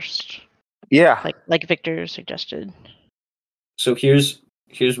first, Yeah. like Victor suggested. So here's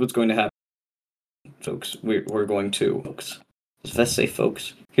what's going to happen, folks. We're going to folks. Does Vess say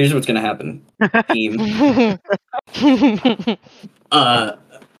folks? Here's what's going to happen, team.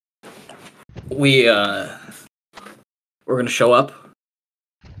 We're going to show up.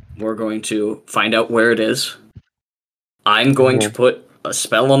 We're going to find out where it is. I'm going to put a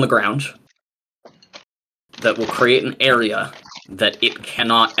spell on the ground that will create an area that it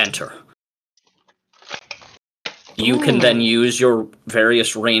cannot enter. You can then use your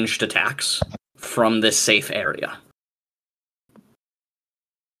various ranged attacks from this safe area.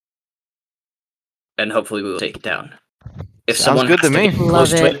 And hopefully we will take it down. If Sounds someone good has to to me. get Love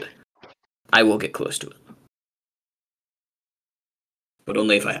close to it. it, I will get close to it. But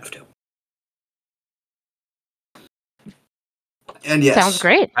only if I have to. And yes. Sounds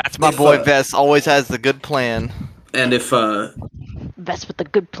great. That's my If, boy Vess. Always has the good plan. And if That's with the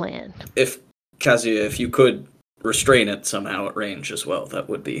good plan. Kazuya, if you could restrain it somehow at range as well, that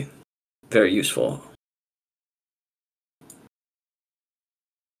would be very useful.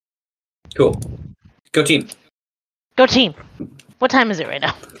 Cool. Go team. Go team. What time is it right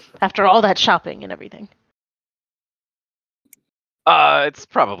now? After all that shopping and everything. It's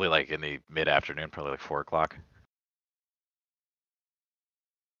probably like in the mid-afternoon, probably like 4 o'clock.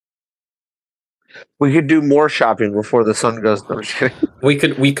 We could do more shopping before the sun goes down. We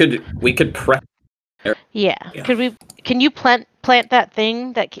could prep. Yeah. Yeah. Can you plant that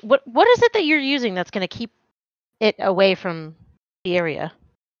thing that what is it that you're using that's going to keep it away from the area?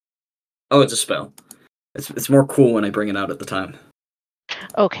 Oh, it's a spell. It's more cool when I bring it out at the time.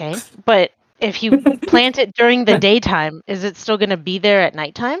 Okay. But if you plant it during the daytime, is it still going to be there at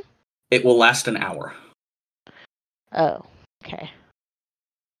nighttime? It will last an hour. Oh. Okay.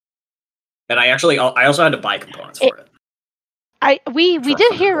 And I also had to buy components for it. We For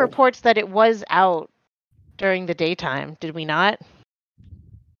did hear 100 gold. reports that it was out during the daytime, did we not?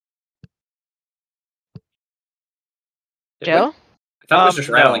 Did Joe? we? I thought it was just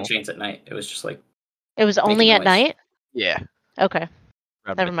rattling No. chains at night. It was just like It was only making at noise. night? Yeah. Okay.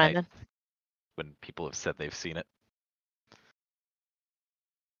 Around Never mind midnight, then. when people have said they've seen it.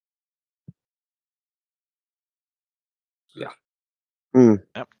 Yeah.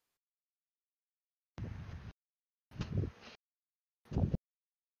 Yep.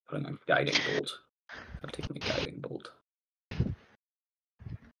 Putting on guiding bolt. I'm taking a guiding bolt.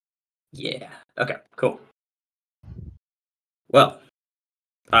 Yeah. Okay. Cool. Well.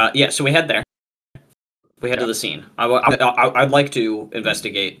 Yeah. So we head there. We head to the scene. I'd like to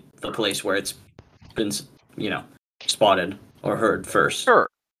investigate the place where it's been, spotted or heard first. Sure.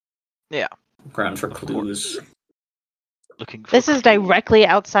 Yeah. Ground for clues. Looking for This is directly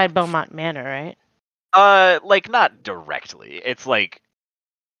outside Beaumont Manor, right? like not directly. It's like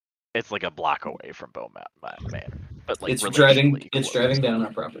a block away from Beaumont Manor, but like It's relationally It's close. driving down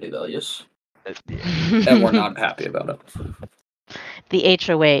our property, though. Yes. Yeah. And we're not happy about it. The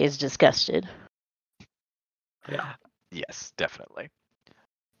HOA is disgusted. Yeah. Yes, definitely.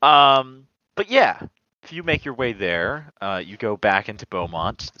 But yeah, if you make your way there, you go back into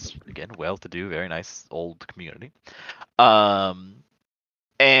Beaumont. It's, again, well-to-do, very nice old community.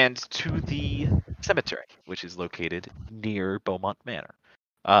 and to the cemetery, which is located near Beaumont Manor.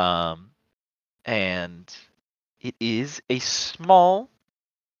 And it is a small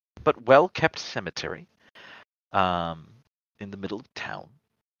but well-kept cemetery in the middle of town.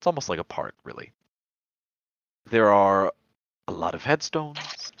 It's almost like a park, really. There are a lot of headstones,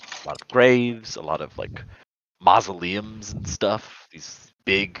 a lot of graves, a lot of like mausoleums and stuff. These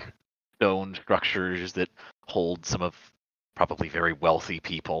big stone structures that hold some of probably very wealthy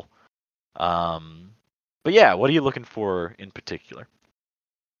people. But yeah, what are you looking for in particular?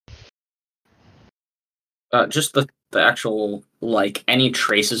 Just the actual, like, any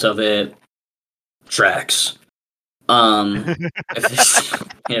traces of it, tracks. If it's,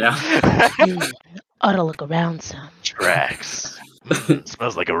 Ought to look around some. Tracks.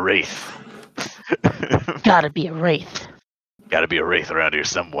 Smells like a wraith. Gotta be a wraith. Gotta be a wraith around here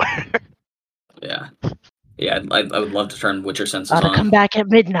somewhere. Yeah. I would love to turn Witcher senses Ought to on. come back at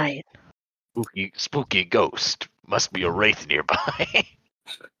midnight. Spooky ghost. Must be a wraith nearby.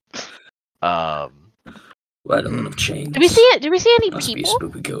 Right, a lot of chains. Did we see any Must be a people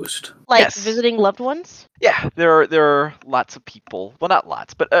spooky ghost. like Yes. visiting loved ones? Yeah, there are lots of people. Well, not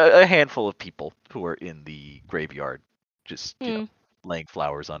lots, but a handful of people who are in the graveyard, just laying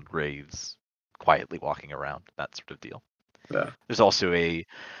flowers on graves, quietly walking around, that sort of deal. Yeah. There's also a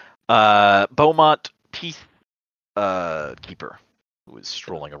Beaumont teeth keeper who is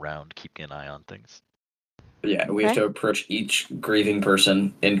strolling around, keeping an eye on things. Yeah, we have to approach each grieving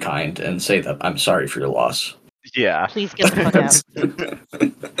person in kind and say that I'm sorry for your loss. Yeah. Please get the fuck out.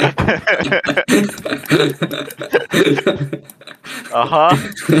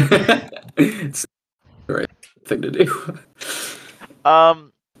 It's the right thing to do.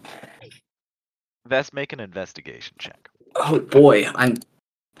 Vest, make an investigation check. Oh boy, I'm.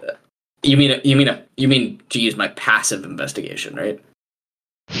 You mean to use my passive investigation, right?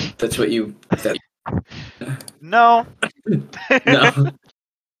 That's what you. No.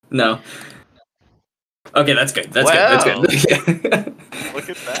 No. Okay, that's good. That's good. Look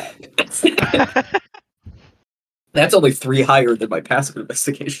at that. That's only 3 higher than my passive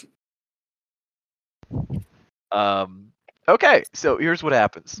investigation. Okay, so here's what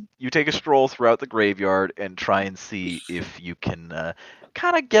happens. You take a stroll throughout the graveyard and try and see if you can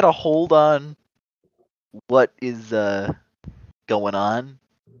kind of get a hold on what is going on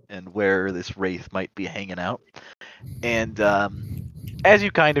and where this wraith might be hanging out. And as you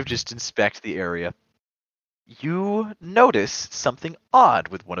kind of just inspect the area, you notice something odd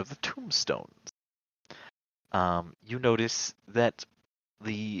with one of the tombstones. You notice that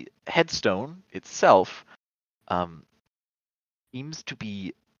the headstone itself seems to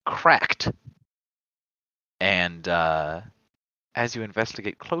be cracked. And as you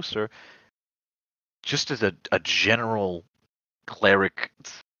investigate closer, just as a general cleric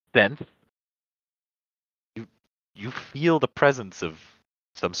sense, you feel the presence of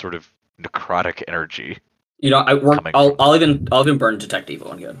some sort of necrotic energy. I'll even burn detect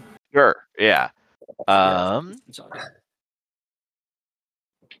evil again. Sure. Yeah. What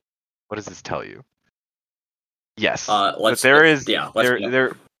does this tell you? Yes. There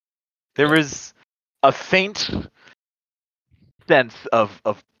is a faint sense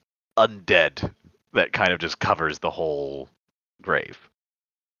of undead that kind of just covers the whole grave.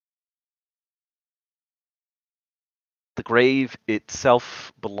 The grave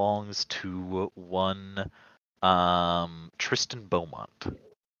itself belongs to one Tristan Beaumont.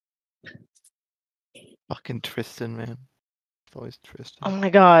 Fucking Tristan, man. It's always Tristan. Oh my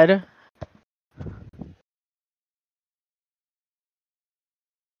god.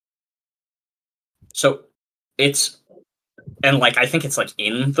 So it's I think it's like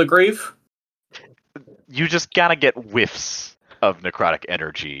in the grave. You just gotta get whiffs of necrotic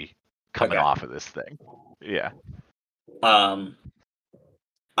energy coming off of this thing. Yeah. I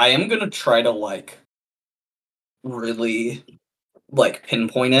am gonna try to really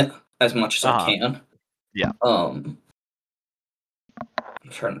pinpoint it as much as I can. Yeah. I'm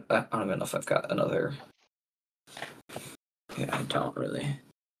trying. I don't even know if I've got another. Yeah, I don't really.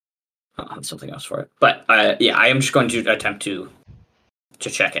 I have something else for it, but I am just going to attempt to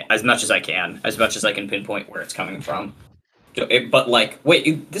check it as much as I can, as much as I can pinpoint where it's coming from. But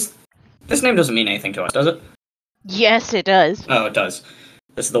wait, this name doesn't mean anything to us, does it? Yes, it does. Oh, it does.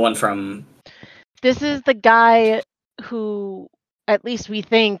 This is the one from. This is the guy who, at least we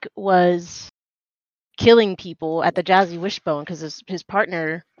think, was killing people at the Jazzy Wishbone because his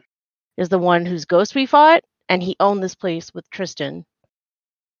partner is the one whose ghost we fought, and he owned this place with Tristan.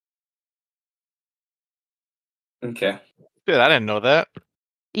 Okay. Dude, I didn't know that.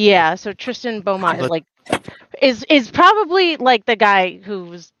 Yeah, so Tristan Beaumont is probably like the guy who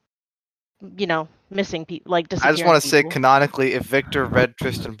was, missing people, like I just disappearing want to say people. canonically, if Victor read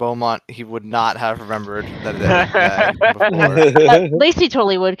Tristan Beaumont, he would not have remembered that that guy before. Lacey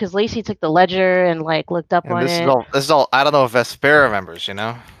totally would, because Lacey took the ledger and looked up And on this it. is all. I don't know if Vespera remembers. This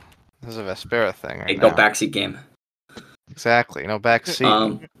is a Vespera thing right Go now. backseat game. Exactly.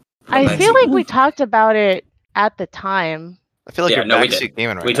 Backseat. I backseat. feel like we talked about it at the time. I feel like you're we backseat did.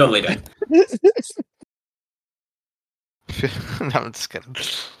 gaming right We now. totally did. No, I'm just kidding.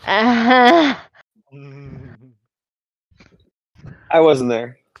 I wasn't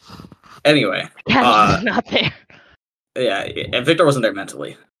there. Anyway, Cash is not there. yeah, and Victor wasn't there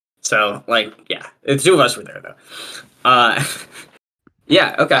mentally. So, yeah, the two of us were there though.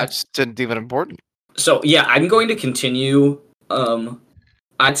 Yeah, okay. That's even important. So yeah, I'm going to continue.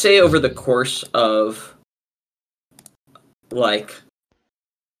 I'd say over the course of the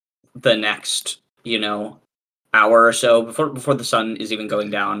next, hour or so before the sun is even going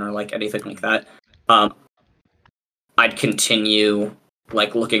down or anything like that. I'd continue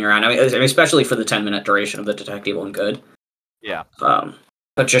looking around. I mean, especially for the 10-minute duration of the Detect Evil and Good. Yeah.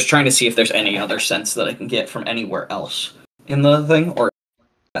 But just trying to see if there's any other sense that I can get from anywhere else in the thing, or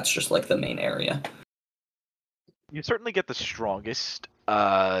that's just the main area. You certainly get the strongest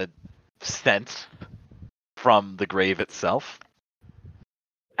scent from the grave itself.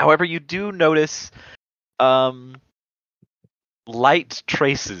 However, you do notice light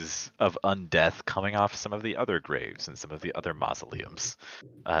traces of undeath coming off some of the other graves and some of the other mausoleums.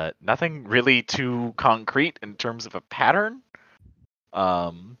 Nothing really too concrete in terms of a pattern.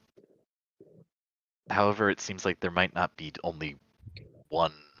 However, it seems like there might not be only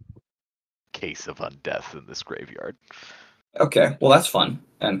one case of undeath in this graveyard. Okay, well that's fun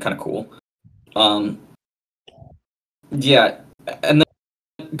and kind of cool. Yeah, and then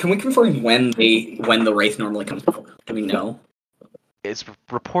can we confirm when the wraith normally comes out? Do we know? It's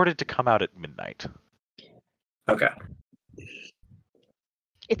reported to come out at midnight. Okay.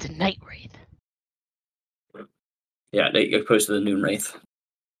 It's a night wraith. Yeah, opposed to the noon wraith.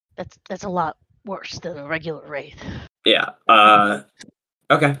 That's a lot worse than a regular wraith. Yeah.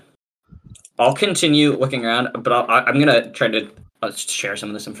 Okay. I'll continue looking around, but I'm gonna try to share some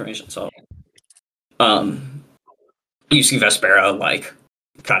of this information. So, you see Vespera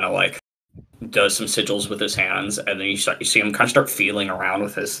kind of does some sigils with his hands, and then you see him kind of start feeling around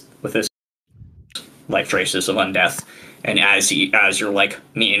with his life traces of undeath. And as you're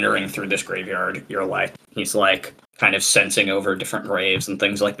meandering through this graveyard, you're he's kind of sensing over different graves and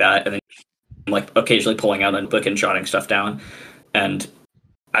things like that, and then occasionally pulling out a book and jotting stuff down. And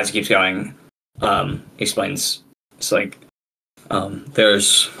as he keeps going, he explains it's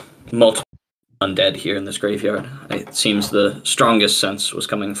there's multiple undead here in this graveyard. It seems the strongest sense was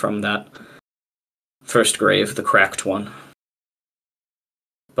coming from that first grave, the cracked one.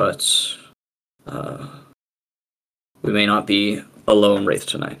 But we may not be a lone wraith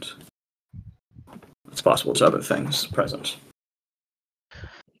tonight. It's possible there's other things present.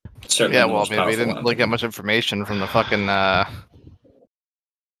 Certainly Yeah, well, we didn't get much information from the fucking.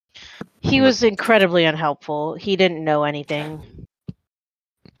 He was incredibly unhelpful. He didn't know anything.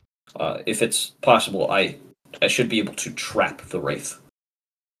 If it's possible, I should be able to trap the wraith.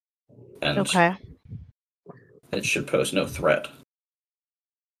 And okay. It should pose no threat.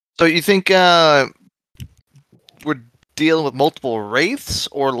 So you think we're dealing with multiple wraiths,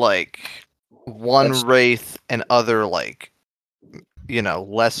 or one wraith and other lesser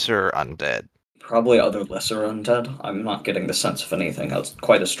undead? Probably other lesser undead. I'm not getting the sense of anything else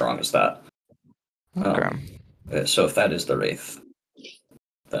quite as strong as that. Okay. So if that is the wraith,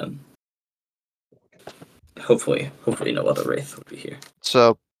 then hopefully no other wraith would be here.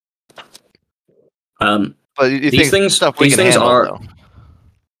 So, but you these think things stuff we these can things handle, are. though?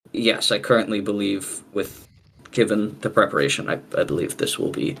 Yes, I currently believe, given the preparation, I believe this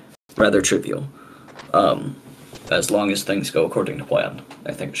will be rather trivial. As long as things go according to plan,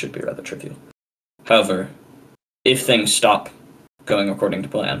 I think it should be rather trivial. However, if things stop going according to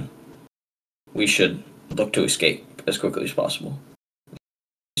plan, we should look to escape as quickly as possible.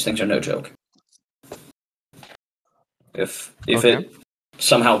 These things are no joke. If it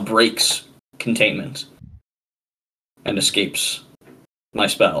somehow breaks containment and escapes my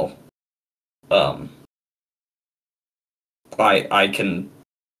spell, I can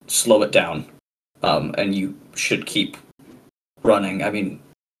slow it down, and you should keep running. I mean,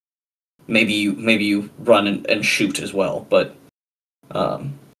 maybe you run and shoot as well, but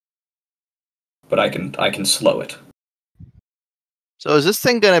I can slow it. So is this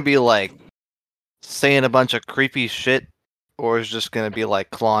thing gonna be saying a bunch of creepy shit, or is just gonna be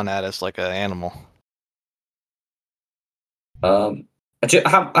like clawing at us like an animal? How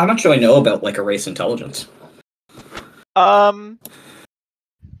much do I know about like a race intelligence? From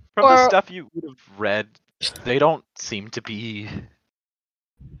the Or- stuff you would have read, they don't seem to be.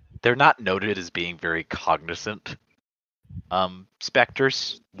 They're not noted as being very cognizant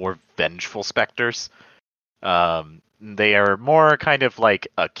specters, more vengeful specters. They are more kind of like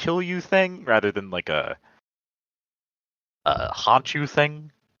a kill you thing rather than like a haunt you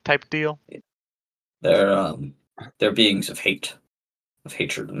thing type deal. They're beings of hate, of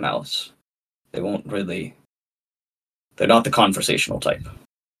hatred and malice. They won't really. They're not the conversational type.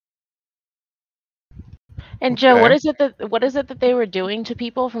 And Joe, what Okay. is it that they were doing to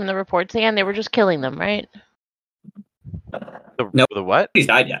people from the reports again? They were just killing them, right? The what? Nobody's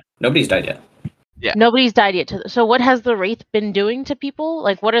died yet. Nobody's died yet. Yeah. Nobody's died yet. So what has the wraith been doing to people?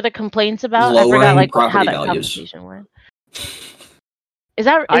 Like, what are the complaints about? I forgot Lowering like how property that values. conversation went. Is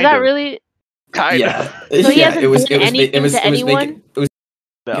that Kind that of. really? Kind Yeah, of. So he yeah. hasn't It was done anything to anyone? making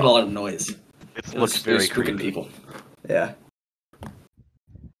a No, lot of noise. it It looks was very spooking creepy. people. Yeah.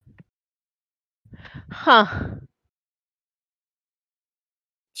 Huh.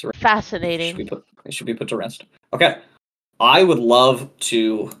 So it Fascinating. should be put to rest. Okay. I would love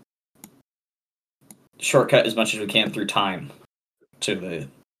to shortcut as much as we can through time to the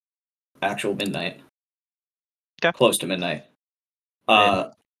actual midnight. Okay. Close to midnight.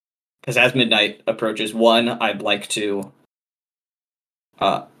 Because as midnight approaches, one, I'd like to.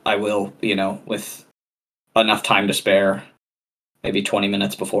 I will, with enough time to spare, maybe 20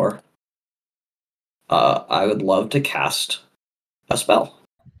 minutes before. I would love to cast a spell.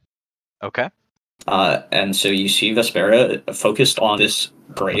 Okay. And so you see Vespera focused on this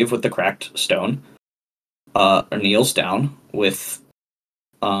grave with the cracked stone. Kneels down with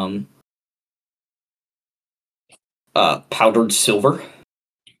powdered silver.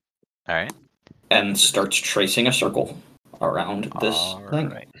 All right. And starts tracing a circle around this thing.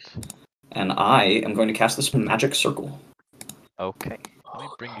 Right. And I am going to cast this magic circle. Okay. Let me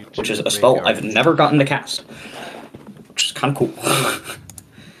bring you to Which is the a spell graveyard I've never gotten to cast. Which is kind of cool.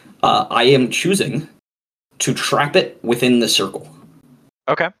 I am choosing to trap it within the circle.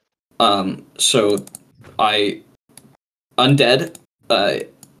 Okay. So I undead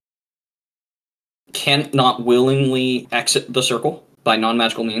can't not willingly exit the circle by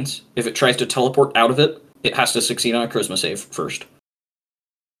non-magical means. If it tries to teleport out of it, it has to succeed on a charisma save first.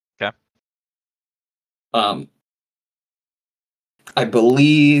 Okay. I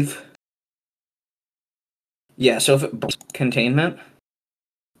believe. Yeah, so if it breaks containment,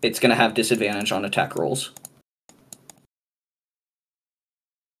 it's going to have disadvantage on attack rolls.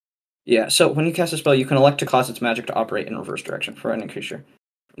 Yeah, so when you cast a spell, you can elect to cause its magic to operate in reverse direction for an creature.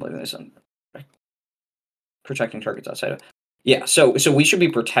 Protecting targets outside of. Yeah, so we should be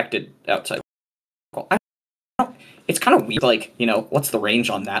protected outside. It's kind of weird, like, what's the range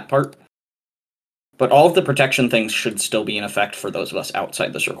on that part? But all of the protection things should still be in effect for those of us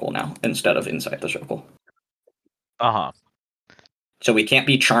outside the circle now, instead of inside the circle. Uh-huh. So we can't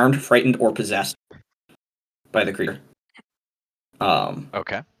be charmed, frightened, or possessed by the creature.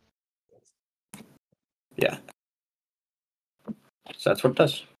 Okay. Yeah. So that's what it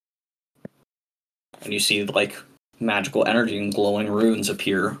does. And you see, like, magical energy and glowing runes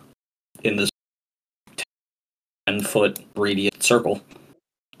appear in this 10-foot radius circle.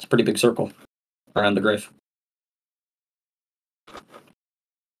 It's a pretty big circle around the grave.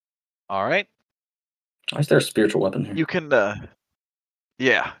 All right. Why is there a spiritual weapon here? You can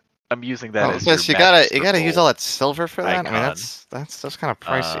yeah. I'm using that as Plus, your you magic gotta use circle all that silver for that. I mean, icon. that's kind of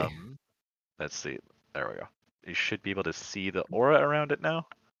pricey. Let's see. There we go. You should be able to see the aura around it now.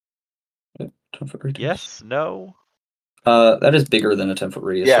 10-foot radius. Yes? No? That is bigger than a 10-foot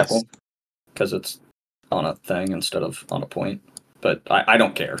radius Yes. circle. Because it's on a thing instead of on a point. But I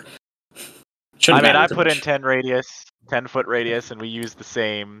don't care. Shouldn't I mean, matter I too put in much. 10-foot radius, and we use the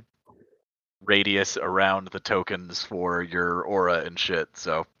same radius around the tokens for your aura and shit,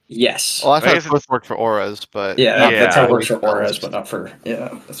 so. Yes. Well, I I thought guess it both worked for auras, but Yeah, not that's how it for works for spells. auras, but not for...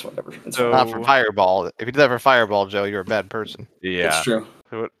 Yeah, that's whatever. It's So- Not for fireball. If you did that for fireball, Joe, you're a bad person. Yeah. It's true.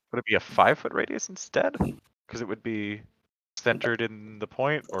 So would it be a 5-foot radius instead? Because it would be centered in the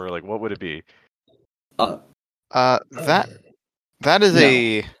point, or like what would it be? That is No.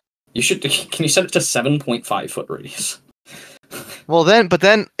 a You should... Can you set it to 7.5-foot radius? but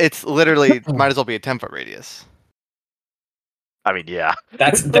then it's literally might as well be a 10-foot radius. I mean, yeah.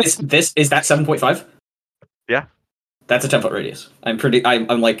 That's this is that 7.5? Yeah. That's a 10-foot radius. I'm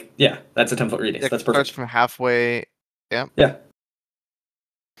like, yeah, that's a 10-foot radius. It That's starts perfect. from halfway. Yeah.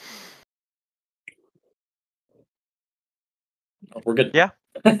 We're good. Yeah.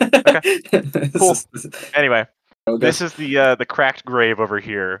 Cool. Anyway, this is the cracked grave over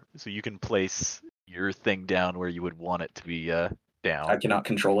here, so you can place your thing down where you would want it to be down. I cannot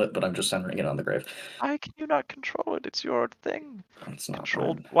control it, but I'm just centering it on the grave. Why can you not control it? It's your thing. It's not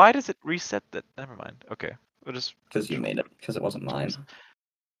Controlled. mine. Why does it reset that? Never mind. Okay. We'll just. Because you made it. Because it wasn't mine.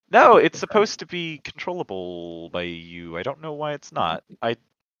 No, it's supposed to be controllable by you. I don't know why it's not. I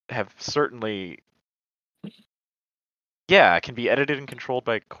have certainly. Yeah, it can be edited and controlled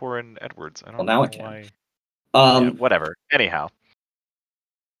by Corin Edwards. I don't Now know it can. why. Yeah, Whatever. Anyhow.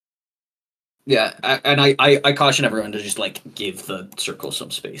 Yeah, and I caution everyone to just like give the circle some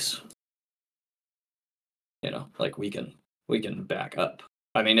space. You know, like we can back up.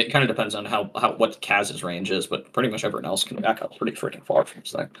 I mean, it kind of depends on what Kaz's range is, but pretty much everyone else can back up pretty freaking far from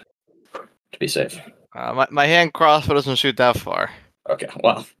this thing to be safe. My hand crossbow doesn't shoot that far. Okay,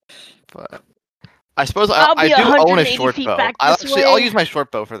 well, But I suppose I'll I be do own a 180 short feet bow. back I'll this way. use my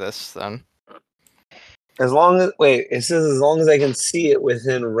short bow for this then. As long as it says as long as I can see it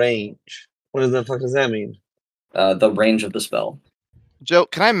within range. What the fuck does that mean? the range of the spell. Joe,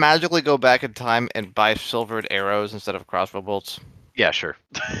 can I magically go back in time and buy silvered arrows instead of crossbow bolts? Yeah, sure.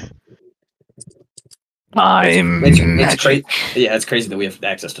 Time It's crazy. Yeah, it's crazy that we have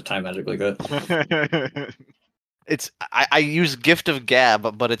access to time magic like that. I use Gift of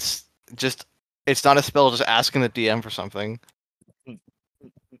Gab, but it's not a spell. Just asking the DM for something.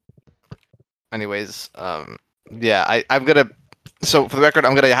 Anyways, yeah, I'm gonna. So for the record,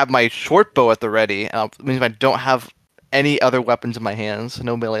 I'm gonna have my short bow at the ready. It means I don't have any other weapons in my hands.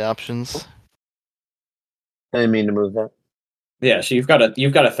 No melee options. I didn't mean to move that. Yeah, so you've got a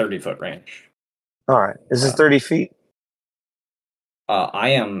 30-foot range. All right. Is this 30 feet? I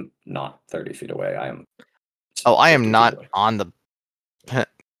am not 30 feet away. I am. Oh, I 50 am not feet away. on the.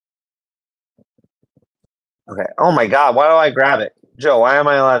 Okay. Oh my god, why do I grab it? Joe, why am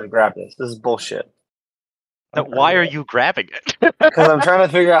I allowed to grab this? This is bullshit. Now, why are you grabbing it? Because I'm trying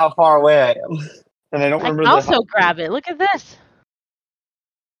to figure out how far away I am. And I don't I remember can also the grab it. Look at this.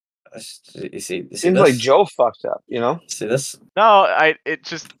 You see Seems this? like Joe fucked up, you know? See this? No, it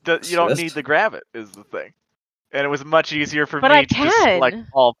just you don't Assist? need to grab it is the thing, and it was much easier for But me I to just select can.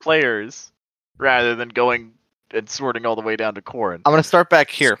 all players rather than going and sorting all the way down to Corin. I'm gonna start back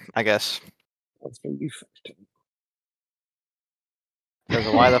here, I guess. That's gonna be fucked.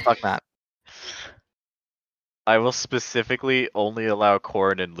 Because why the fuck not? I will specifically only allow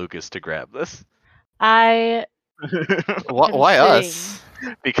Corin and Lucas to grab this. I Why us?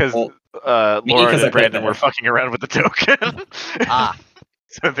 Because Well, Lauren because I and played Brandon better. were fucking around with the token. Ah.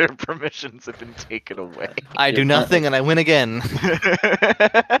 So their permissions have been taken away. I do nothing and I win again.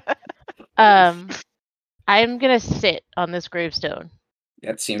 I'm gonna sit on this gravestone.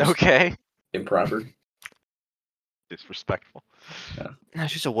 That seems Okay. improper Disrespectful. No,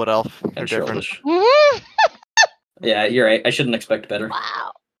 she's a wood elf. They're and different. churlish. Yeah, you're right. I shouldn't expect better.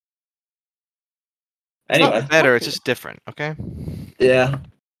 Wow. It's Anyway, not better, it's just different, okay? yeah.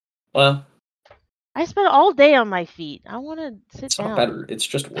 Well, I spent all day on my feet. I want to sit it's down. not better. It's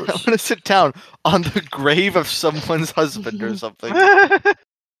just I worse. want to sit down on the grave of someone's husband or something.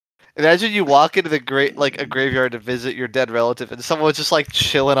 Imagine you walk into a graveyard to visit your dead relative, and someone's just like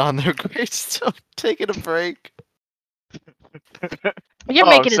chilling on their gravestone, taking a break. You're Oh,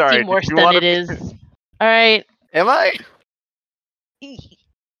 making it sorry, seem worse did you than wanna it is. All right. Am I?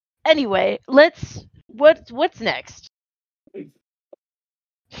 Anyway, what's next?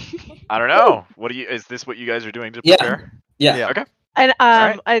 I don't know. Is this what you guys are doing to Yeah. prepare? Yeah. Okay. And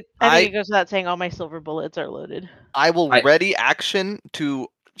right. I I- think it goes without saying all my silver bullets are loaded. I will ready action to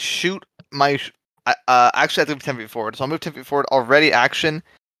shoot my. Actually, I have to move 10 feet forward, so I'll move 10 feet forward. I'll ready action.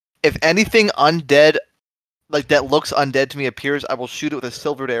 If anything undead, like that looks undead to me, appears, I will shoot it with a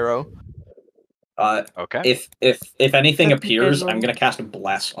silvered arrow. Okay. If anything That's a good appears, roll. I'm gonna cast a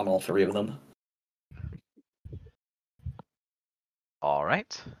blast on all three of them. All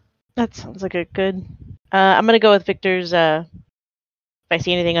right. That sounds like a good. I'm gonna go with Victor's. If I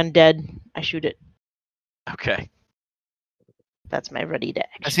see anything undead, I shoot it. Okay. That's my ready to I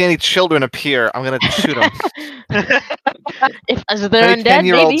action. see any children appear, I'm gonna shoot them. If they're Any undead,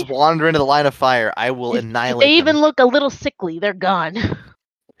 10-year-olds maybe. wander into the line of fire, I will If annihilate they even them. look a little sickly, they're gone. If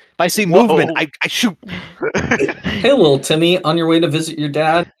I see Whoa. movement, I shoot. Hey, little Timmy, on your way to visit your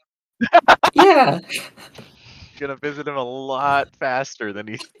dad? Yeah. Gonna visit him a lot faster than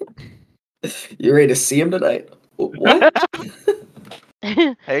he. You ready to see him tonight? What?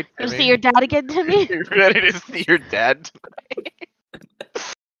 Hey, Go see Timmy. your dad again, Timmy. You ready to see your dad tonight?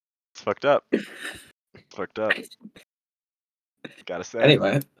 It's fucked up. It's fucked up. Gotta say.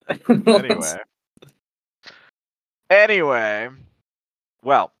 Anyway. Anyway. Anyway,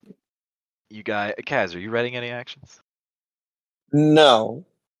 well, you guys, Kaz, are you writing any actions? No.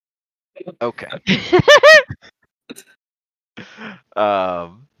 Okay.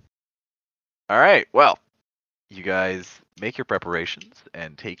 All right. Well, you guys make your preparations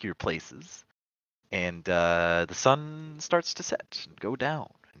and take your places, and the sun starts to set and go down,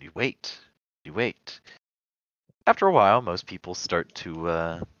 and you wait. You wait. After a while, most people start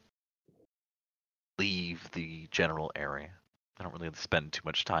to leave the general area. I don't really spend too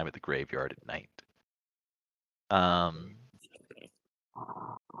much time at the graveyard at night.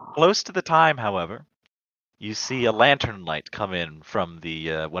 Close to the time, however, you see a lantern light come in from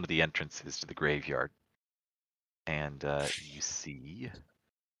the one of the entrances to the graveyard, and you see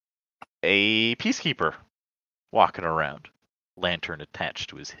a peacekeeper walking around, lantern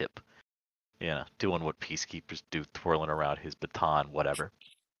attached to his hip. Yeah, doing what peacekeepers do, twirling around his baton, whatever.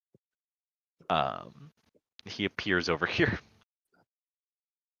 He appears over here.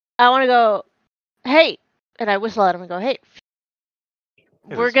 I want to go, hey, and I whistle at him and go, hey,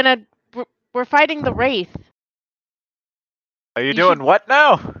 we're fighting the wraith. Are you doing what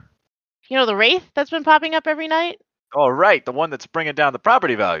now? You know the wraith that's been popping up every night? Oh, right, the one that's bringing down the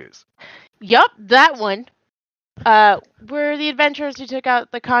property values. Yup, that one. We're the adventurers who took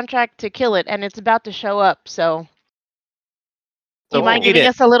out the contract to kill it, and it's about to show up, so... Do you mind giving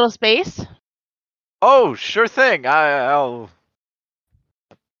us a little space? Oh, sure thing. Guess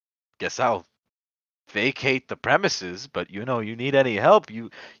I'll vacate the premises, but you need any help, you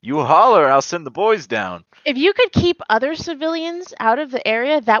holler, I'll send the boys down. If you could keep other civilians out of the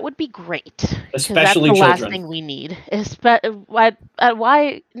area, that would be great. Especially that's the last children. thing we need.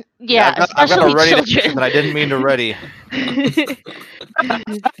 Why? Yeah, I've got a ready children. but I didn't mean to ready.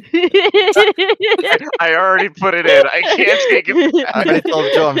 I already put it in. I can't take it. I already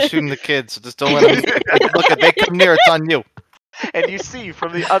told Joe I'm shooting the kids, so just don't let them. Look, if they come near, it's on you. And you see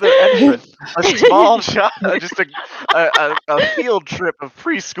from the other entrance a small shop, just a field trip of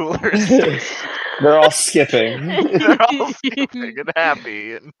preschoolers. They're all skipping. They're all skipping and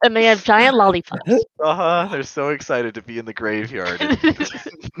happy. And they have giant lollipops. They're so excited to be in the graveyard.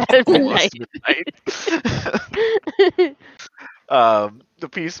 At midnight. The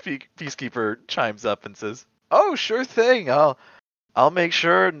peacekeeper chimes up and says, "Oh, sure thing. I'll make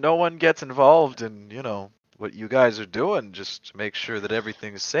sure no one gets involved in, what you guys are doing, just to make sure that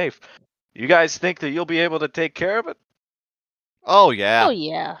everything's safe. You guys think that you'll be able to take care of it?" Oh yeah. Oh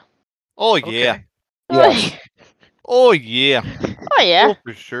yeah. Oh yeah. Okay. Yes. Oh yeah. Oh yeah. Oh,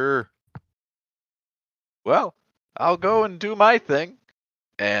 for sure. Well, I'll go and do my thing,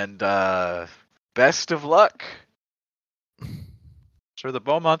 and best of luck. Sure, the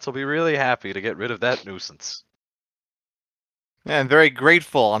Beaumonts will be really happy to get rid of that nuisance. Yeah, I'm very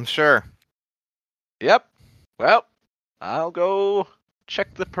grateful, I'm sure. Yep. Well, I'll go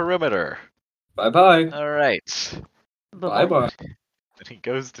check the perimeter. Bye-bye. All right. Bye-bye. And he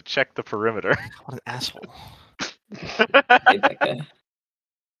goes to check the perimeter. What an asshole. Hate that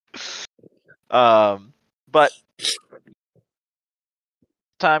guy. But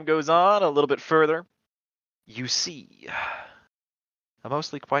time goes on a little bit further. You see a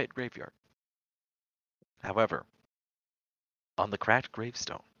mostly quiet graveyard. However, on the cracked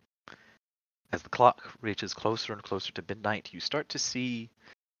gravestone, as the clock reaches closer and closer to midnight, you start to see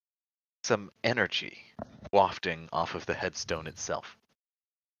some energy wafting off of the headstone itself.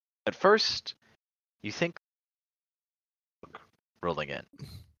 At first, you think rolling in.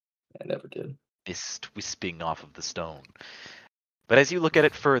 I never did. Mist wisping off of the stone. But as you look at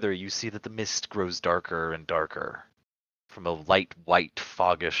it further, you see that the mist grows darker and darker, from a light white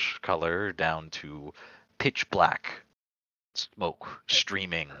foggish color down to pitch black smoke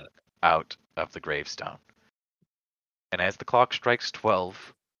streaming out of the gravestone. And as the clock strikes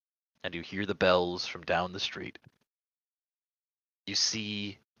 12 and you hear the bells from down the street, you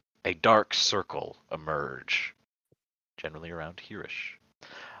see a dark circle emerge, generally around here-ish.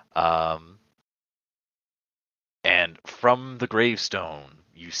 And from the gravestone,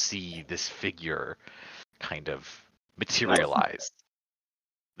 you see this figure kind of materialize.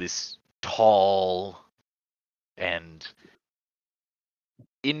 This tall and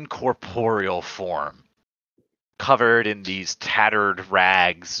incorporeal form, covered in these tattered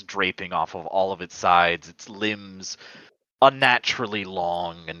rags draping off of all of its sides, its limbs unnaturally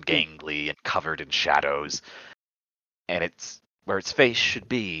long and gangly and covered in shadows. And it's where its face should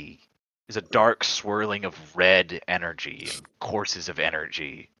be is a dark swirling of red energy and courses of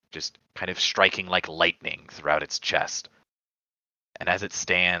energy, just kind of striking like lightning throughout its chest. And as it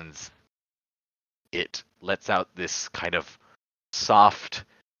stands, it lets out this kind of soft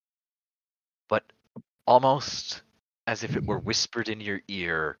but almost as if it were whispered in your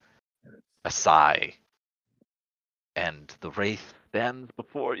ear, a sigh. And the wraith stands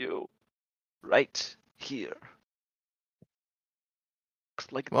before you, right here.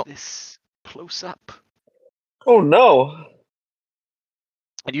 Looks like this, close up. Oh no!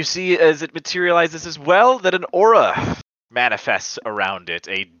 And you see, as it materializes as well, that an aura manifests around it.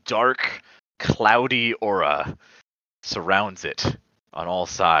 A dark, cloudy aura surrounds it on all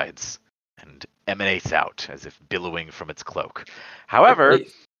sides and emanates out as if billowing from its cloak. However,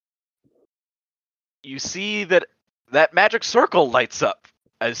 you see that that magic circle lights up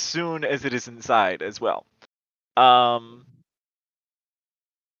as soon as it is inside as well.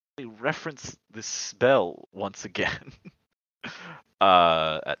 Reference this spell once again.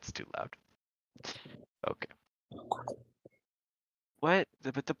 That's too loud. Okay. What?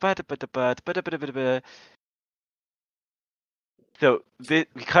 So,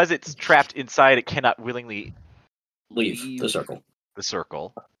 because it's trapped inside, it cannot willingly Leave the circle. The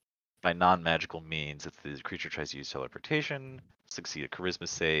circle by non-magical means. If the creature tries to use teleportation, succeed a charisma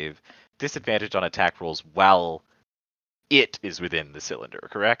save, disadvantage on attack rolls while it is within the cylinder.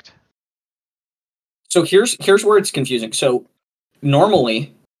 Correct? So here's where it's confusing. So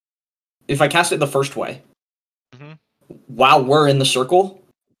normally, if I cast it the first way, while we're in the circle,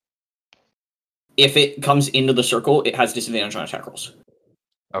 if it comes into the circle, it has disadvantage on attack rolls.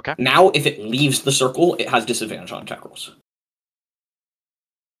 Okay. Now, if it leaves the circle, it has disadvantage on attack rolls.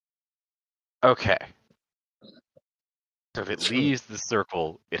 Okay. So if it leaves the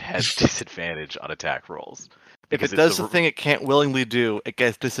circle, it has disadvantage on attack rolls. If it does the thing it can't willingly do, it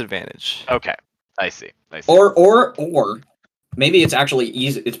gets disadvantage. Okay. I see. Or maybe it's actually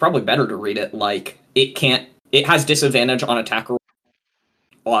easy. It's probably better to read it like it has disadvantage on attack roll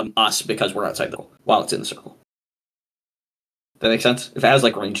on us because we're outside the circle while it's in the circle. That makes sense? If it has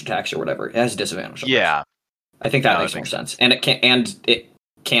like range attacks or whatever, it has disadvantage. Yeah. I think that makes more sense. And it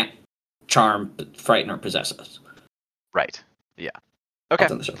can't charm, frighten, or possess us. Right. Yeah. Okay.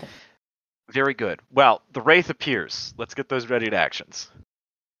 In the circle. Very good. Well, the wraith appears. Let's get those ready to actions.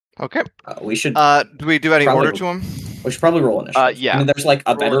 Okay. We should. Do we do any order to them? We should probably roll initiative. Yeah. I mean, there's like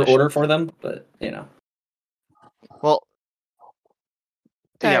a better initiative. order for them, but you know. Well.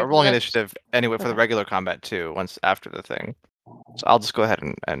 Sorry, yeah, rolling let's- initiative anyway for the regular combat too. Once after the thing, so I'll just go ahead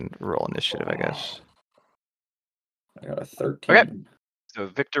and roll initiative, I guess. I got a 13. Okay. So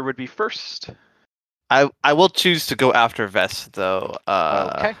Victor would be first. I will choose to go after Vest though.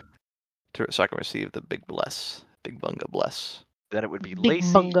 Okay. So I can receive the big bunga bless. Then it would be Big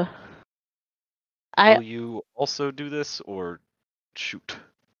Lacey. bunga. Will you also do this or shoot?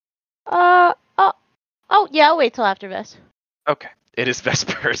 Oh yeah, I'll wait till after Vest. Okay. It is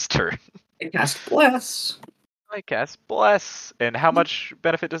Vesper's turn. I cast Bless. I cast Bless. And how much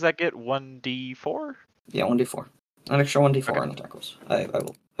benefit does that get? 1d4? Yeah, 1d4. An extra 1d4 Okay. on attack rolls. I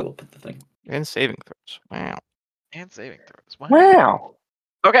will put the thing. And saving throws. Wow. And saving throws. Wow.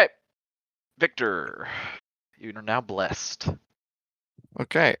 Okay. Victor, you are now blessed.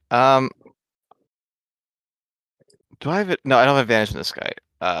 Okay. Do I have it? No, I don't have advantage in this guy.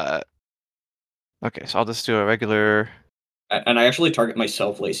 Okay, so I'll just do a regular. And I actually target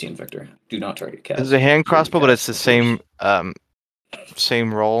myself, Lacey, and Victor. Do not target Cass. This is a hand crossbow, but it's the same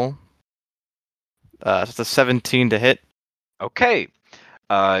roll. So it's a 17 to hit. Okay.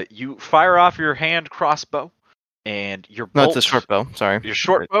 You fire off your hand crossbow, and your bolt, No, it's a short bow. Sorry. Your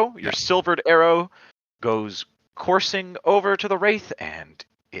short bow, your silvered arrow, goes coursing over to the wraith, and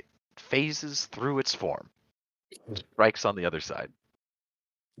it phases through its form. Strikes on the other side.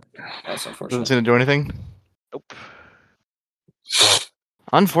 That's Doesn't unfortunate. seem to do anything. Nope.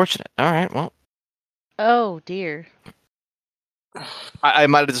 Unfortunate. All right. Well, Oh dear. I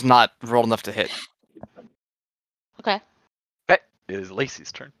might have just not rolled enough to hit. Okay. Okay. It is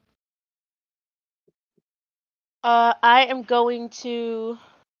Lacey's turn. I am going to.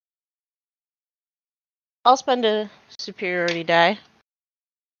 I'll spend a superiority die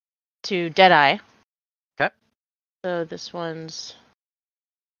to Deadeye. Okay. So this one's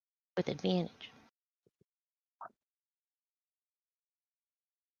with advantage.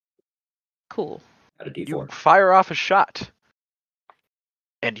 Cool. Got a You d4. fire off a shot,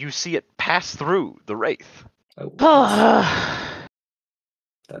 and you see it pass through the wraith. Oh,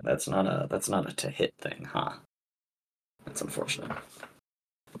 that's not a to hit thing, huh? That's unfortunate.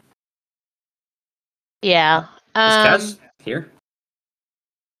 Yeah. Is Cass here?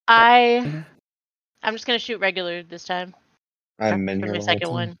 I'm just gonna shoot regular this time I'm in for here. my the whole second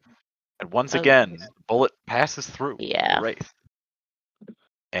time. one. And once Okay. again, the bullet passes through Yeah. the wraith.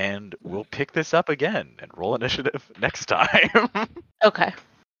 And we'll pick this up again and roll initiative next time Okay.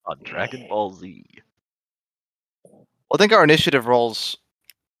 on Dragon Ball Z. Well, I think our initiative rolls.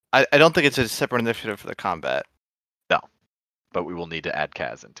 I don't think it's a separate initiative for the combat. But we will need to add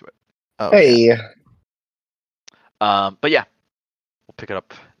Kaz into it. Oh, Hey, yeah. But yeah, we'll pick it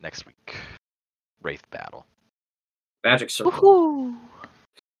up next week. Wraith battle. Magic circle. Woohoo!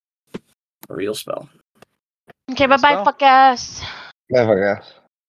 A real spell. Okay, bye bye, Well. fuck ass. never guess.